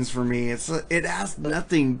motions for me. It has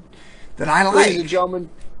nothing that I like. Ladies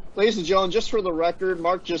and gentlemen, just for the record,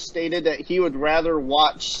 Mark just stated that he would rather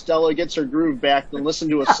watch Stella Gets Her Groove Back than listen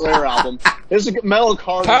to a Slayer album. There's a metal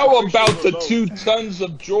card. How about the 2 Tons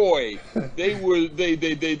of Joy? They were.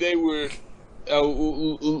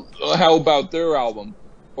 How about their album?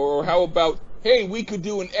 Or how about, hey, we could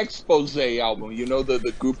do an Expose album. You know, the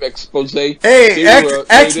group Expose? Hey,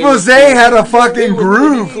 Expose had a fucking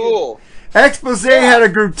groove. Really cool. Expose had a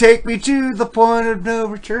groove. Take me to the point of no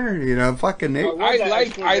return. Fucking Nate. One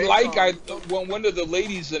of the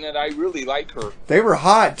ladies in it, I really like her. They were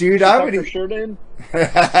hot, dude. I would. Her shirt in?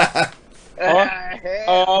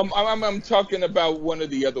 I'm talking about one of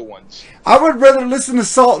the other ones. I would rather listen to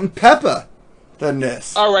Salt and Pepper than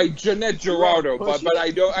this. All right, Jeanette Gerardo, but I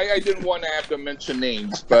didn't want to have to mention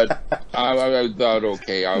names, but I thought,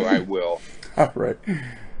 okay, I will. All right.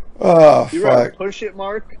 Oh, you fuck. Push It,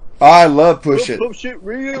 Mark? I love Push It. Push It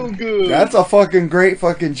real good. That's a fucking great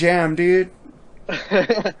fucking jam, dude.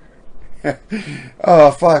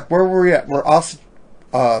 Oh, fuck. Where were we at? We're also...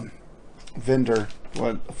 Vendor.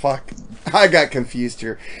 What the fuck? I got confused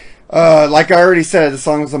here. Like I already said, the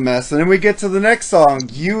song was a mess. And then we get to the next song,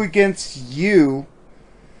 You Against You,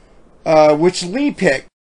 which Lee picked.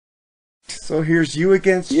 So here's You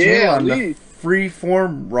Against You on the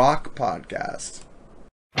Freeform Rock Podcast.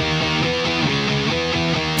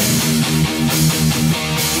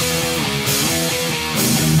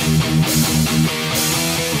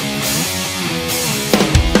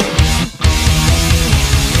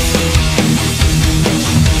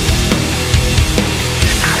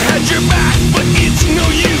 Your back, but it's no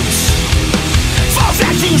use. False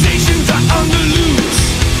accusations are on the loose.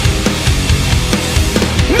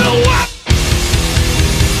 No what?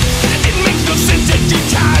 It makes no sense that you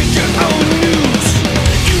tied your own noose.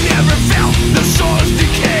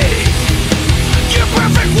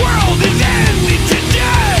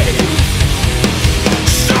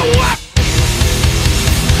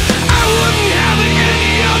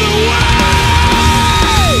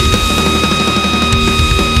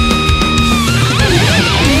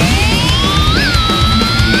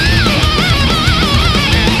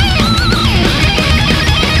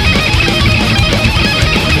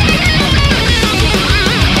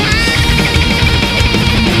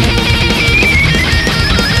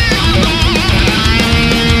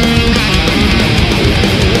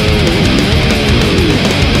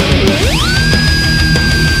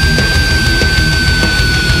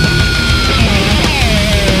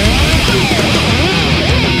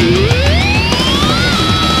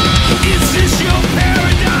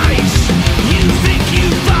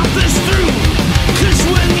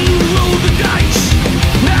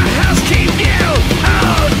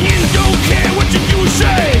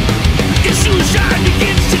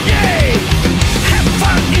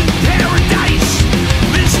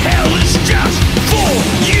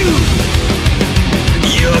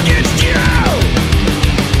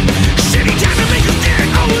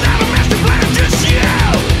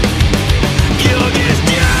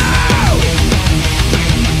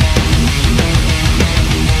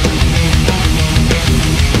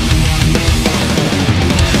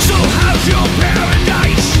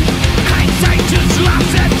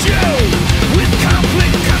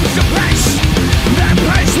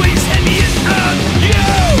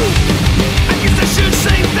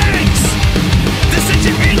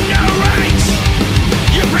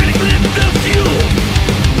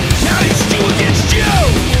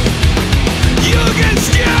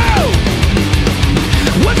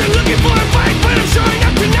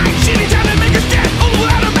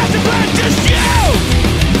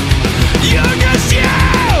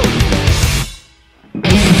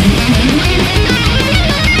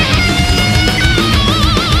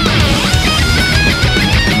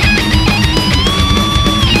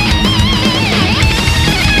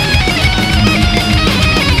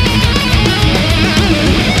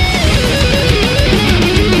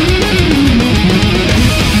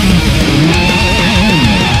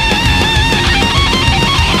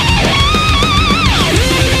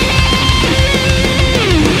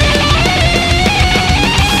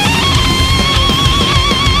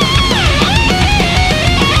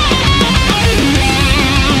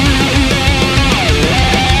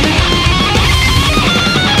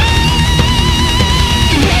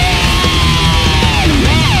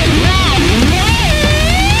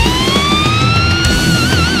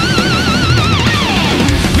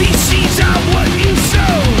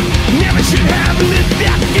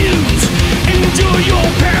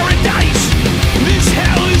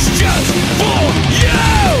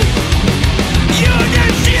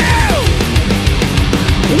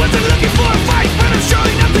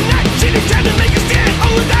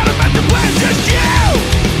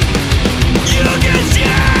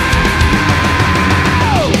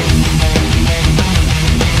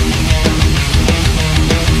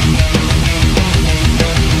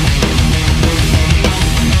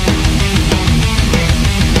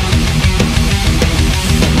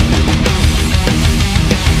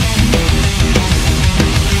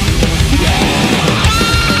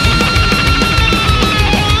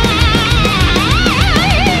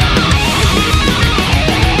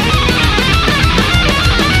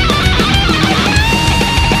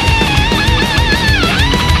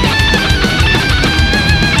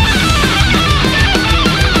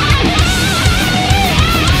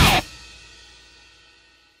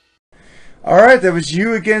 All right, that was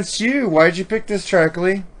You Against You. Why'd you pick this track,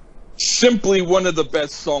 Lee? Simply one of the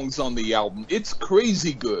best songs on the album. It's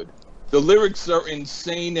crazy good. The lyrics are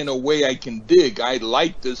insane in a way I can dig. I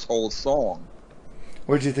like this whole song.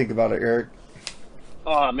 What'd you think about it, Eric?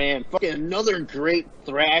 Oh man, fucking another great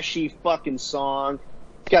thrashy fucking song.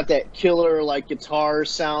 It's got that killer like guitar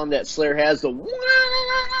sound that Slayer has. The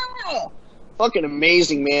wow! Fucking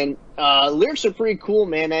amazing, man. Lyrics are pretty cool,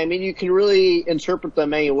 man. I mean, you can really interpret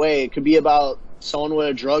them any way. It could be about someone with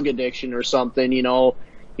a drug addiction or something. You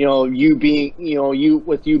being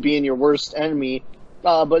your worst enemy.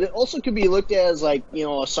 But it also could be looked at as like,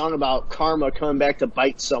 a song about karma coming back to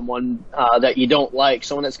bite someone that you don't like,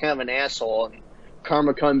 someone that's kind of an asshole, and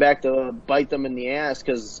karma coming back to bite them in the ass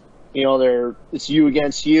because, it's you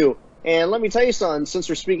against you. And let me tell you something, since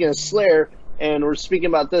we're speaking of Slayer and we're speaking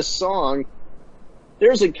about this song,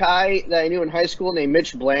 there's a guy that I knew in high school named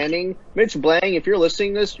Mitch Blanding. Mitch Blanding, if you're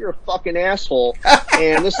listening to this, you're a fucking asshole.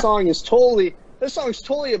 And this song's totally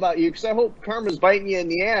about you because I hope karma's biting you in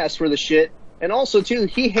the ass for the shit. And also, too,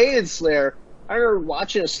 he hated Slayer. I remember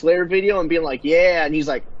watching a Slayer video and being like, yeah, and he's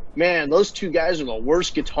like, man, those two guys are the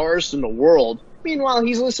worst guitarists in the world. Meanwhile,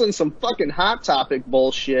 he's listening to some fucking Hot Topic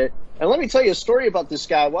bullshit. And let me tell you a story about this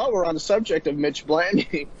guy while we're on the subject of Mitch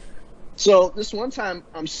Blanding. So this one time,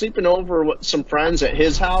 I'm sleeping over with some friends at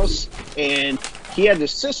his house, and he had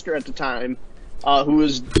this sister at the time who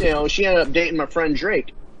was, she ended up dating my friend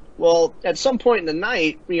Drake. Well, at some point in the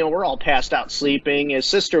night, we're all passed out sleeping. His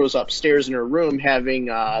sister was upstairs in her room having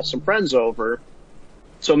some friends over.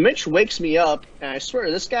 So Mitch wakes me up, and I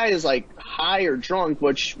swear, this guy is like high or drunk,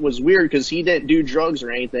 which was weird because he didn't do drugs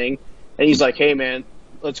or anything. And he's like, hey, man,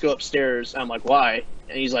 let's go upstairs. I'm like, why?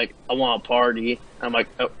 And he's like, I want a party. I'm like,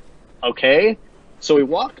 oh, okay. So we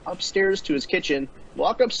walk upstairs to his kitchen,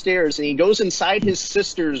 and he goes inside his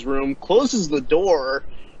sister's room, closes the door,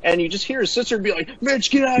 and you just hear his sister be like, Mitch,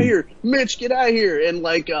 get out of here! Mitch, get out of here! And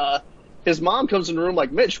like, his mom comes in the room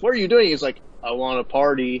like, Mitch, what are you doing? He's like, I want a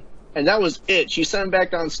party. And that was it. She sent him back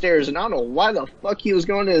downstairs, and I don't know why the fuck he was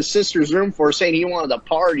going to his sister's room for, saying he wanted a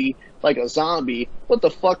party like a zombie. What the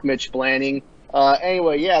fuck, Mitch Blanding?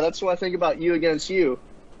 Anyway, yeah, that's what I think about You Against You.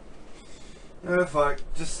 Fuck.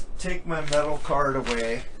 Just take my metal card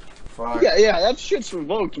away. Fuck. Yeah, that shit's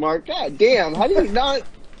revoked, Mark. God damn, how do you not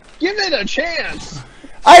give it a chance?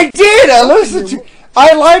 I did! I listened to...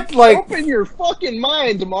 I liked, Open your fucking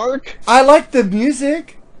mind, Mark. I like the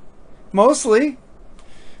music. Mostly.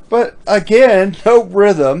 But, again, no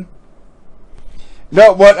rhythm.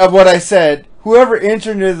 No, what I said, whoever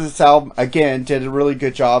engineered this album, again, did a really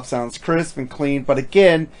good job. Sounds crisp and clean. But,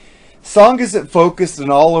 again, song isn't focused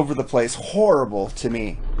and all over the place. Horrible to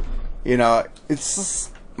me. It's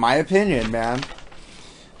just my opinion, man.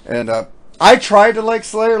 And, I try to like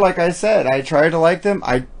Slayer, like I said. I try to like them.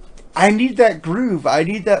 I need that groove. I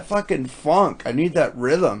need that fucking funk. I need that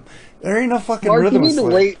rhythm. There ain't no fucking Mark, rhythm. You need to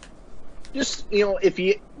wait. Just, if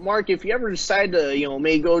you ever decide to,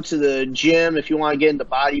 maybe go to the gym, if you want to get into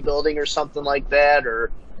bodybuilding or something like that,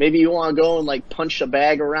 or maybe you want to go and, like, punch a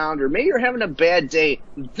bag around, or maybe you're having a bad day,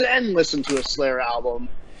 then listen to a Slayer album.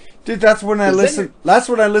 Dude, that's when I listen. That's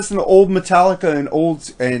when I listen to old Metallica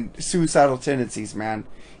and Suicidal Tendencies, man.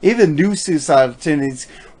 Even new Suicidal Tendencies,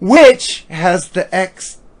 which has the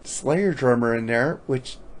ex-Slayer drummer in there,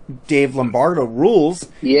 which Dave Lombardo rules.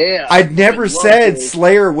 Yeah. I'd never said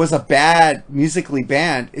Slayer was a bad musically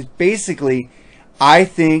band. It's basically, I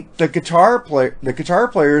think the guitar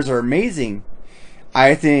players are amazing.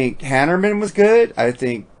 I think Hannerman was good. I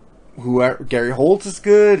think Gary Holt is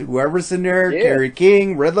good. Whoever's in there, Gary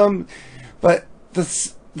King, rhythm. But the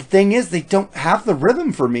thing is, they don't have the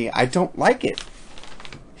rhythm for me. I don't like it.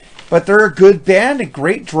 But they're a good band, a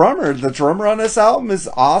great drummer. The drummer on this album is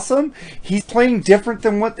awesome. He's playing different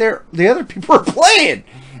than what the other people are playing.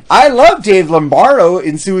 I love Dave Lombardo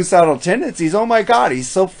in Suicidal Tendencies. Oh my god, he's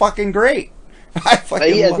so fucking great. I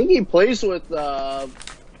think he plays with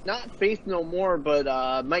not Faith No More,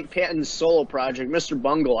 but Mike Patton's solo project, Mr.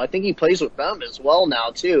 Bungle. I think he plays with them as well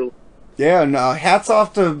now too. Yeah, no, hats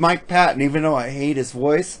off to Mike Patton, even though I hate his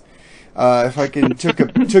voice. If I can took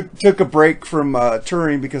a break from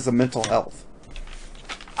touring because of mental health.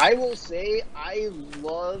 I will say I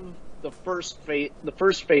love the first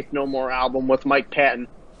Faith No More album with Mike Patton.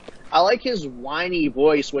 I like his whiny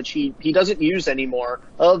voice, which he doesn't use anymore.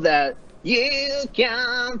 Of that, you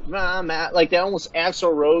come from out, like that almost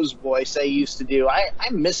Axl Rose voice I used to do. I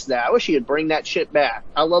miss that. I wish he'd bring that shit back.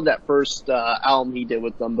 I love that first album he did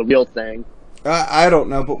with them, The Real Thing. I don't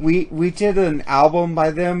know, but we did an album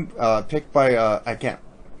by them, picked by,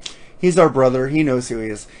 he's our brother, he knows who he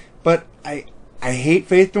is. But I hate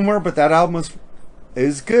Faith No More, but that album was It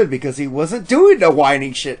was good because he wasn't doing the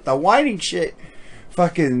whining shit. The whining shit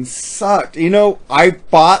fucking sucked. You know, I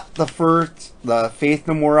bought the Faith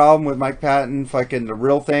No More album with Mike Patton, fucking The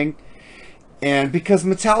Real Thing. And because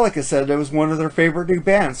Metallica said it was one of their favorite new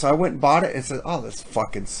bands, so I went and bought it and said, "Oh, this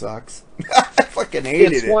fucking sucks." I fucking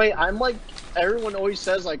hated It's it. why I'm like, everyone always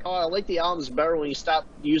says, like, "Oh, I like the albums better when you stop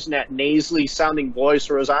using that nasally sounding voice,"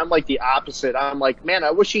 whereas I'm like the opposite. I'm like, man,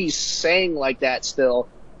 I wish he sang like that still.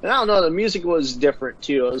 And I don't know, the music was different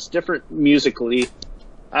too. It was different musically.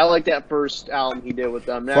 I like that first album he did with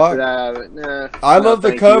them. And after that, I love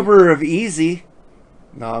the cover of Easy.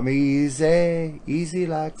 I'm easy, easy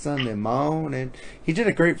like Sunday morning. He did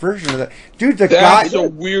a great version of that. Dude, the guy... That's a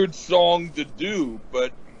weird song to do,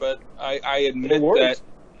 but I admit that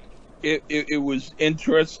it was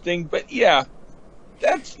interesting. But yeah,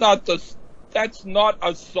 that's not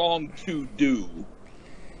a song to do.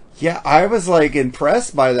 Yeah, I was like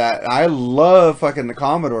impressed by that. I love fucking the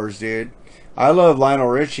Commodores, dude. I love Lionel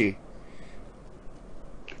Richie.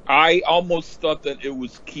 I almost thought that it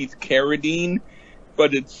was Keith Carradine,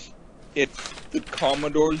 but it's the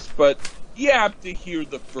Commodores. But you have to hear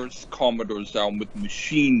the first Commodores album with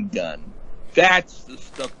Machine Gun. That's the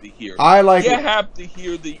stuff to hear. I like you it. have to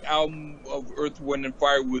hear the album of Earth, Wind, and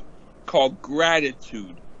Fire called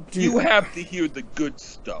Gratitude. Dude. You have to hear the good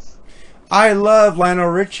stuff. I love Lionel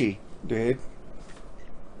Richie, dude.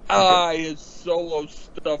 His solo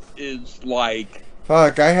stuff is like...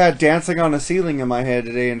 Fuck, I had Dancing on the Ceiling in my head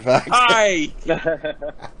today, in fact.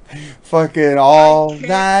 Fucking all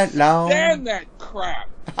night long. Stand that crap.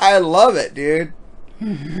 I love it, dude.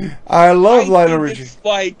 I love Lionel Richie. It's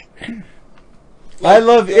like I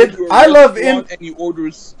love you go it. to a I love restaurant and you order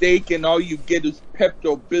a steak and all you get is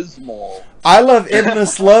Pepto-Bismol. I love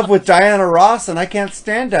Endless Love with Diana Ross, and I can't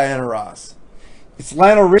stand Diana Ross. It's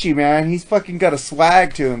Lionel Richie, man. He's fucking got a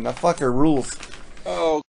swag to him. That fucker rules.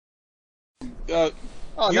 Oh,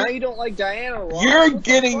 now you don't like Diana Ross? You're What the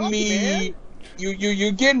getting fuck, me. man?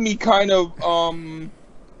 You're getting me kind of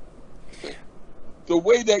the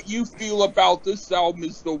way that you feel about this album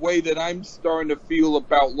is the way that I'm starting to feel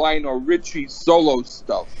about Lionel Richie's solo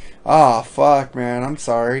stuff. Oh, fuck, man. I'm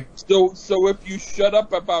sorry. So if you shut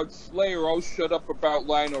up about Slayer, I'll shut up about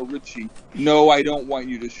Lionel Richie. No, I don't want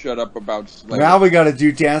you to shut up about Slayer. Now we gotta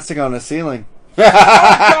do Dancing on the Ceiling. Oh,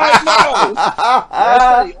 God, no!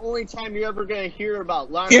 That's the only time you're ever going to hear about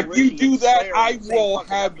Lionel If Richie you do and that, Slayer I in the same will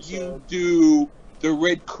fucking have episode. you do the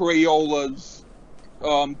Red Crayola's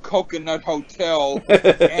Coconut Hotel,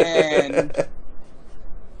 and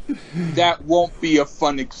that won't be a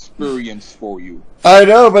fun experience for you. I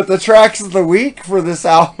know, but the tracks of the week for this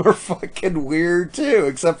album are fucking weird too,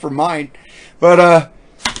 except for mine. But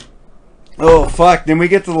oh fuck! Then we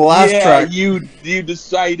get to the last track. you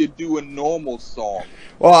decide to do a normal song.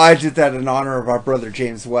 Well, I did that in honor of our brother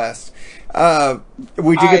James West.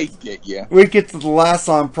 We get you. We get to the last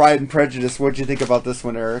song, Pride and Prejudice. What'd you think about this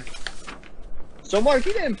one, Eric? So, Mark,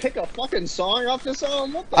 you didn't pick a fucking song off this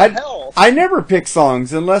album? What the hell? I never pick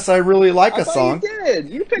songs unless I really like I a thought song. You did.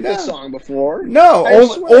 You picked a song before. No, I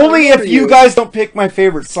swear, only I if remember you guys don't pick my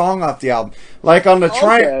favorite song off the album. Like on the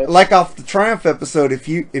Okay. like off the Triumph episode,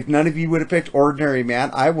 if none of you would have picked Ordinary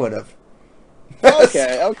Man, I would have.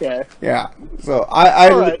 Okay. Yeah. So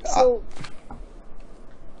I Alright,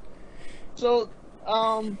 so,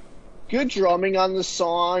 good drumming on the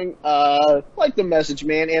song. Like the message,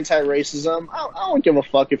 man. Anti-racism. I don't give a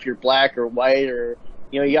fuck if you're black or white or,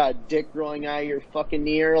 you got a dick growing out of your fucking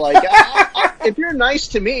ear. Like, if you're nice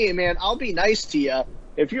to me, man, I'll be nice to you.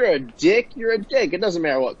 If you're a dick, you're a dick. It doesn't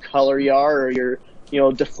matter what color you are or your,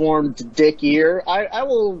 deformed dick ear. I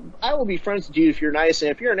will be friends with you if you're nice,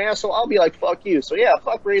 and if you're an asshole, I'll be like, fuck you. So yeah,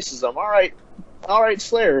 fuck racism. All right,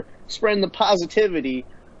 Slayer, spreading the positivity.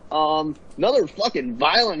 Another fucking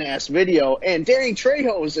violent ass video, and Danny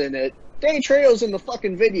Trejo's in it. Danny Trejo's in the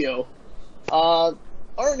fucking video. Other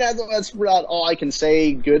than that, that's about all I can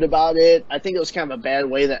say good about it. I think it was kind of a bad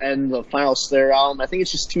way to end the final Slayer album. I think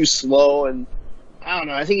it's just too slow, and I don't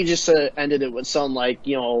know. I think he just ended it with something like,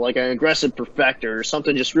 like an aggressive perfecter or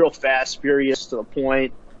something just real fast, furious to the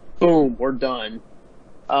point. Boom, we're done.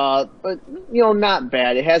 But, not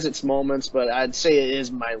bad. It has its moments, but I'd say it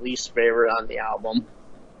is my least favorite on the album.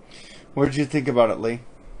 What did you think about it, Lee?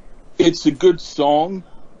 It's a good song.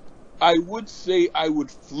 I would say I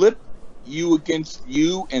would flip You Against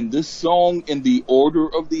You and this song in the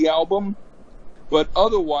order of the album. But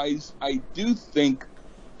otherwise, I do think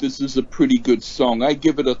this is a pretty good song. I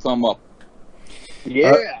give it a thumb up.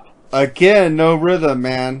 Yeah. Again, no rhythm,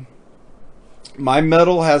 man. My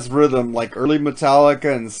metal has rhythm like early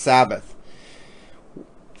Metallica and Sabbath.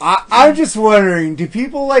 I'm just wondering, do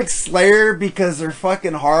people like Slayer because they're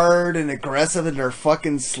fucking hard and aggressive and they're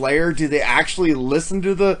fucking Slayer? Do they actually listen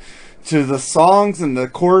to the songs and the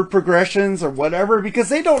chord progressions or whatever? Because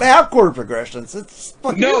they don't have chord progressions. It's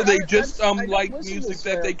fucking No, they just like music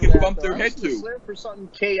that they can bump their head to. Slayer for something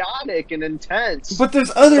chaotic and intense. But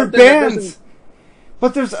there's other Something that bands. doesn't-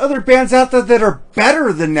 But there's other bands out there that are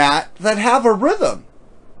better than that have a rhythm.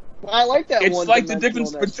 I like that. It's like the one-dimensional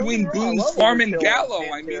difference ness. between Don't get me wrong, I Boone's love Farm and Overkill Gallo.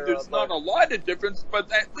 and I mean, Pantera, there's not but- a lot of difference,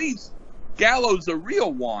 but at least Gallo's a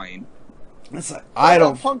real wine. It's like, What I about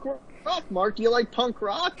don't. punk rock, Mark. Do you like punk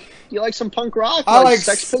rock? Do you like some punk rock? I like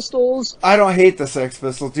Sex Pistols. I don't hate the Sex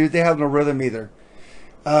Pistols, dude. They have no rhythm either.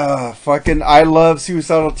 I love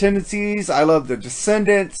Suicidal Tendencies. I love the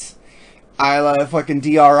Descendants. I love fucking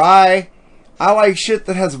DRI. I like shit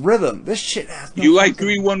that has rhythm. This shit has no You like fucking-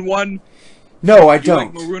 311? No, I You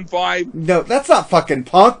don't. like Maroon 5? No, that's not fucking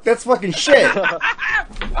punk. That's fucking shit.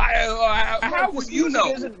 How would you This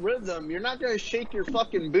know? isn't rhythm. You're not gonna shake your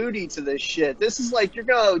fucking booty to this shit. This is like you're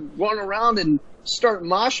gonna run around and start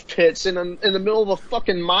mosh pits in the middle of a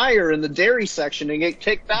fucking mire in the dairy section and get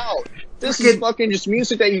kicked out. This is fucking just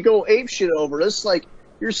music that you go ape shit over. This is like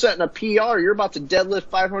you're setting a PR. You're about to deadlift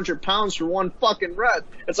 500 pounds for one fucking rep.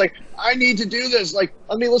 It's like, I need to do this. Like,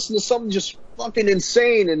 let me listen to something just fucking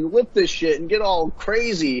insane and lift this shit and get all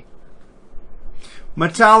crazy.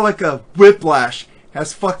 Metallica, Whiplash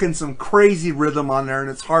has fucking some crazy rhythm on there and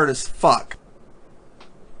it's hard as fuck.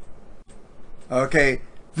 Okay,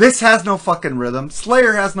 this has no fucking rhythm.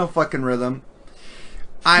 Slayer has no fucking rhythm.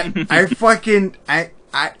 I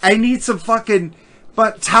need some fucking...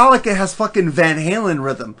 But Metallica has fucking Van Halen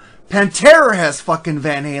rhythm. Pantera has fucking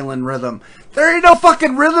Van Halen rhythm. There ain't no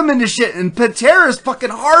fucking rhythm in this shit, and Pantera is fucking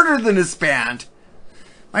harder than this band.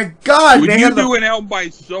 My God, Would man. you do an album by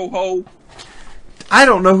Soho? I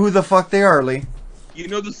don't know who the fuck they are, Lee. You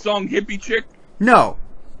know the song Hippie Chick? No.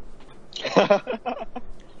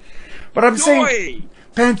 But I'm saying Joy!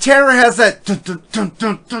 Pantera has that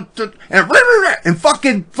and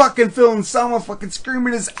fucking Phil Anselmo fucking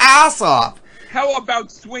screaming his ass off. How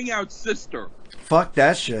about Swing Out Sister? Fuck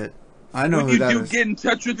that shit. I know Would who you that do is. Get in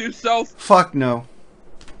Touch with Yourself? Fuck no.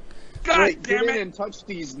 God Wait, damn get in it! and touch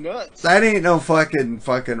these nuts. That ain't no fucking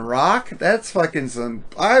rock. That's fucking some...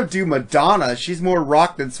 I do Madonna. She's more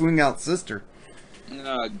rock than Swing Out Sister.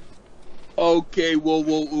 Okay, well,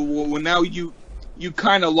 now you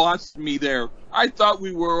kind of lost me there. I thought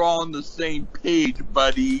we were all on the same page,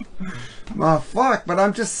 buddy. Oh, fuck. But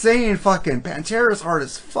I'm just saying fucking Pantera's hard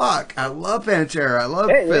as fuck. I love Pantera. I love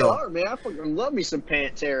Hey, they Phil. are, man. I fucking love me some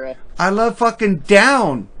Pantera. I love fucking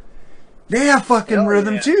Down. They have fucking Hell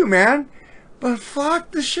rhythm yeah. too, man. But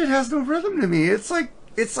fuck, this shit has no rhythm to me. It's like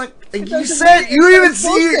you doesn't said, mean you it's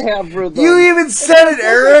even not supposed to have rhythm. you even said it, It's supposed to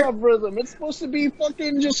Eric. have rhythm. It's supposed to be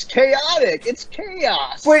fucking just chaotic. It's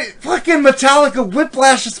chaos. Wait, fucking Metallica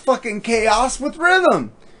Whiplash is fucking chaos with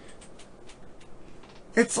rhythm.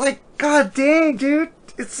 It's like, god dang, dude.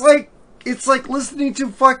 It's like listening to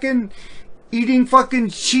fucking eating fucking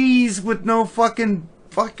cheese with no fucking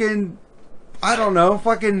I don't know,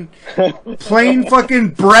 fucking plain fucking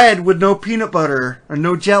bread with no peanut butter or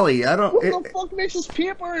no jelly. I don't. What the fuck makes this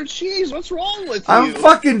peanut butter and cheese? What's wrong with you? I'm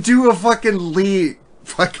fucking do a fucking Lee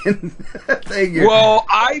fucking thing here. Well,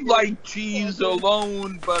 I like cheese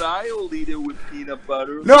alone, but I'll eat it with peanut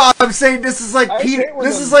butter. No, I'm saying this is like I peanut. hate when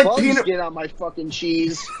This the is like bugs peanut. get on my fucking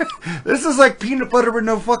cheese. This is like peanut butter with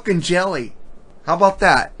no fucking jelly. How about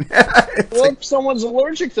that? It's Well, like- if someone's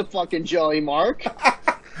allergic to fucking jelly, Mark.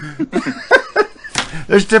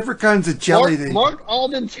 there's different kinds of jelly. Mark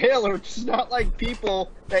Alden Taylor does not like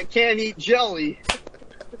people that can't eat jelly.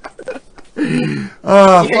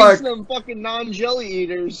 Oh He hates fuck! them fucking non-jelly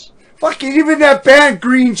eaters. Fucking even that band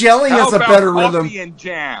Green Jelly How has a about better coffee rhythm. and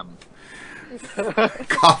jam?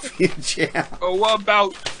 Coffee and jam. Or what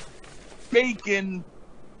about bacon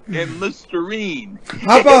and Listerine?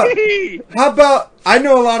 How about? I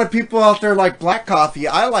know a lot of people out there like black coffee.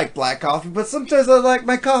 I like black coffee, but sometimes I like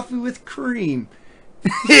my coffee with cream.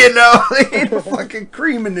 You know, there ain't no fucking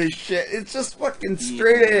cream in this shit. It's just fucking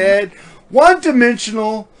straight ahead,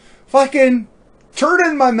 one-dimensional. Fucking turn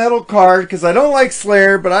in my metal card because I don't like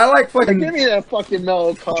Slayer, but I like fucking. Give me that fucking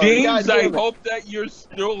mellow card. James, God I damn it. hope that you're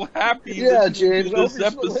still happy Yeah, listening James, to I hope this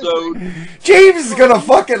you're still episode. James is gonna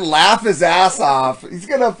fucking laugh his ass off. He's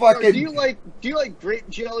gonna fucking Do you like grape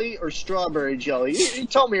jelly or strawberry jelly? You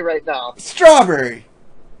tell me right now. strawberry.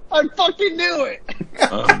 I fucking knew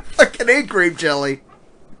it. Fucking ate grape jelly.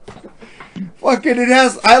 Fucking it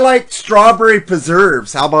has. I like strawberry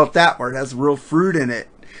preserves. How about that? Where it has real fruit in it.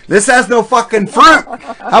 This has no fucking fruit.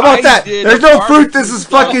 How about that? There's no fruit. This is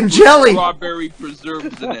fucking jelly. Strawberry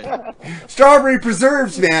preserves in it. Strawberry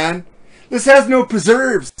preserves, man. This has no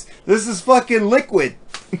preserves. This is fucking liquid.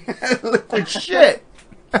 Liquid shit.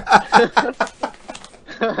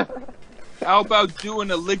 How about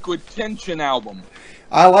doing a Liquid Tension album?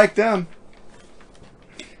 I like them.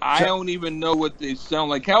 I don't even know what they sound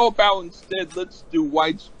like. How about instead, let's do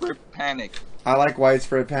Widespread Panic? I like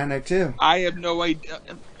Widespread Panic too. I have no idea.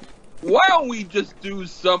 Why don't we just do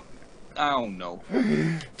some... I don't know.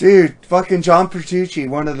 Dude, fucking John Petrucci,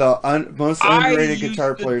 one of the most underrated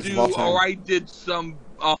guitar players of all time. Or I did some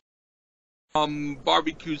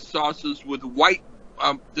barbecue sauces with white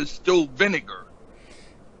distilled vinegar.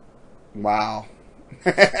 Wow.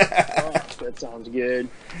 Oh, that sounds good.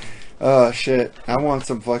 Oh shit! I want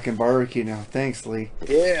some fucking barbecue now. Thanks, Lee.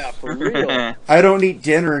 Yeah, for real. I don't eat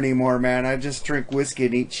dinner anymore, man. I just drink whiskey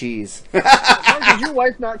and eat cheese. Is your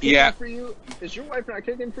wife not cooking Yeah. for you? Is your wife not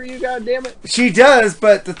cooking for you? God damn it! She does,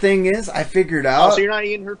 but the thing is, I figured Oh, out. so you're not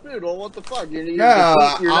eating her food? Well, what the fuck? You're No,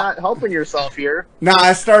 not helping yourself here. No,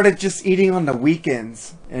 I started just eating on the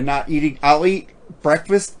weekends and not eating. I'll eat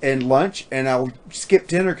breakfast and lunch, and I'll skip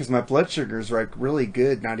dinner because my blood sugar is like really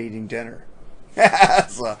good not eating dinner.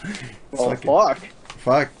 So, Well, fuck.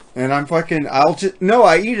 fuck. And I'm fucking.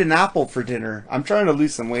 I eat an apple for dinner. I'm trying to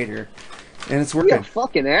lose some weight here, and it's You working. got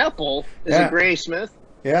fucking apple. Is Yeah. it Granny Smith?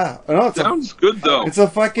 Yeah. No, it's Sounds good, though. a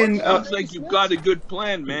fucking. Sounds like you've got a good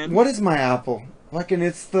plan, man. What is my apple? Fucking,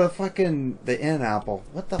 it's the N apple.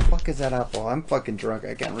 What the fuck is that apple? I'm fucking drunk.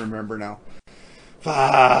 I can't remember now.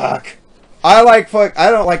 Fuck. I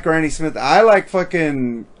don't like Granny Smith. I like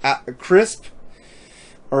fucking Crisp.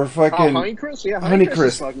 Or fucking Honeycrisp? Yeah, Honeycrisp.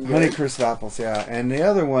 is fucking good. Honeycrisp apples, yeah. And the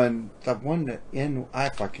other one, I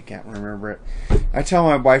fucking can't remember it. I tell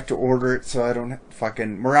my wife to order it so I don't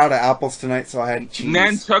fucking Murata apples tonight, so I had cheese.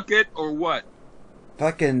 Nantucket or what?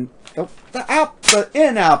 Fucking the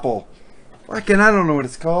N apple. Fucking, I don't know what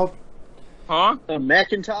it's called. Huh? A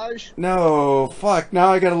Macintosh? No, fuck.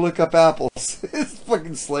 Now I gotta look up apples. It's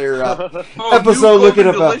fucking Slayer up. Oh, Episode looking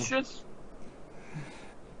up apples. delicious?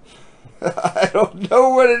 I don't know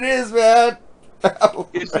what it is, man.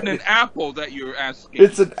 It's an apple that you're asking.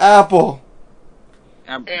 It's an apple.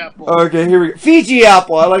 Apple. Okay, here we go. Fiji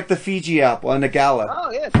apple. I like the Fiji apple and the Gala.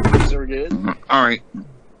 Oh, yeah, these are good. All right.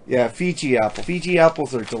 Yeah, Fiji apple. Fiji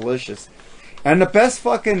apples are delicious. And the best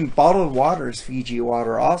fucking bottled water is Fiji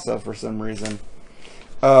water also for some reason.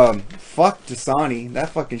 Fuck Dasani. That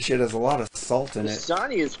fucking shit has a lot of salt in it.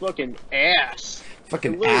 Dasani is fucking ass. It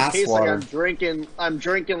Fucking literally ass tastes water. like I'm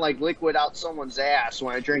drinking like liquid out someone's ass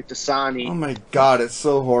when I drink Dasani. Oh my god, it's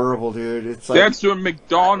so horrible, dude. It's like That's what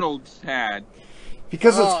McDonald's had.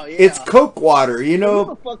 because Oh, it's yeah. Coke water, you Who know.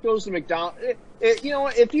 the fuck goes to McDonald's? You know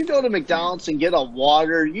what? If you go to McDonald's and get a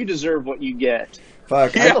water, you deserve what you get.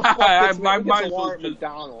 Fuck. Yeah. Who the fuck gets, I gets might a as water well at just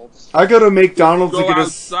McDonald's? I go to McDonald's to Go get a.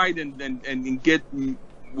 outside and get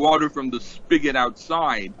water from the spigot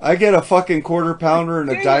outside. I get a fucking quarter pounder and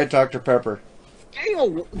a Dang. Diet Dr Pepper.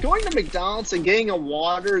 Going to McDonald's and getting a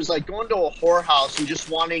water is like going to a whorehouse and just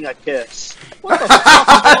wanting a kiss. What the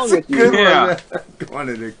fuck is wrong with you? Good Yeah. one.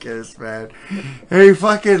 Wanted a kiss, man. Hey,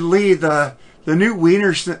 fucking Lee, the new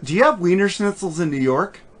Wiener. Do you have Wiener Schnitzels in New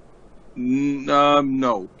York?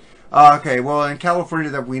 No. Okay, well, in California,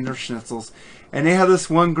 they have Wiener Schnitzels. And they have this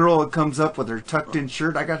one girl that comes up with her tucked-in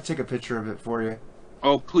shirt. I gotta take a picture of it for you.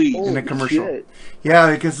 Oh, please. In a Holy commercial. shit.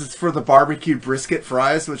 Yeah, because it's for the barbecued brisket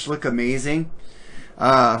fries, which look amazing.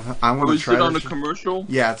 I want to Was try it on a this. commercial?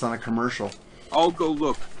 Yeah, it's on a commercial. I'll go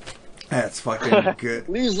look. That's fucking good.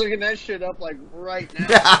 Lee's looking that shit up like right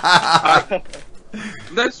now.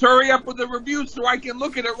 Let's hurry up with the review so I can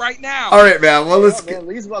look at it right now. All right, man. Well, let's Oh, get. man,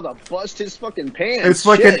 Lee's about to bust his fucking pants. It's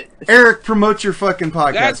fucking Shit. Eric. Promote your fucking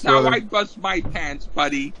podcast, That's how brother. I bust my pants,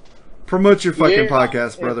 buddy. Promote your fucking Yeah,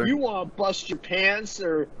 podcast, brother. If you want to bust your pants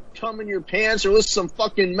or come in your pants or listen to some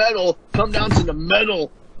fucking metal, come down to the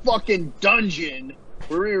metal fucking dungeon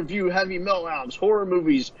where we review heavy metal albums, horror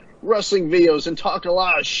movies, wrestling videos, and talk a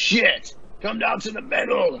lot of shit. Come down to the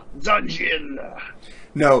metal dungeon.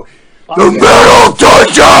 No, the Podcast. Metal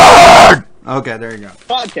Dungeon. Okay, there you go.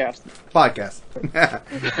 Podcast. Podcast.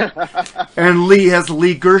 And Lee has the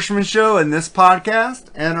Lee Gershman Show and this podcast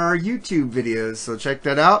and our YouTube videos, so check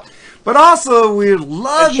that out. But also, we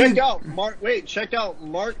love And you. check out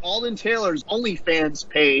Mark Alden Taylor's OnlyFans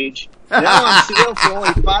page. Now on sale for only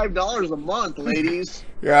 $5 a month, ladies.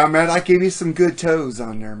 Yeah, man, I gave you some good toes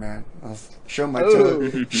on there, man. I'll show my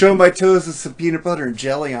Ooh. toes. Show my toes with some peanut butter and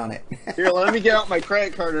jelly on it. Here, let me get out my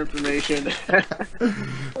credit card information.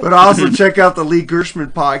 But also check out the Lee Gershman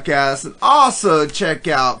podcast podcast. And also check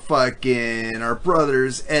out fucking our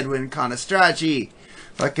brothers Edwin Conestrachi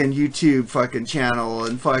fucking YouTube fucking channel,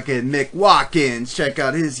 and fucking Mick Watkins, check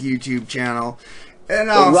out his YouTube channel. And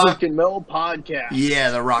the also, Rock and Metal Podcast.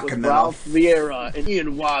 Yeah, the Rock with and Metal. Ralph Vieira and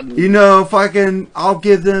Ian Wadley. You know, fucking, I'll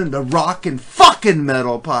give them the Rock and fucking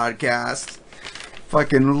Metal Podcast.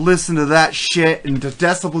 Fucking listen to that shit, and the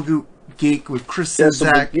Decibel Geek with Chris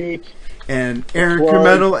Czynszak and Aaron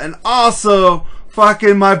Kermetal, and also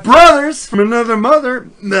fucking my brothers from another mother,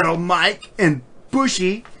 Metal Mike and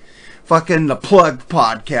Bushy. Fucking the Plug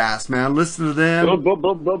Podcast, man. Listen to them.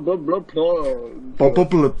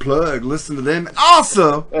 Plug. Listen to them.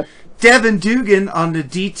 Also, Devin Dugan on the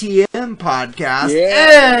DTM Podcast.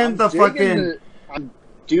 Yeah, and the fucking...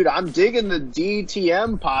 I'm digging the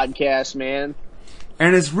DTM Podcast, man.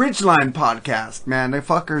 And his Ridgeline Podcast, man. They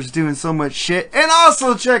fuckers doing so much shit. And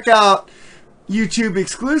also check out YouTube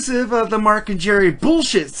exclusive of the Mark and Jerry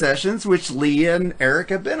Bullshit Sessions, which Lee and Eric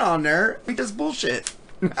have been on there. He does bullshit.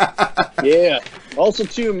 Yeah. Also,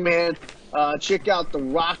 too, man, check out the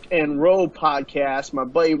Rock and Roll Podcast. My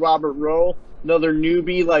buddy Robert Rowe, another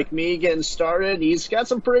newbie like me getting started. He's got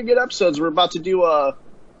some pretty good episodes. We're about to do a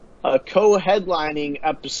co-headlining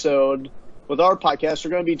episode with our podcast.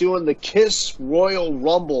 We're going to be doing the Kiss Royal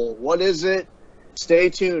Rumble. What is it?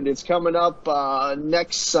 Stay tuned. It's coming up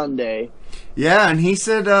next Sunday. Yeah, and he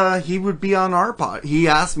said he would be on our pod. He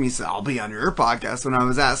asked me, he said, I'll be on your podcast. When I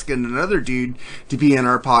was asking another dude to be in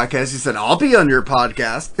our podcast, he said, I'll be on your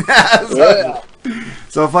podcast.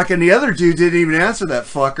 So fucking the other dude didn't even answer that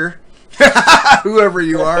fucker. Whoever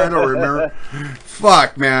you are, I don't remember.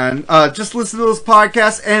 Fuck, man. Just listen to those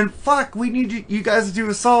podcasts, and fuck, we need you guys to do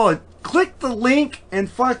a solid. Click the link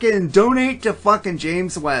and fucking donate to fucking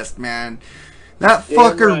James West, man. That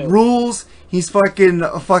fucker rules. He's fucking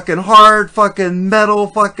hard, fucking metal,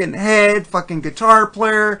 fucking head, fucking guitar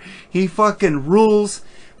player. He fucking rules.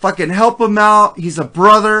 Fucking help him out. He's a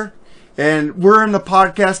brother. And we're in the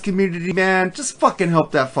podcast community, man. Just fucking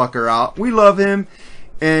help that fucker out. We love him.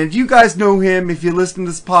 And you guys know him if you listen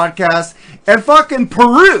to this podcast. And fucking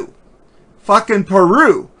Peru. Fucking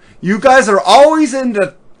Peru. You guys are always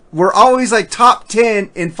we're always like top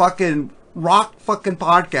 10 in fucking rock fucking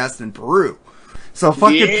podcasts in Peru. So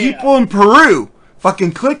fucking people in Peru,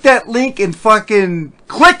 fucking click that link and fucking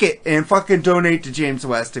click it and fucking donate to James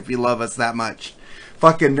West if you love us that much.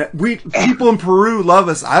 Fucking people in Peru love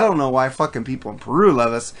us. I don't know why fucking people in Peru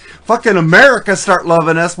love us. Fucking America start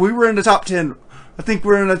loving us. We were in the top 10. I think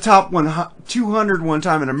we're in the top 200 one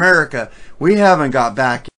time in America. We haven't got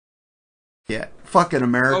back yet. Fucking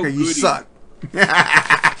America, you suck.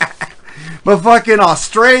 But fucking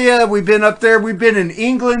Australia, we've been up there. We've been in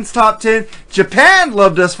England's top 10. Japan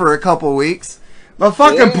loved us for a couple weeks. But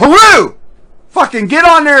fucking Peru! Fucking get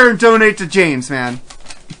on there and donate to James, man.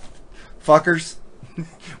 Fuckers.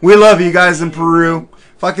 We love you guys in Peru.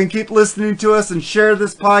 Fucking keep listening to us and share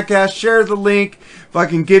this podcast. Share the link.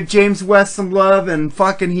 Fucking give James West some love, and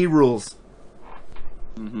fucking he rules.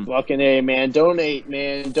 Fucking A, man. Donate,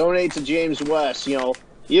 man. Donate to James West, you know.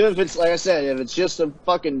 Even if it's, like I said, if it's just a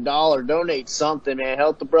fucking $1, donate something, man.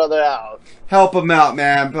 Help the brother out. Help him out,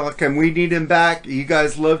 man. Fucking, we need him back. You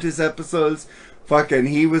guys loved his episodes. Fucking,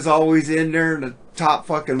 he was always in there in the top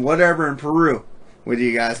fucking whatever in Peru with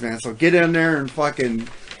you guys, man. So get in there and fucking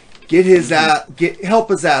get his help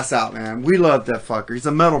his ass out, man. We love that fucker. He's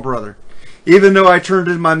a metal brother. Even though I turned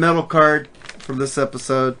in my metal card from this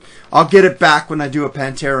episode, I'll get it back when I do a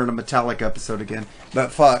Pantera and a Metallic episode again.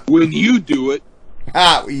 But fuck. When you do it.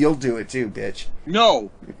 You'll do it too, bitch.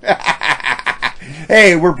 No.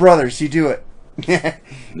 Hey, we're brothers. You do it.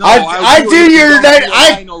 No, I do your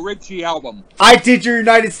Lionel Richie album. I did your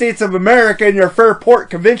United States of America in your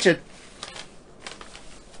Fairport convention.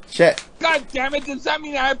 Shit. God damn it! Does that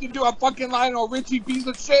mean I have to do a fucking Lionel Richie piece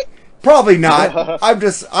of shit? Probably not.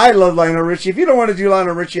 I love Lionel Richie. If you don't want to do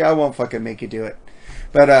Lionel Richie, I won't fucking make you do it.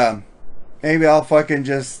 But maybe I'll fucking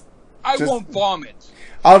just. I won't vomit.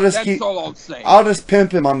 That's all I'll say. I'll just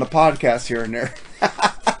pimp him on the podcast here and there.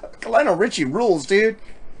 Lionel Richie rules, dude.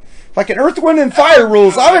 Fucking Earth, Wind, and Fire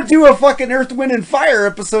rules. I would do a fucking Earth, Wind, and Fire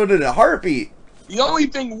episode in a heartbeat. The only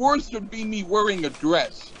thing worse would be me wearing a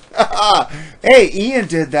dress. Hey, Ian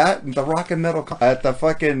did that at the Rock and Metal at the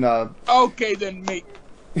fucking. Okay, then mate.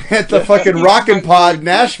 At the fucking Rockin' Pod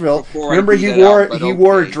Nashville. Remember he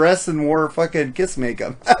wore a dress and wore fucking Kiss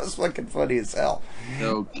makeup. That was fucking funny as hell.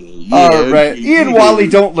 Okay. Alright. Ian Wally,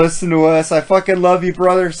 don't listen to us. I fucking love you,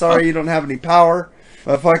 brother. Sorry you don't have any power.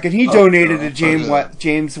 But fucking he donated to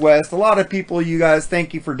James West. A lot of people, you guys,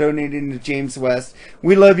 thank you for donating to James West.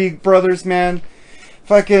 We love you, brothers, man.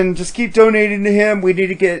 Fucking just keep donating to him. We need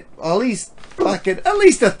to get at least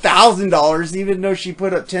 $1,000, even though she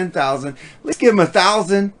put up 10,000. Let's give him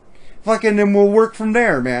 1,000. Fucking, and we'll work from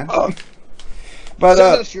there, man. But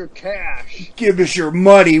Send us your cash. give us your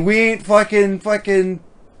money. We ain't fucking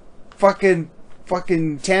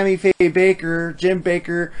Tammy Faye Baker, Jim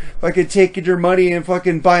Baker, fucking taking your money and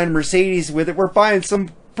fucking buying Mercedes with it. We're buying some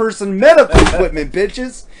person medical equipment,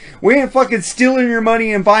 bitches. We ain't fucking stealing your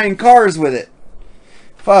money and buying cars with it.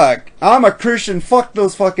 Fuck. I'm a Christian. Fuck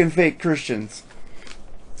those fucking fake Christians.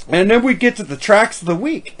 And then we get to the tracks of the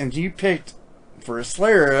week. And you picked, for a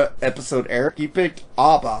Slayer episode, Eric, you picked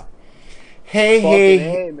ABBA.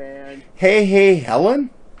 Hey, man. Hey,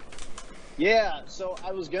 Helen? Yeah, so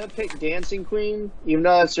I was going to pick Dancing Queen. Even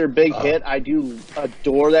though that's their big hit, I do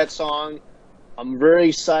adore that song. I'm very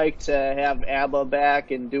psyched to have ABBA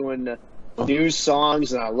back and doing new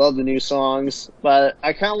songs, and I love the new songs. But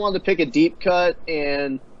I kind of wanted to pick a deep cut,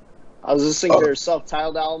 and I was listening to their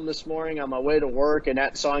self-titled album this morning on my way to work, and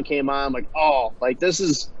that song came on. I'm like, oh, like this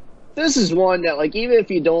is one that, like, even if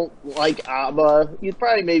you don't like ABBA, you'd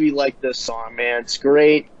probably maybe like this song, man. It's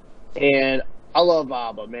great, and I love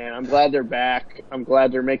ABBA, man. I'm glad they're back. I'm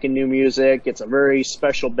glad they're making new music. It's a very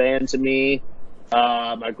special band to me.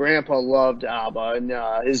 My grandpa loved ABBA, and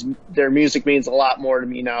their music means a lot more to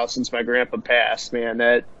me now since my grandpa passed, man.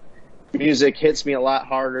 That music hits me a lot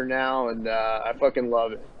harder now, and I fucking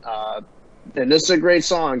love it. And this is a great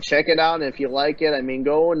song. Check it out, and if you like it, I mean,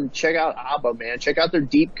 go and check out ABBA, man. Check out their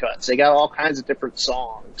deep cuts. They got all kinds of different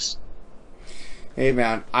songs. Hey,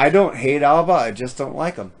 man, I don't hate ABBA. I just don't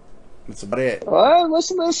like them. That's about it. Well,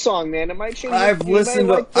 listen to this song, man. It might change. I've listened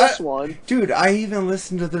to this one. Dude, I even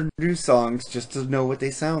listen to their new songs just to know what they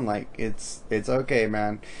sound like. It's okay,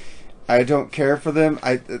 man. I don't care for them.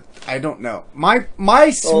 I don't know. My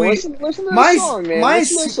sweet listen to the song, man.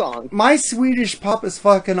 Listen to the song. My Swedish pop is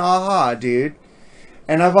fucking AHA, dude.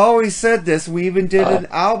 And I've always said this. We even did an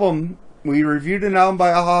album. We reviewed an album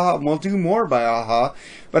by AHA, and we'll do more by AHA.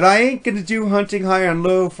 But I ain't gonna do Hunting High and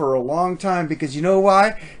Low for a long time, because you know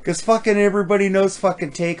why? Because fucking everybody knows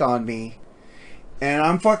fucking Take On Me. And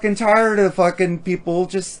I'm fucking tired of fucking people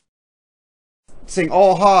just saying,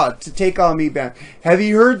 oh, ha, to Take On Me band. Have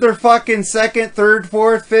you heard their fucking second, third,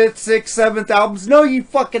 fourth, fifth, sixth, seventh albums? No, you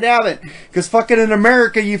fucking haven't. Because fucking in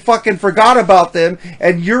America, you fucking forgot about them,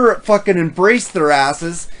 and Europe fucking embraced their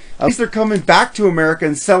asses. At least they're coming back to America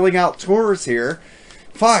and selling out tours here.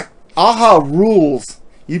 Fuck. AHA rules.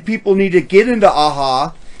 You people need to get into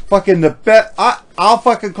AHA. Fucking the best. I'll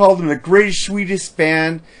fucking call them the greatest Swedish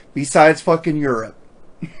band besides fucking Europe.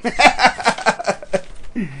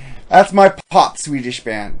 That's my pop Swedish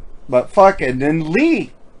band. But fucking then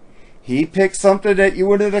Lee. He picked something that you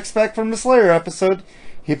wouldn't expect from the Slayer episode.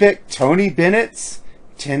 He picked Tony Bennett's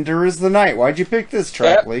Tender Is the Night. Why'd you pick this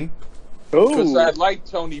track, Lee? Because I like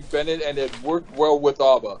Tony Bennett and it worked well with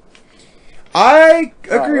ABBA. I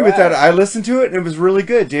agree with that. I listened to it and it was really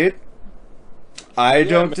good, dude. I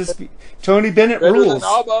don't dispute. Tony Bennett rules. Better than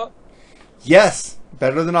ABBA. Yes,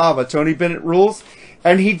 better than ABBA. Tony Bennett rules.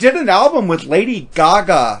 And he did an album with Lady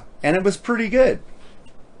Gaga, and it was pretty good.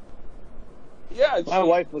 Yeah, my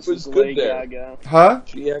wife was good Lady there. Gaga. Huh?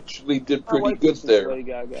 She actually did pretty good there. Lady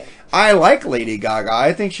Gaga. I like Lady Gaga.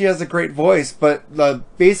 I think she has a great voice, but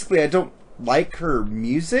basically I don't like her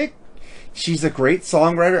music. She's a great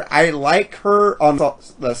songwriter. I like her on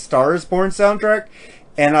the Star Is Born soundtrack,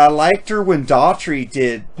 and I liked her when Daughtry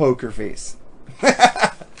did Poker Face.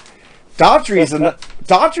 Daughtry's a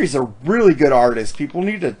really good artist. People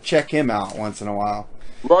need to check him out once in a while.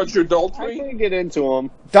 Roger I Daltrey? can't get into him.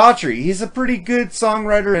 Daughtry, he's a pretty good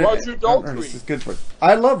songwriter. And Roger Daltrey. artist is good for.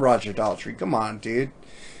 I love Roger Daltrey. Come on, dude.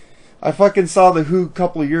 I fucking saw the Who a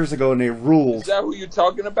couple of years ago and they ruled. Is that who you're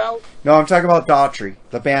talking about? No, I'm talking about Daughtry,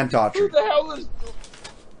 the band Daughtry. Who the hell is...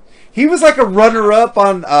 He was like a runner-up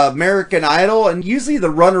on American Idol, and usually the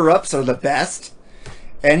runner-ups are the best.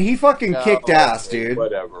 And he fucking kicked ass, dude.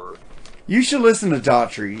 Whatever. You should listen to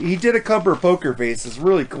Daughtry. He did a cover of Poker Face. It's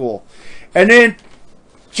really cool. And then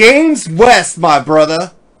James West, my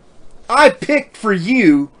brother. I picked for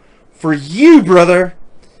you, brother,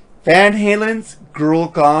 Van Halen's Girl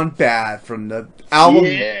Gone Bad from the album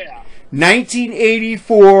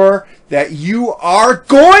 1984 that you are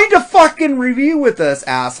going to fucking review with us,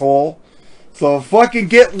 asshole. So fucking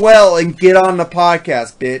get well and get on the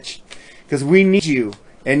podcast, bitch. Because we need you.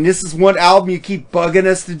 And this is one album you keep bugging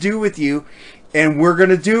us to do with you. And we're going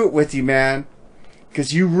to do it with you, man.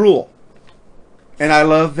 Because you rule. And I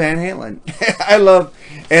love Van Halen.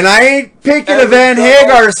 And I ain't picking a Van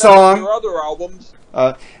Hagar song. Your other albums.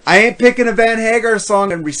 I ain't picking a Van Hagar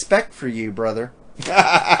song in respect for you, brother.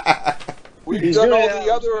 We've He's done doing all it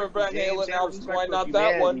the out other of Van James Halen and albums. respect Why for not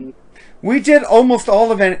that one? humanity. We did almost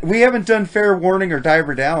all of it. We haven't done Fair Warning or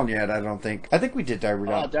Diver Down yet, I don't think. I think we did Diver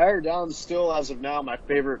Down. Dire Down's still, as of now, my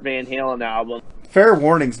favorite Van Halen album. Fair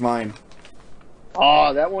Warning's mine.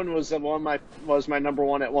 Oh, that one was my number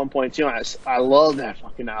one at one point too. And I love that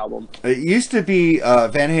fucking album. It used to be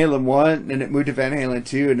Van Halen 1, and it moved to Van Halen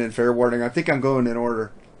 2, and then Fair Warning. I think I'm going in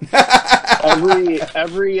order.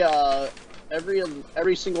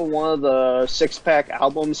 Every single one of the 6-pack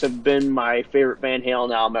albums have been my favorite Van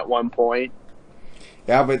Halen album at one point.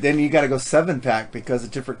 Yeah, but then you got to go 7-pack because a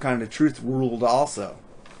different kind of truth ruled also.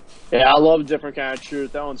 Yeah, I love Different Kind of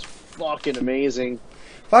Truth. That one's fucking amazing.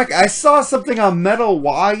 Fuck, I saw something on Metal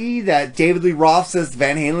Hawaii that David Lee Roth says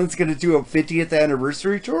Van Halen's going to do a 50th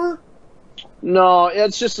anniversary tour. No,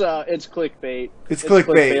 it's just it's clickbait. It's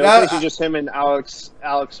clickbait. It's basically just him and Alex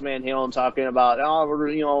Van Halen talking about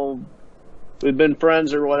we've been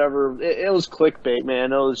friends or whatever. It was clickbait,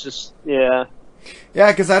 man. It was just Yeah,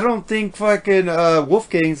 because I don't think fucking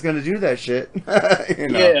Wolfgang's going to do that shit.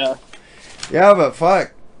 Yeah. Yeah, but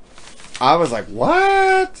fuck. I was like,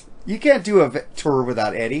 what? You can't do a tour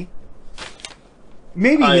without Eddie.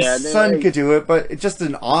 Maybe his son could do it, but it's just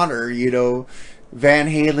an honor, Van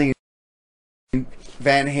Halen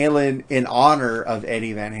in honor of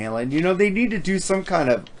Eddie Van Halen. They need to do some kind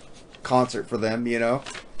of concert for them,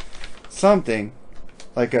 something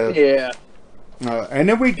like a and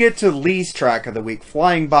then we get to Lee's track of the week,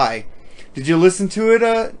 Flying By. Did you listen to it,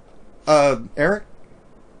 Eric?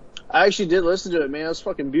 I actually did listen to it, man. It was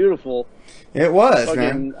fucking beautiful. It was,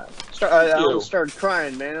 man. I almost started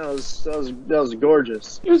crying, man. That was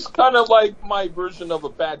gorgeous. It's kind of like my version of a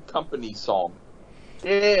Bad Company song.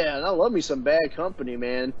 Yeah, and I love me some Bad Company,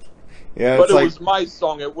 man. Yeah, but it was my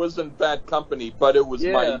song. It wasn't Bad Company, but it was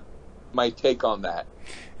Yeah. my take on that.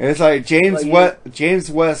 It's like James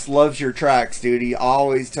West loves your tracks, dude. He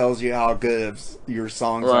always tells you how good your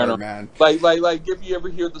songs are, man. Like if you ever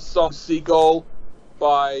hear the song Seagull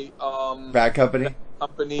by Bad Company.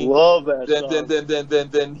 Love that song.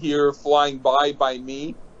 Then hear Flying By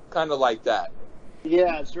me, kind of like that.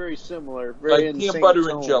 Yeah, it's very similar. Very Like peanut butter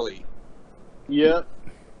and jelly. Yep.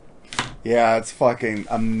 Yeah, it's fucking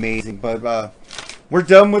amazing. But we're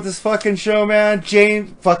done with this fucking show, man.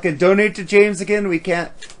 James, fucking donate to James again. We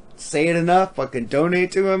can't say it enough. Fucking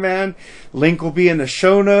donate to him, man. Link will be in the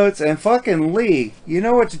show notes. And fucking Lee, you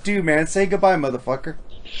know what to do, man. Say goodbye, motherfucker.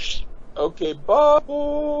 Okay,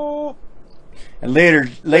 bye. And later,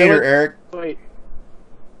 Eric. Wait.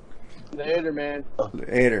 Later, man.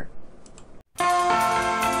 Later.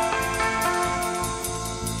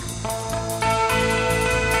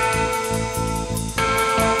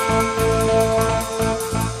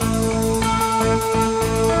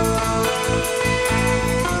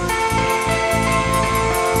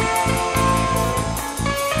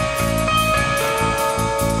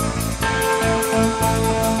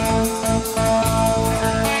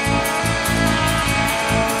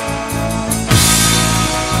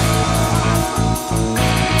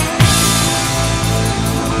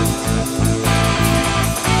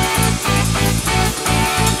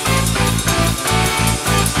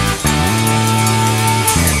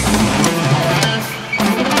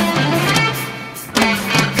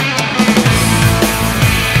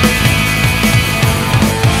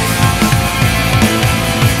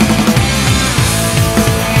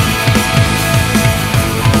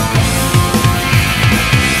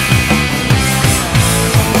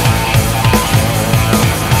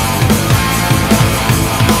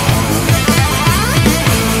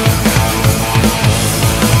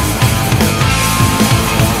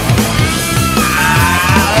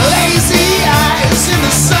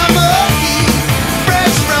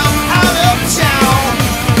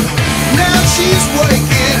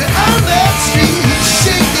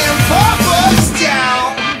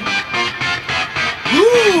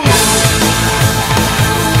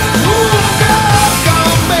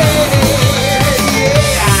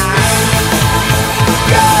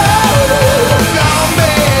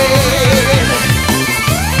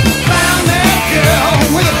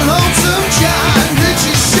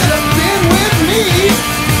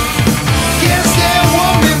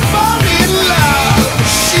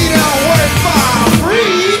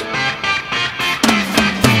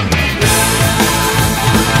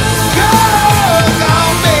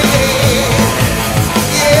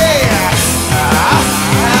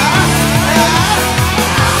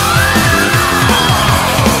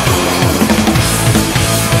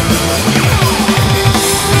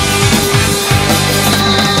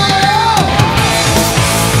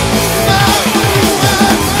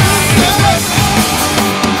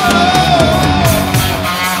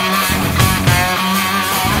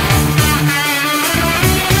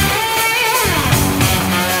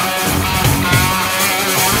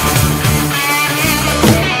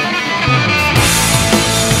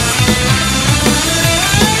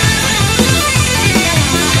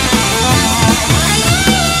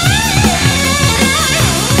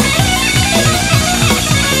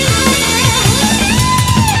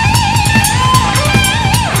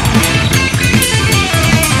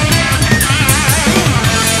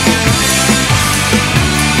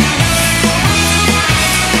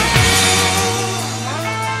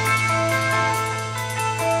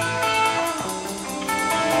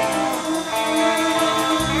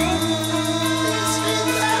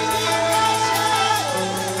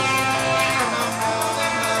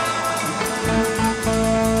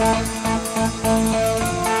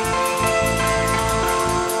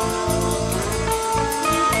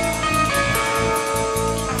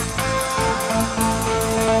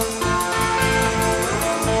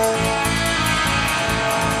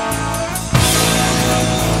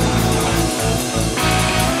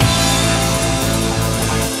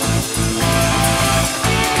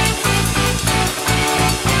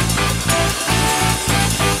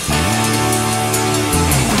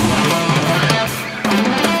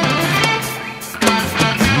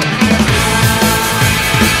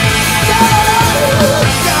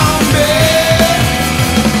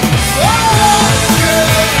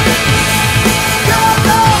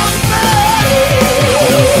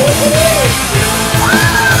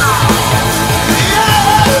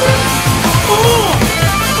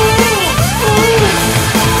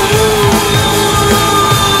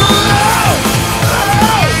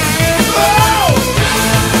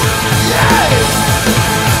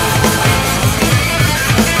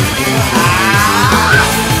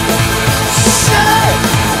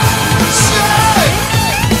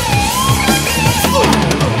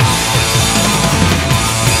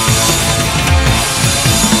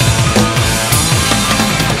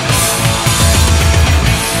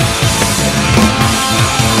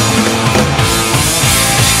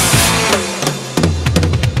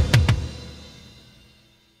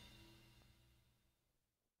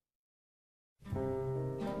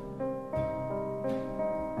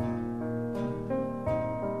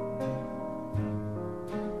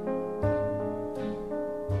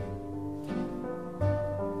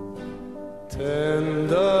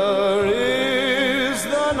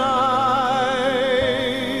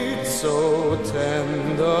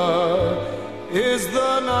 is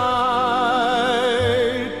the night.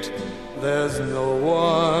 There's no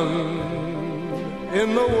one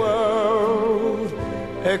in the world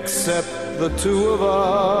except the two of us.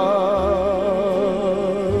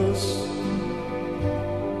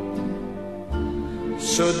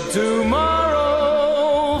 Should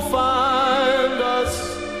tomorrow find us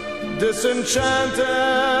disenchanted,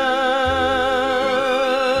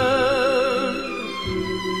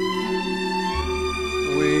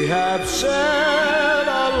 we have shared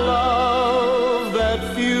a love that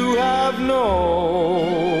few have known.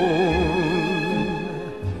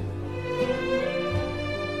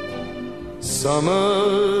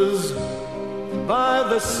 Summers by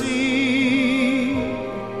the sea,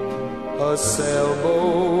 a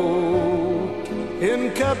sailboat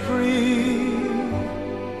in Capri,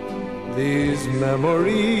 these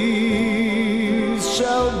memories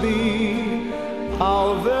shall be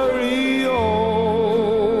our very own.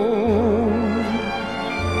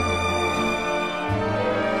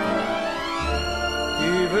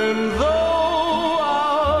 Even though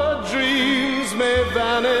our dreams may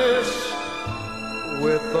vanish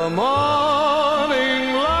with the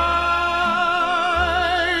morning light,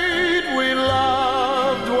 we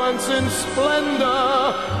loved once in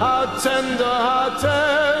splendor, how tender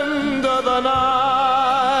the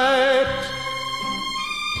night.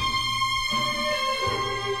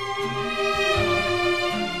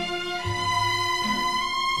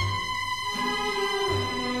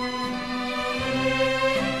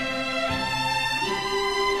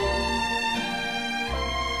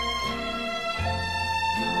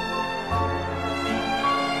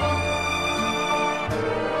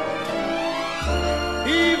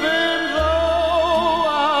 Even though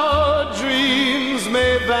our dreams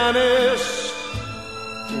may vanish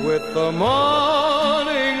with the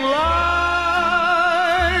morning light,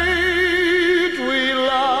 we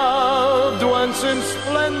loved once in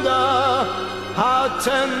splendor, how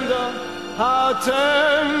tender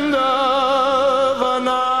the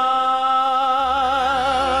night.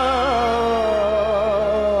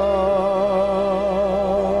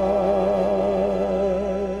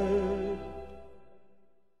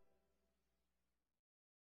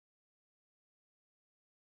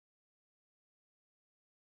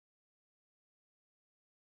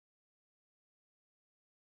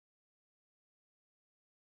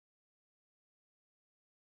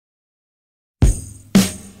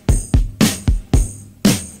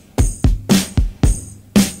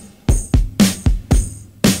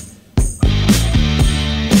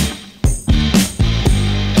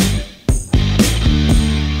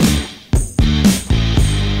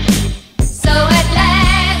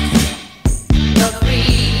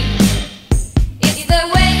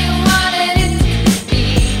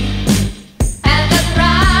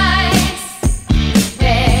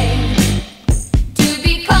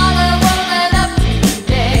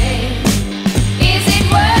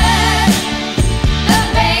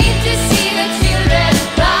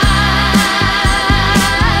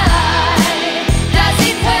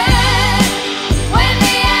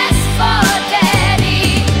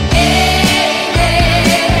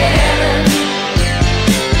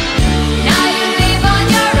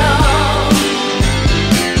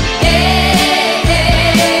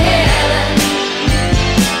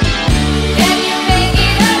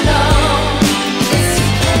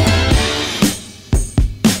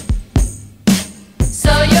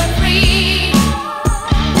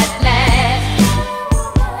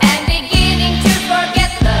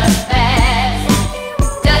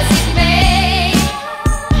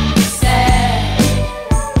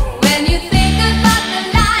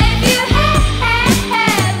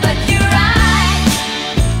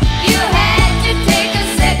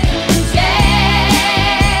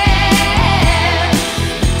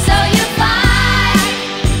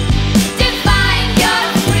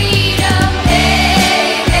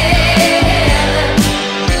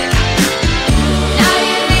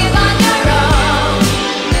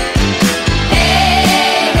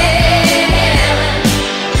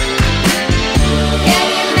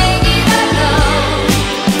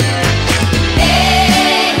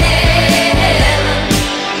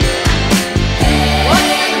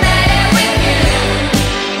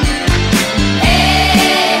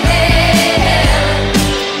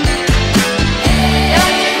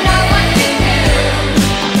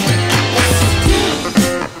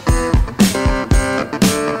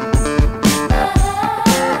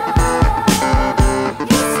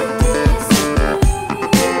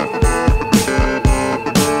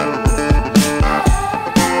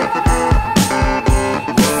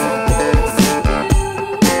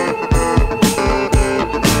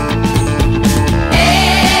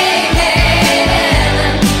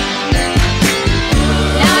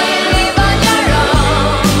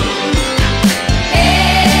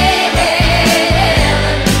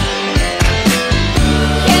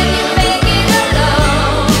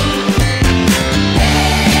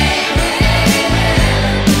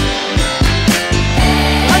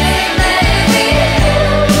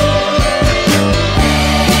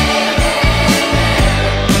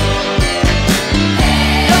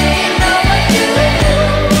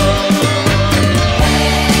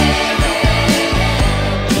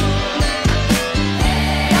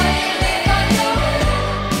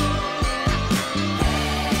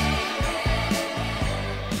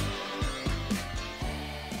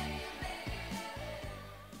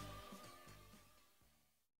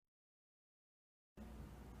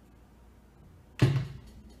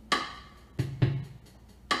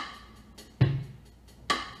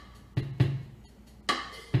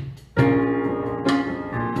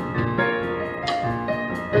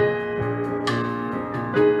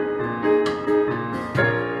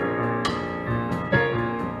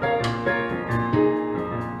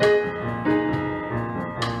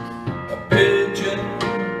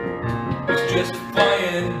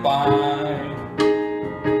 flying by,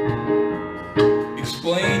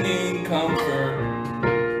 explaining comfort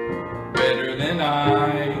better than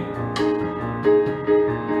I.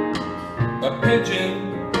 A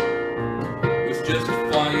pigeon was just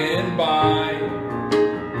flying by,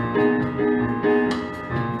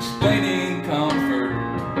 explaining comfort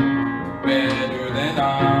better than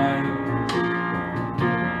I.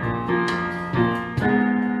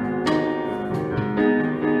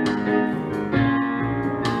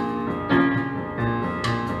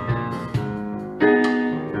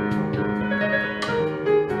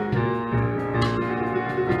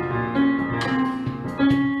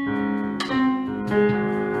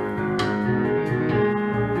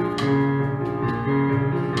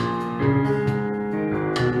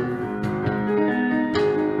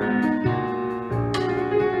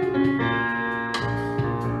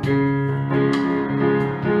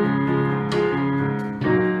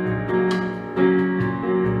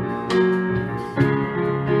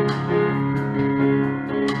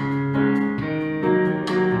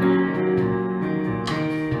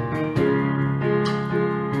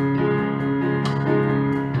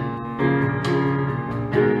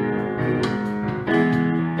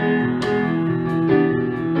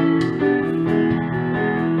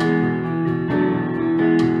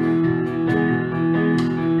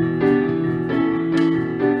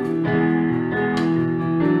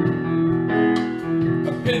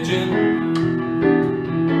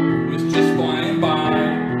 Was just flying by,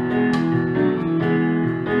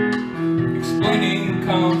 explaining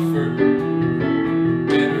comfort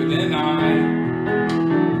better than I.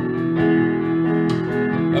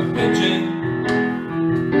 A pigeon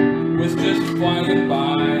was just flying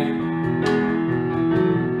by,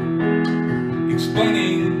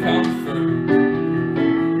 explaining comfort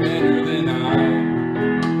better than I.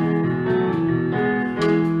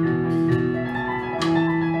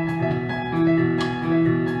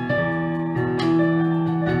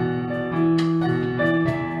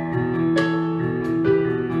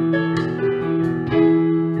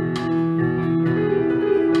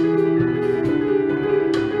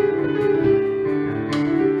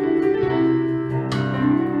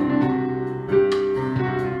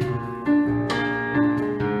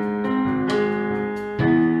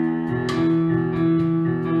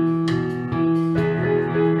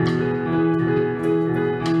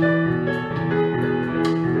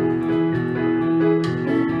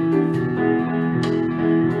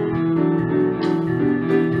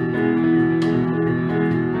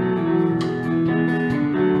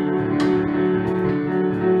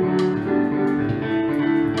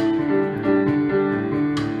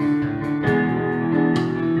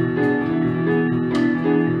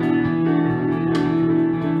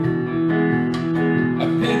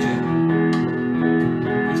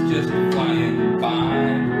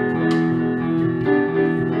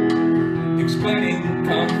 Explaining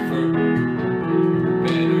comfort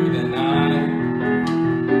better than I.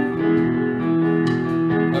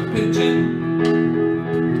 A pigeon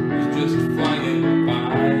was just flying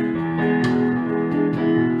by,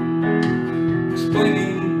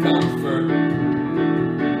 explaining comfort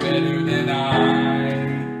better than I.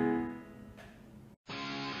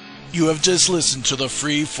 You have just listened to the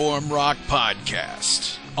Freeform Rock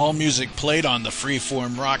Podcast. All music played on the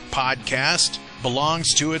Freeform Rock Podcast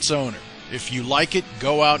belongs to its owner. If you like it,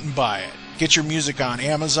 go out and buy it. Get your music on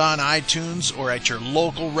Amazon, iTunes, or at your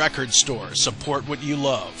local record store. Support what you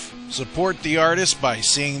love. Support the artist by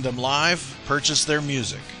seeing them live. Purchase their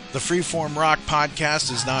music. The Freeform Rock Podcast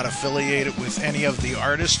is not affiliated with any of the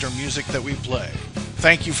artists or music that we play.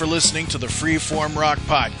 Thank you for listening to the Freeform Rock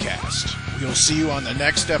Podcast. We'll see you on the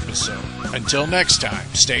next episode. Until next time,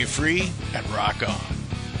 stay free and rock on.